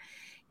that.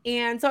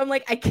 And so I'm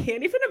like, I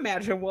can't even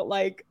imagine what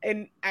like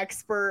an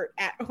expert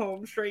at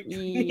home strength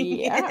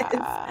training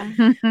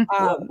is.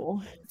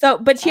 So,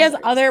 but she has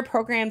other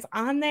programs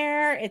on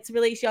there. It's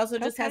really, she also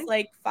just has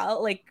like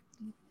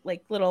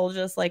little,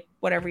 just like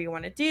whatever you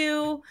want to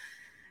do.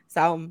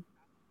 So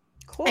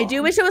Cool. I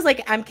do wish it was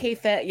like MK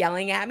Fit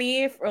yelling at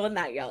me, or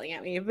not yelling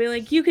at me, be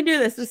like, you can do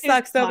this. This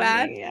sucks so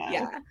bad.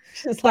 Yeah.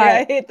 She's like,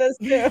 I hate this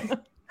too.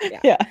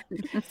 Yeah.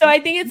 So I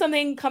think it's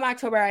something come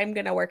October I'm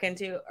gonna work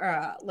into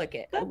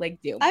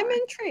do. I'm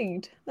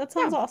intrigued. That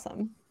sounds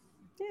awesome.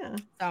 Yeah.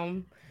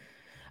 So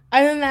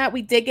other than that,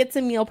 we did get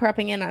some meal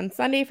prepping in on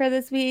Sunday for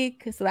this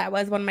week. So that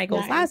was one of my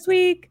goals last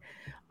week.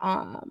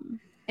 And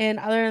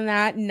other than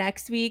that,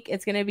 next week I'm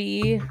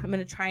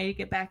gonna try to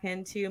get back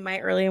into my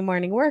early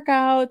morning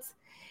workouts.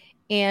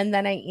 And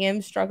then I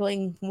am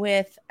struggling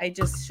with, I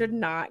just should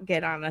not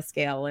get on a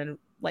scale and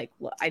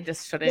I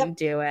just shouldn't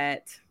do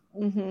it.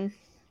 Mm-hmm.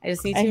 I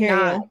just need to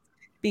not,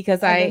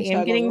 because I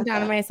am getting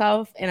down on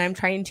myself, and I'm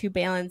trying to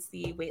balance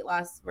the weight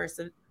loss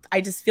versus,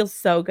 I just feel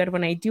so good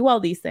when I do all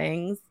these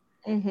things.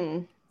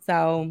 Mm-hmm.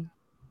 So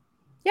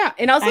yeah.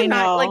 And also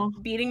not like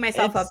beating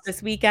myself up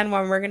this weekend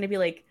when we're going to be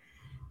like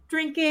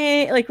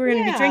drinking, like we're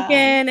going to be drinking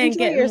and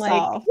getting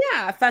yourself.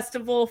 Like,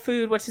 festival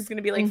food, which is going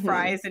to be like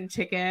fries and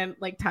chicken,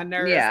 like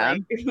tenders. Yeah.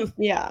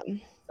 Yeah.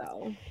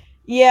 So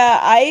yeah,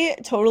 I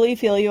totally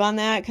feel you on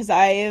that, because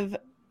I've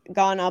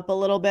gone up a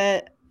little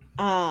bit.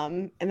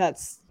 And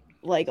that's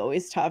like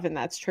always tough, and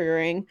that's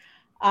triggering.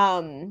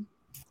 And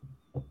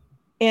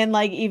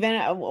like, even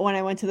when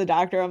I went to the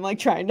doctor, I'm like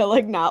trying to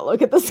like not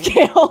look at the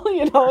scale,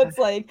 it's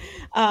like,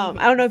 I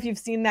don't know if you've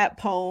seen that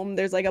poem.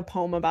 There's like a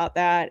poem about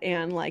that,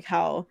 and like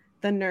how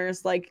the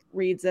nurse like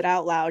reads it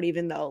out loud,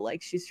 even though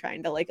like she's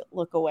trying to like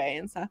look away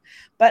and stuff.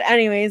 But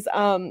anyways,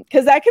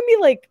 because that can be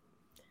like,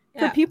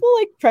 for people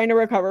like trying to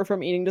recover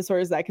from eating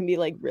disorders, that can be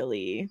like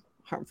really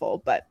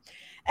harmful. But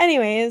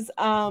anyways,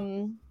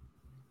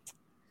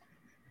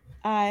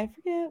 I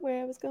forget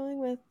where I was going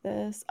with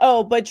this.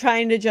 Oh, but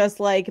trying to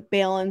just like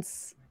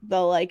balance the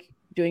like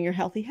doing your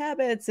healthy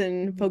habits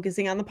and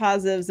focusing on the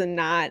positives, and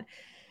not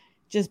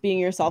just beating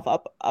yourself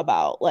up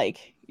about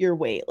like your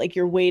weight. Like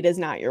your weight is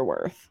not your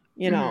worth,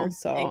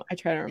 So I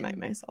try to remind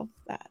myself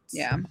that.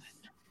 Yeah.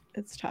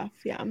 It's tough.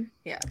 Yeah.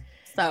 Yeah.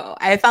 So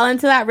I fell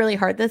into that really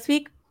hard this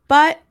week,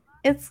 but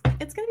it's gonna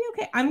be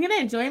okay. I'm gonna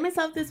enjoy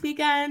myself this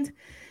weekend.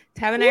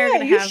 Tab and I are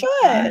going to have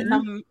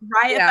some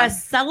Riot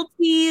Fest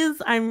selfies.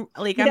 I'm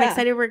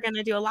excited. We're going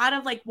to do a lot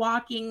of like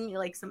walking,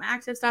 like some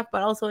active stuff,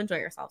 but also enjoy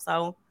yourself.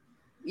 So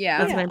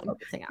that's what I'm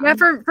focusing on. Yeah,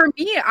 for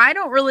me, I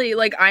don't really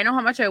like, I know how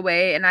much I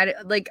weigh, and I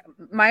like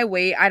my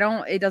weight,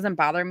 it doesn't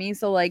bother me.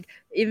 So like,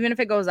 even if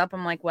it goes up,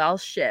 I'm like, well,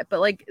 shit. But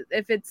like,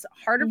 if it's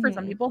harder for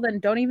some people, then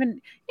don't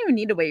even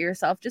need to weigh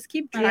yourself. Just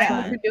keep trying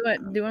what you're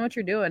doing what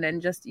you're doing,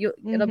 and just you're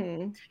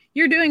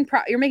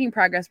making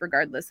progress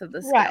regardless of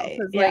the scale. Right.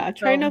 Yeah.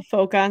 Trying to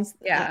focus.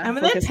 Yeah. I'm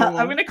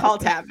gonna call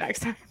Tab next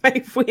time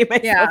I weigh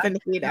myself in the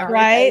feet.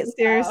 Right.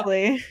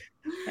 Seriously.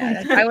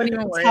 Yeah, I wouldn't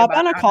even worry. Hop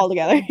on a call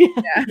together.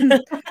 Yeah.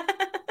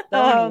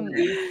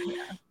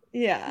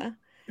 Yeah.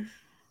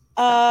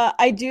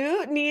 I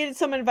do need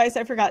some advice.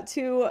 I forgot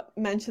to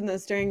mention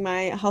this during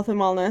my health and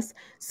wellness.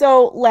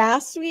 So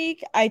last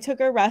week I took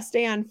a rest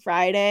day on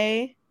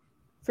Friday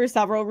for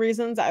several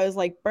reasons. I was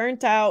like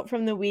burnt out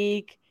from the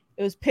week.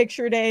 It was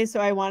picture day,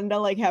 so I wanted to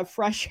like have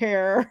fresh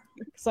hair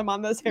because I'm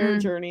on this hair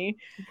journey.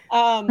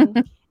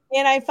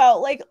 And I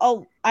felt like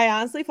I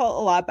honestly felt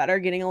a lot better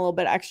getting a little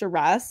bit extra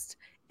rest.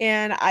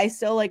 And I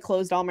still like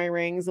closed all my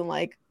rings and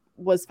like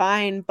was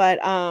fine. But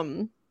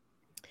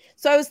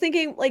so I was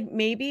thinking like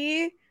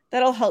maybe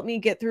that'll help me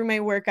get through my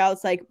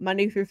workouts like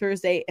Monday through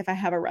Thursday if I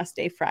have a rest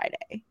day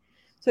Friday.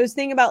 So I was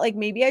thinking about like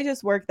maybe I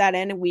just work that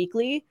in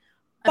weekly.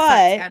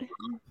 But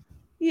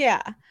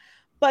yeah.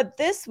 But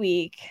this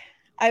week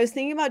I was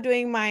thinking about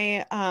doing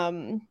my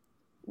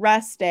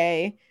rest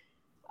day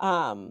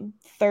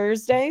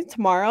Thursday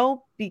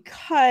tomorrow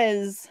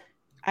because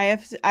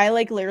I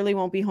like literally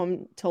won't be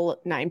home till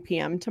 9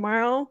 p.m.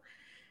 tomorrow.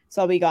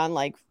 So I'll be gone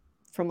like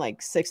from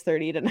like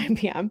 6:30 to 9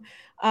 p.m.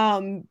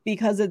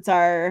 Because it's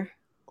our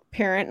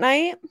parent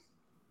night.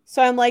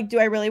 So I'm like, do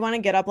I really want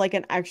to get up like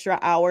an extra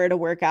hour to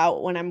work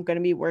out when I'm going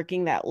to be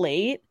working that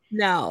late?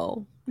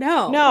 No.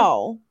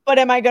 But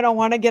am I going to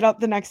want to get up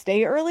the next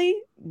day early?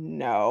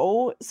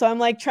 No. So I'm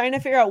like trying to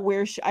figure out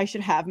where I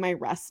should have my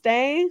rest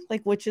day,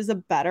 like which is a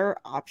better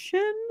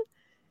option.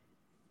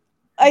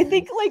 I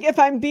think like if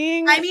I'm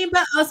being, I mean,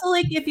 but also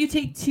like if you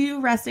take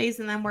 2 rest days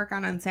and then work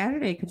on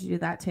Saturday, could you do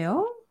that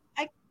too?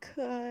 I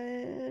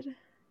could.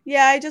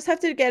 Yeah, I just have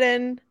to get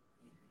in.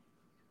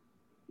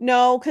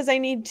 No, because I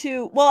need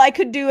to. Well, I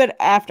could do it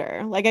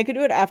after. Like I could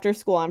do it after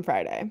school on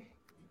Friday.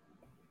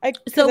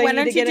 So why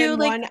don't you do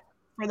like one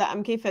for the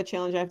MK Fit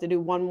Challenge? I have to do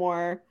one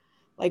more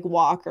like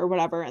walk or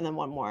whatever, and then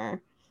one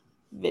more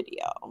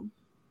video,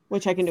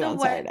 which I can do on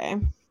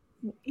Saturday.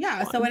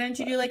 Yeah. So why don't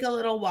you do like a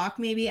little walk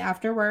maybe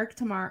after work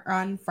tomorrow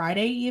on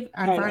Friday,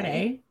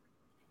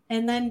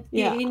 and then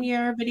get in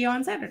your video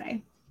on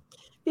Saturday?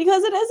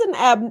 Because it is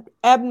an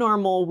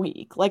abnormal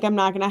week. Like I'm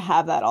not gonna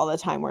have that all the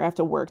time where I have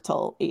to work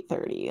till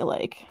 8:30.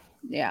 Like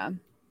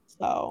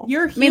so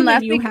you're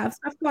human. You have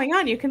stuff going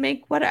on. You can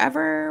make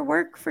whatever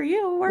work for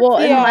you.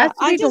 Last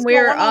week when we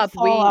were up,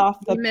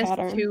 we missed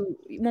 2.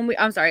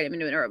 I'm sorry, I didn't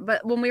mean to interrupt.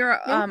 But when we were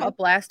up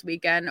last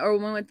weekend, or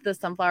when we went to the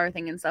sunflower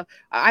thing and stuff,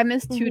 I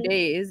missed 2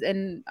 days,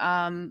 and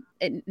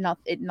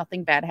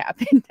nothing bad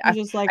happened. I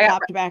just like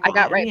hopped back. I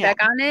got right back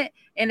on it,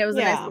 and it was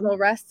a nice little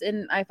rest,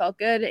 and I felt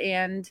good,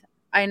 and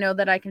I know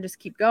that I can just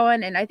keep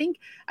going. And I think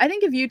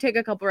if you take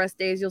a couple rest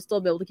days, you'll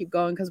still be able to keep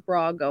going because we're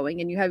all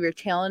going, and you have your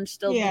challenge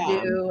still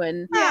to do.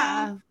 And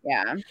and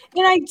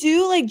I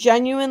do like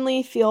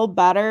genuinely feel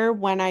better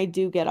when I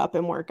do get up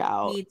and work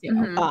out. Me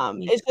too.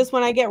 It's just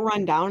when I get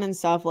run down and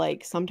stuff,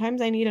 like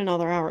sometimes I need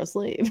another hour of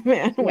sleep,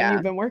 man. When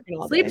you've been working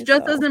all day. Sleep's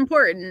just as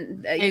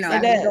important. You don't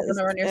want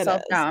to run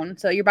yourself down.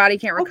 So your body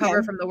can't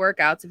recover from the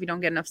workouts if you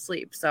don't get enough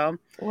sleep. So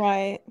all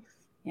right.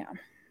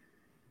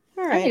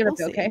 I think it'll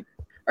be okay.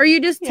 Or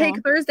you just take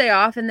Thursday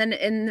off, and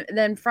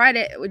then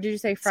Friday. Did you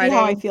say Friday? See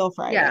how I feel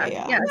Friday.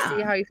 Yeah.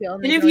 See how you feel.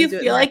 And if you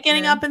feel like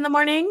getting up in the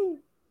morning,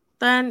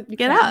 then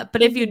get up.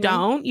 But if you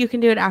don't, you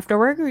can do it after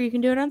work, or you can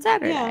do it on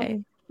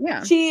Saturday.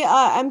 Yeah. She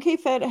MK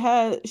Fit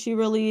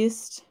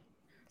released.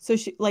 So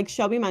she, like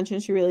Shelby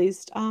mentioned, she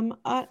released an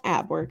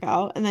ab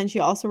workout, and then she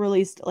also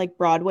released like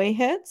Broadway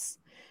hits,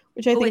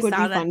 which I think would be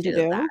fun to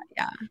do.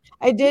 Yeah.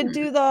 I did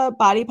do the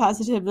body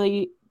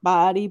positivity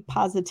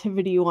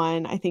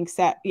one, I think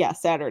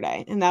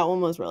Saturday, and that one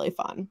was really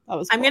fun. That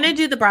was I'm gonna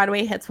do the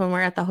Broadway hits when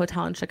we're at the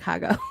hotel in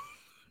Chicago.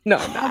 No,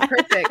 I'm not.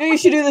 Perfect. You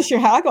should do the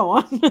Chicago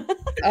one.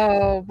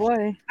 Oh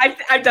boy,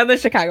 I've done the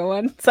Chicago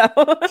one, so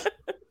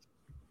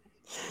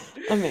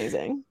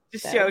amazing.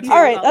 Just show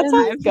all right, that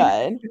sounds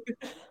good.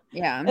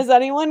 Yeah. Is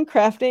anyone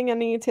crafting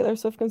any Taylor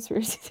Swift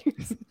conspiracy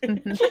theories?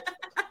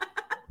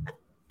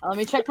 Let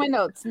me check my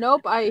notes.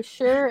 Nope, I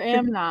sure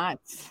am not.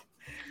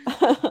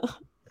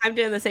 I'm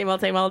doing the same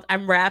old.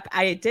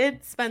 I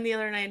did spend the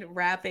other night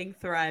wrapping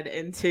thread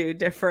into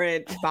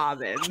different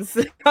bobbins.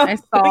 I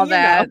saw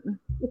that.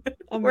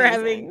 We're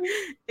having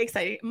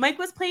exciting. Mike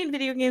was playing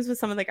video games with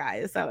some of the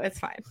guys, so it's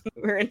fine.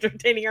 We're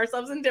entertaining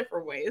ourselves in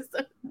different ways.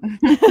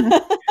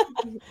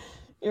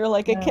 You're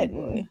like a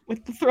kitten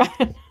with the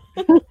thread.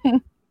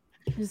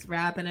 Just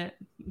wrapping it.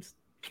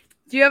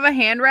 Do you have a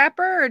hand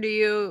wrapper, or do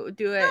you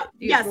do it?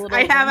 Yes,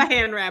 I have a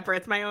hand wrapper.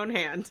 It's my own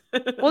hand.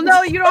 Well,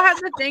 no, you don't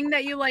have the thing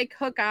that you like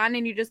hook on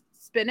and you just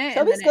spin it.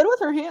 Shelby's good with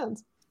her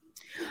hands.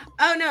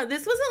 Oh no,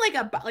 this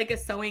wasn't like a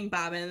sewing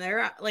bobbin.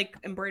 They're like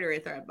embroidery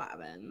thread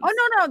bobbins. Oh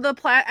no,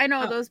 I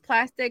know those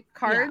plastic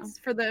cards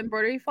for the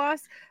embroidery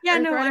floss. Yeah,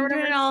 no, I'm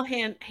doing it all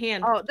hand.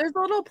 Oh, there's a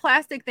little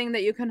plastic thing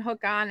that you can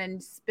hook on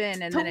and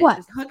spin, and to then what? It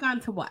just... Hook on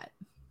to what?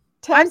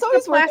 Tom's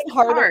always working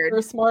harder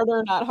or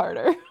smarter, not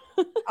harder.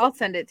 I'll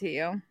send it to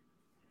you.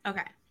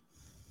 Okay.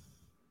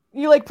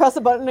 You like press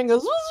a button and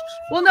goes.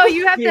 Well, no,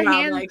 you have to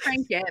hand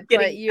crank it,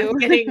 but I'm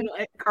getting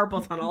like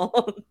carpal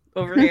tunnel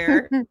over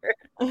here.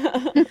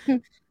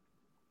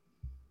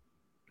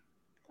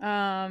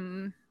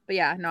 But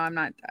yeah, no, I'm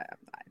not.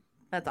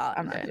 That's all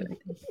I'm not doing.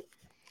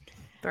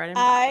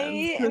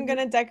 I am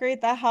gonna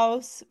decorate the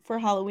house for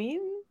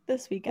Halloween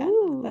this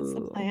weekend. That's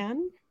the Ooh.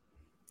 plan.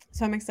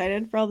 So I'm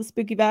excited for all the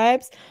spooky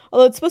vibes.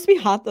 Although it's supposed to be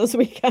hot this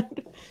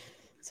weekend.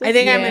 So I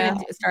think I'm Yeah.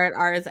 going to start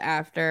ours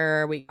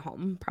after we get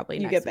home, probably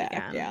you next get back.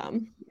 weekend. Yeah.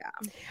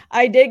 Yeah.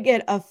 I did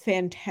get a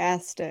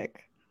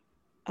fantastic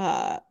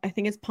I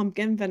think it's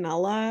pumpkin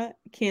vanilla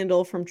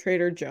candle from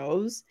Trader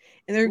Joe's.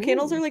 And their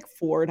candles Ooh. are like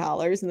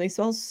 $4 and they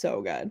smell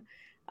so good.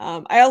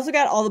 I also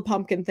got all the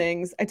pumpkin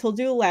things. I told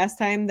you last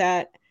time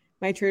that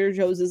my Trader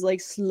Joe's is like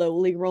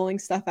slowly rolling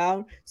stuff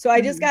out. So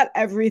I just got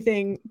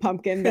everything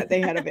pumpkin that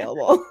they had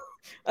available.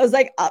 I was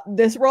like,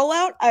 this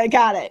rollout, I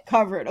got it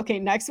covered. Okay,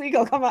 next week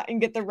I'll come out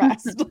and get the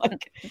rest.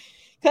 Like,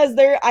 because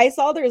I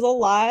saw there's a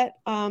lot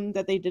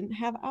that they didn't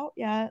have out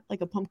yet,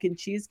 like a pumpkin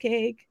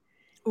cheesecake.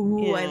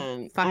 Ooh,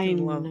 And I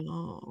fucking love.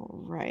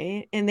 know,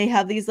 right? And they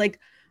have these like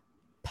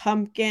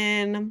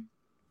pumpkin,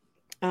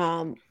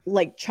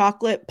 like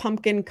chocolate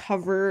pumpkin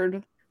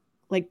covered,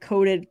 like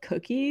coated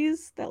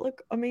cookies that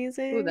look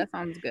amazing. Ooh, that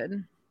sounds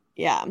good.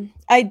 Yeah,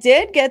 I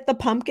did get the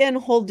pumpkin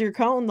hold your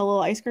cone, the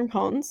little ice cream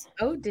cones,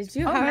 Oh, did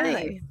you? Oh, How are nice.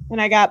 they?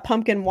 and I got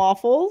pumpkin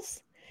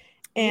waffles.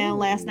 And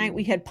last night Ooh.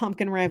 we had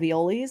pumpkin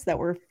raviolis that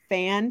were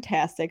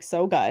fantastic,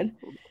 so good.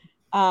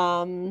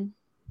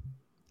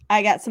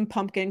 I got some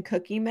pumpkin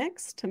cookie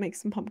mix to make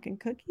some pumpkin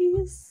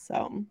cookies.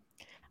 So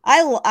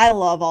I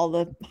love all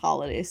the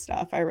holiday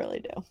stuff. I really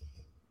do.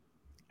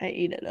 I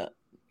eat it up.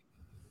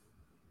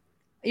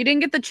 You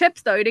didn't get the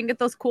chips though. You didn't get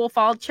those cool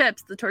fall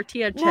chips, the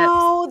tortilla chips.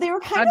 No, they were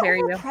How kind of dare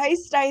you.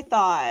 overpriced, I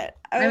thought.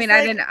 I mean,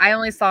 I didn't. I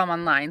only saw them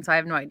online, so I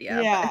have no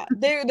idea. Yeah,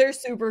 they're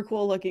super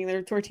cool looking.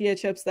 They're tortilla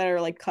chips that are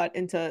like cut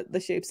into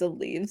the shapes of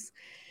leaves.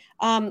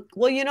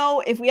 Well, you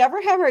know, if we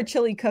ever have our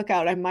chili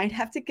cookout, I might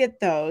have to get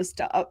those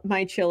to up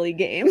my chili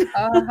game.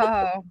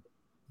 Oh,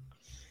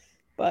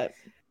 But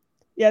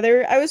yeah,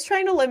 I was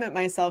trying to limit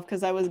myself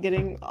because I was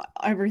getting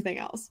everything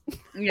else.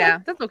 yeah,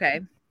 that's okay.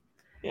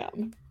 Yeah.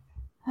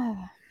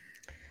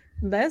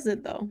 That's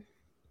it though.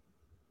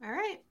 All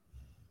right.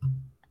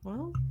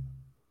 Well,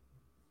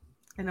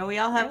 I know we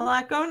all have a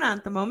lot going on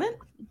at the moment.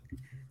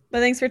 But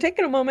thanks for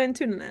taking a moment and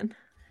tuning in.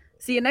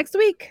 See you next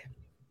week.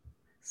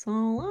 So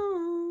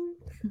long.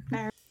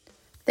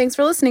 Thanks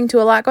for listening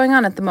to A Lot Going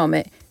On at the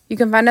Moment. You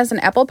can find us on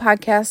Apple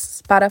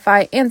Podcasts,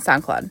 Spotify, and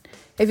SoundCloud.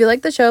 If you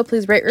like the show,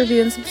 please rate,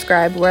 review, and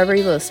subscribe wherever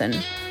you listen. You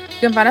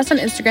can find us on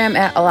Instagram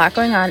at A Lot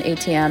Going On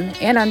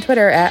ATM and on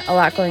Twitter at A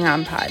Lot Going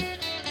On Pod.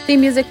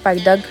 Theme music by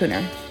Doug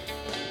Cooner.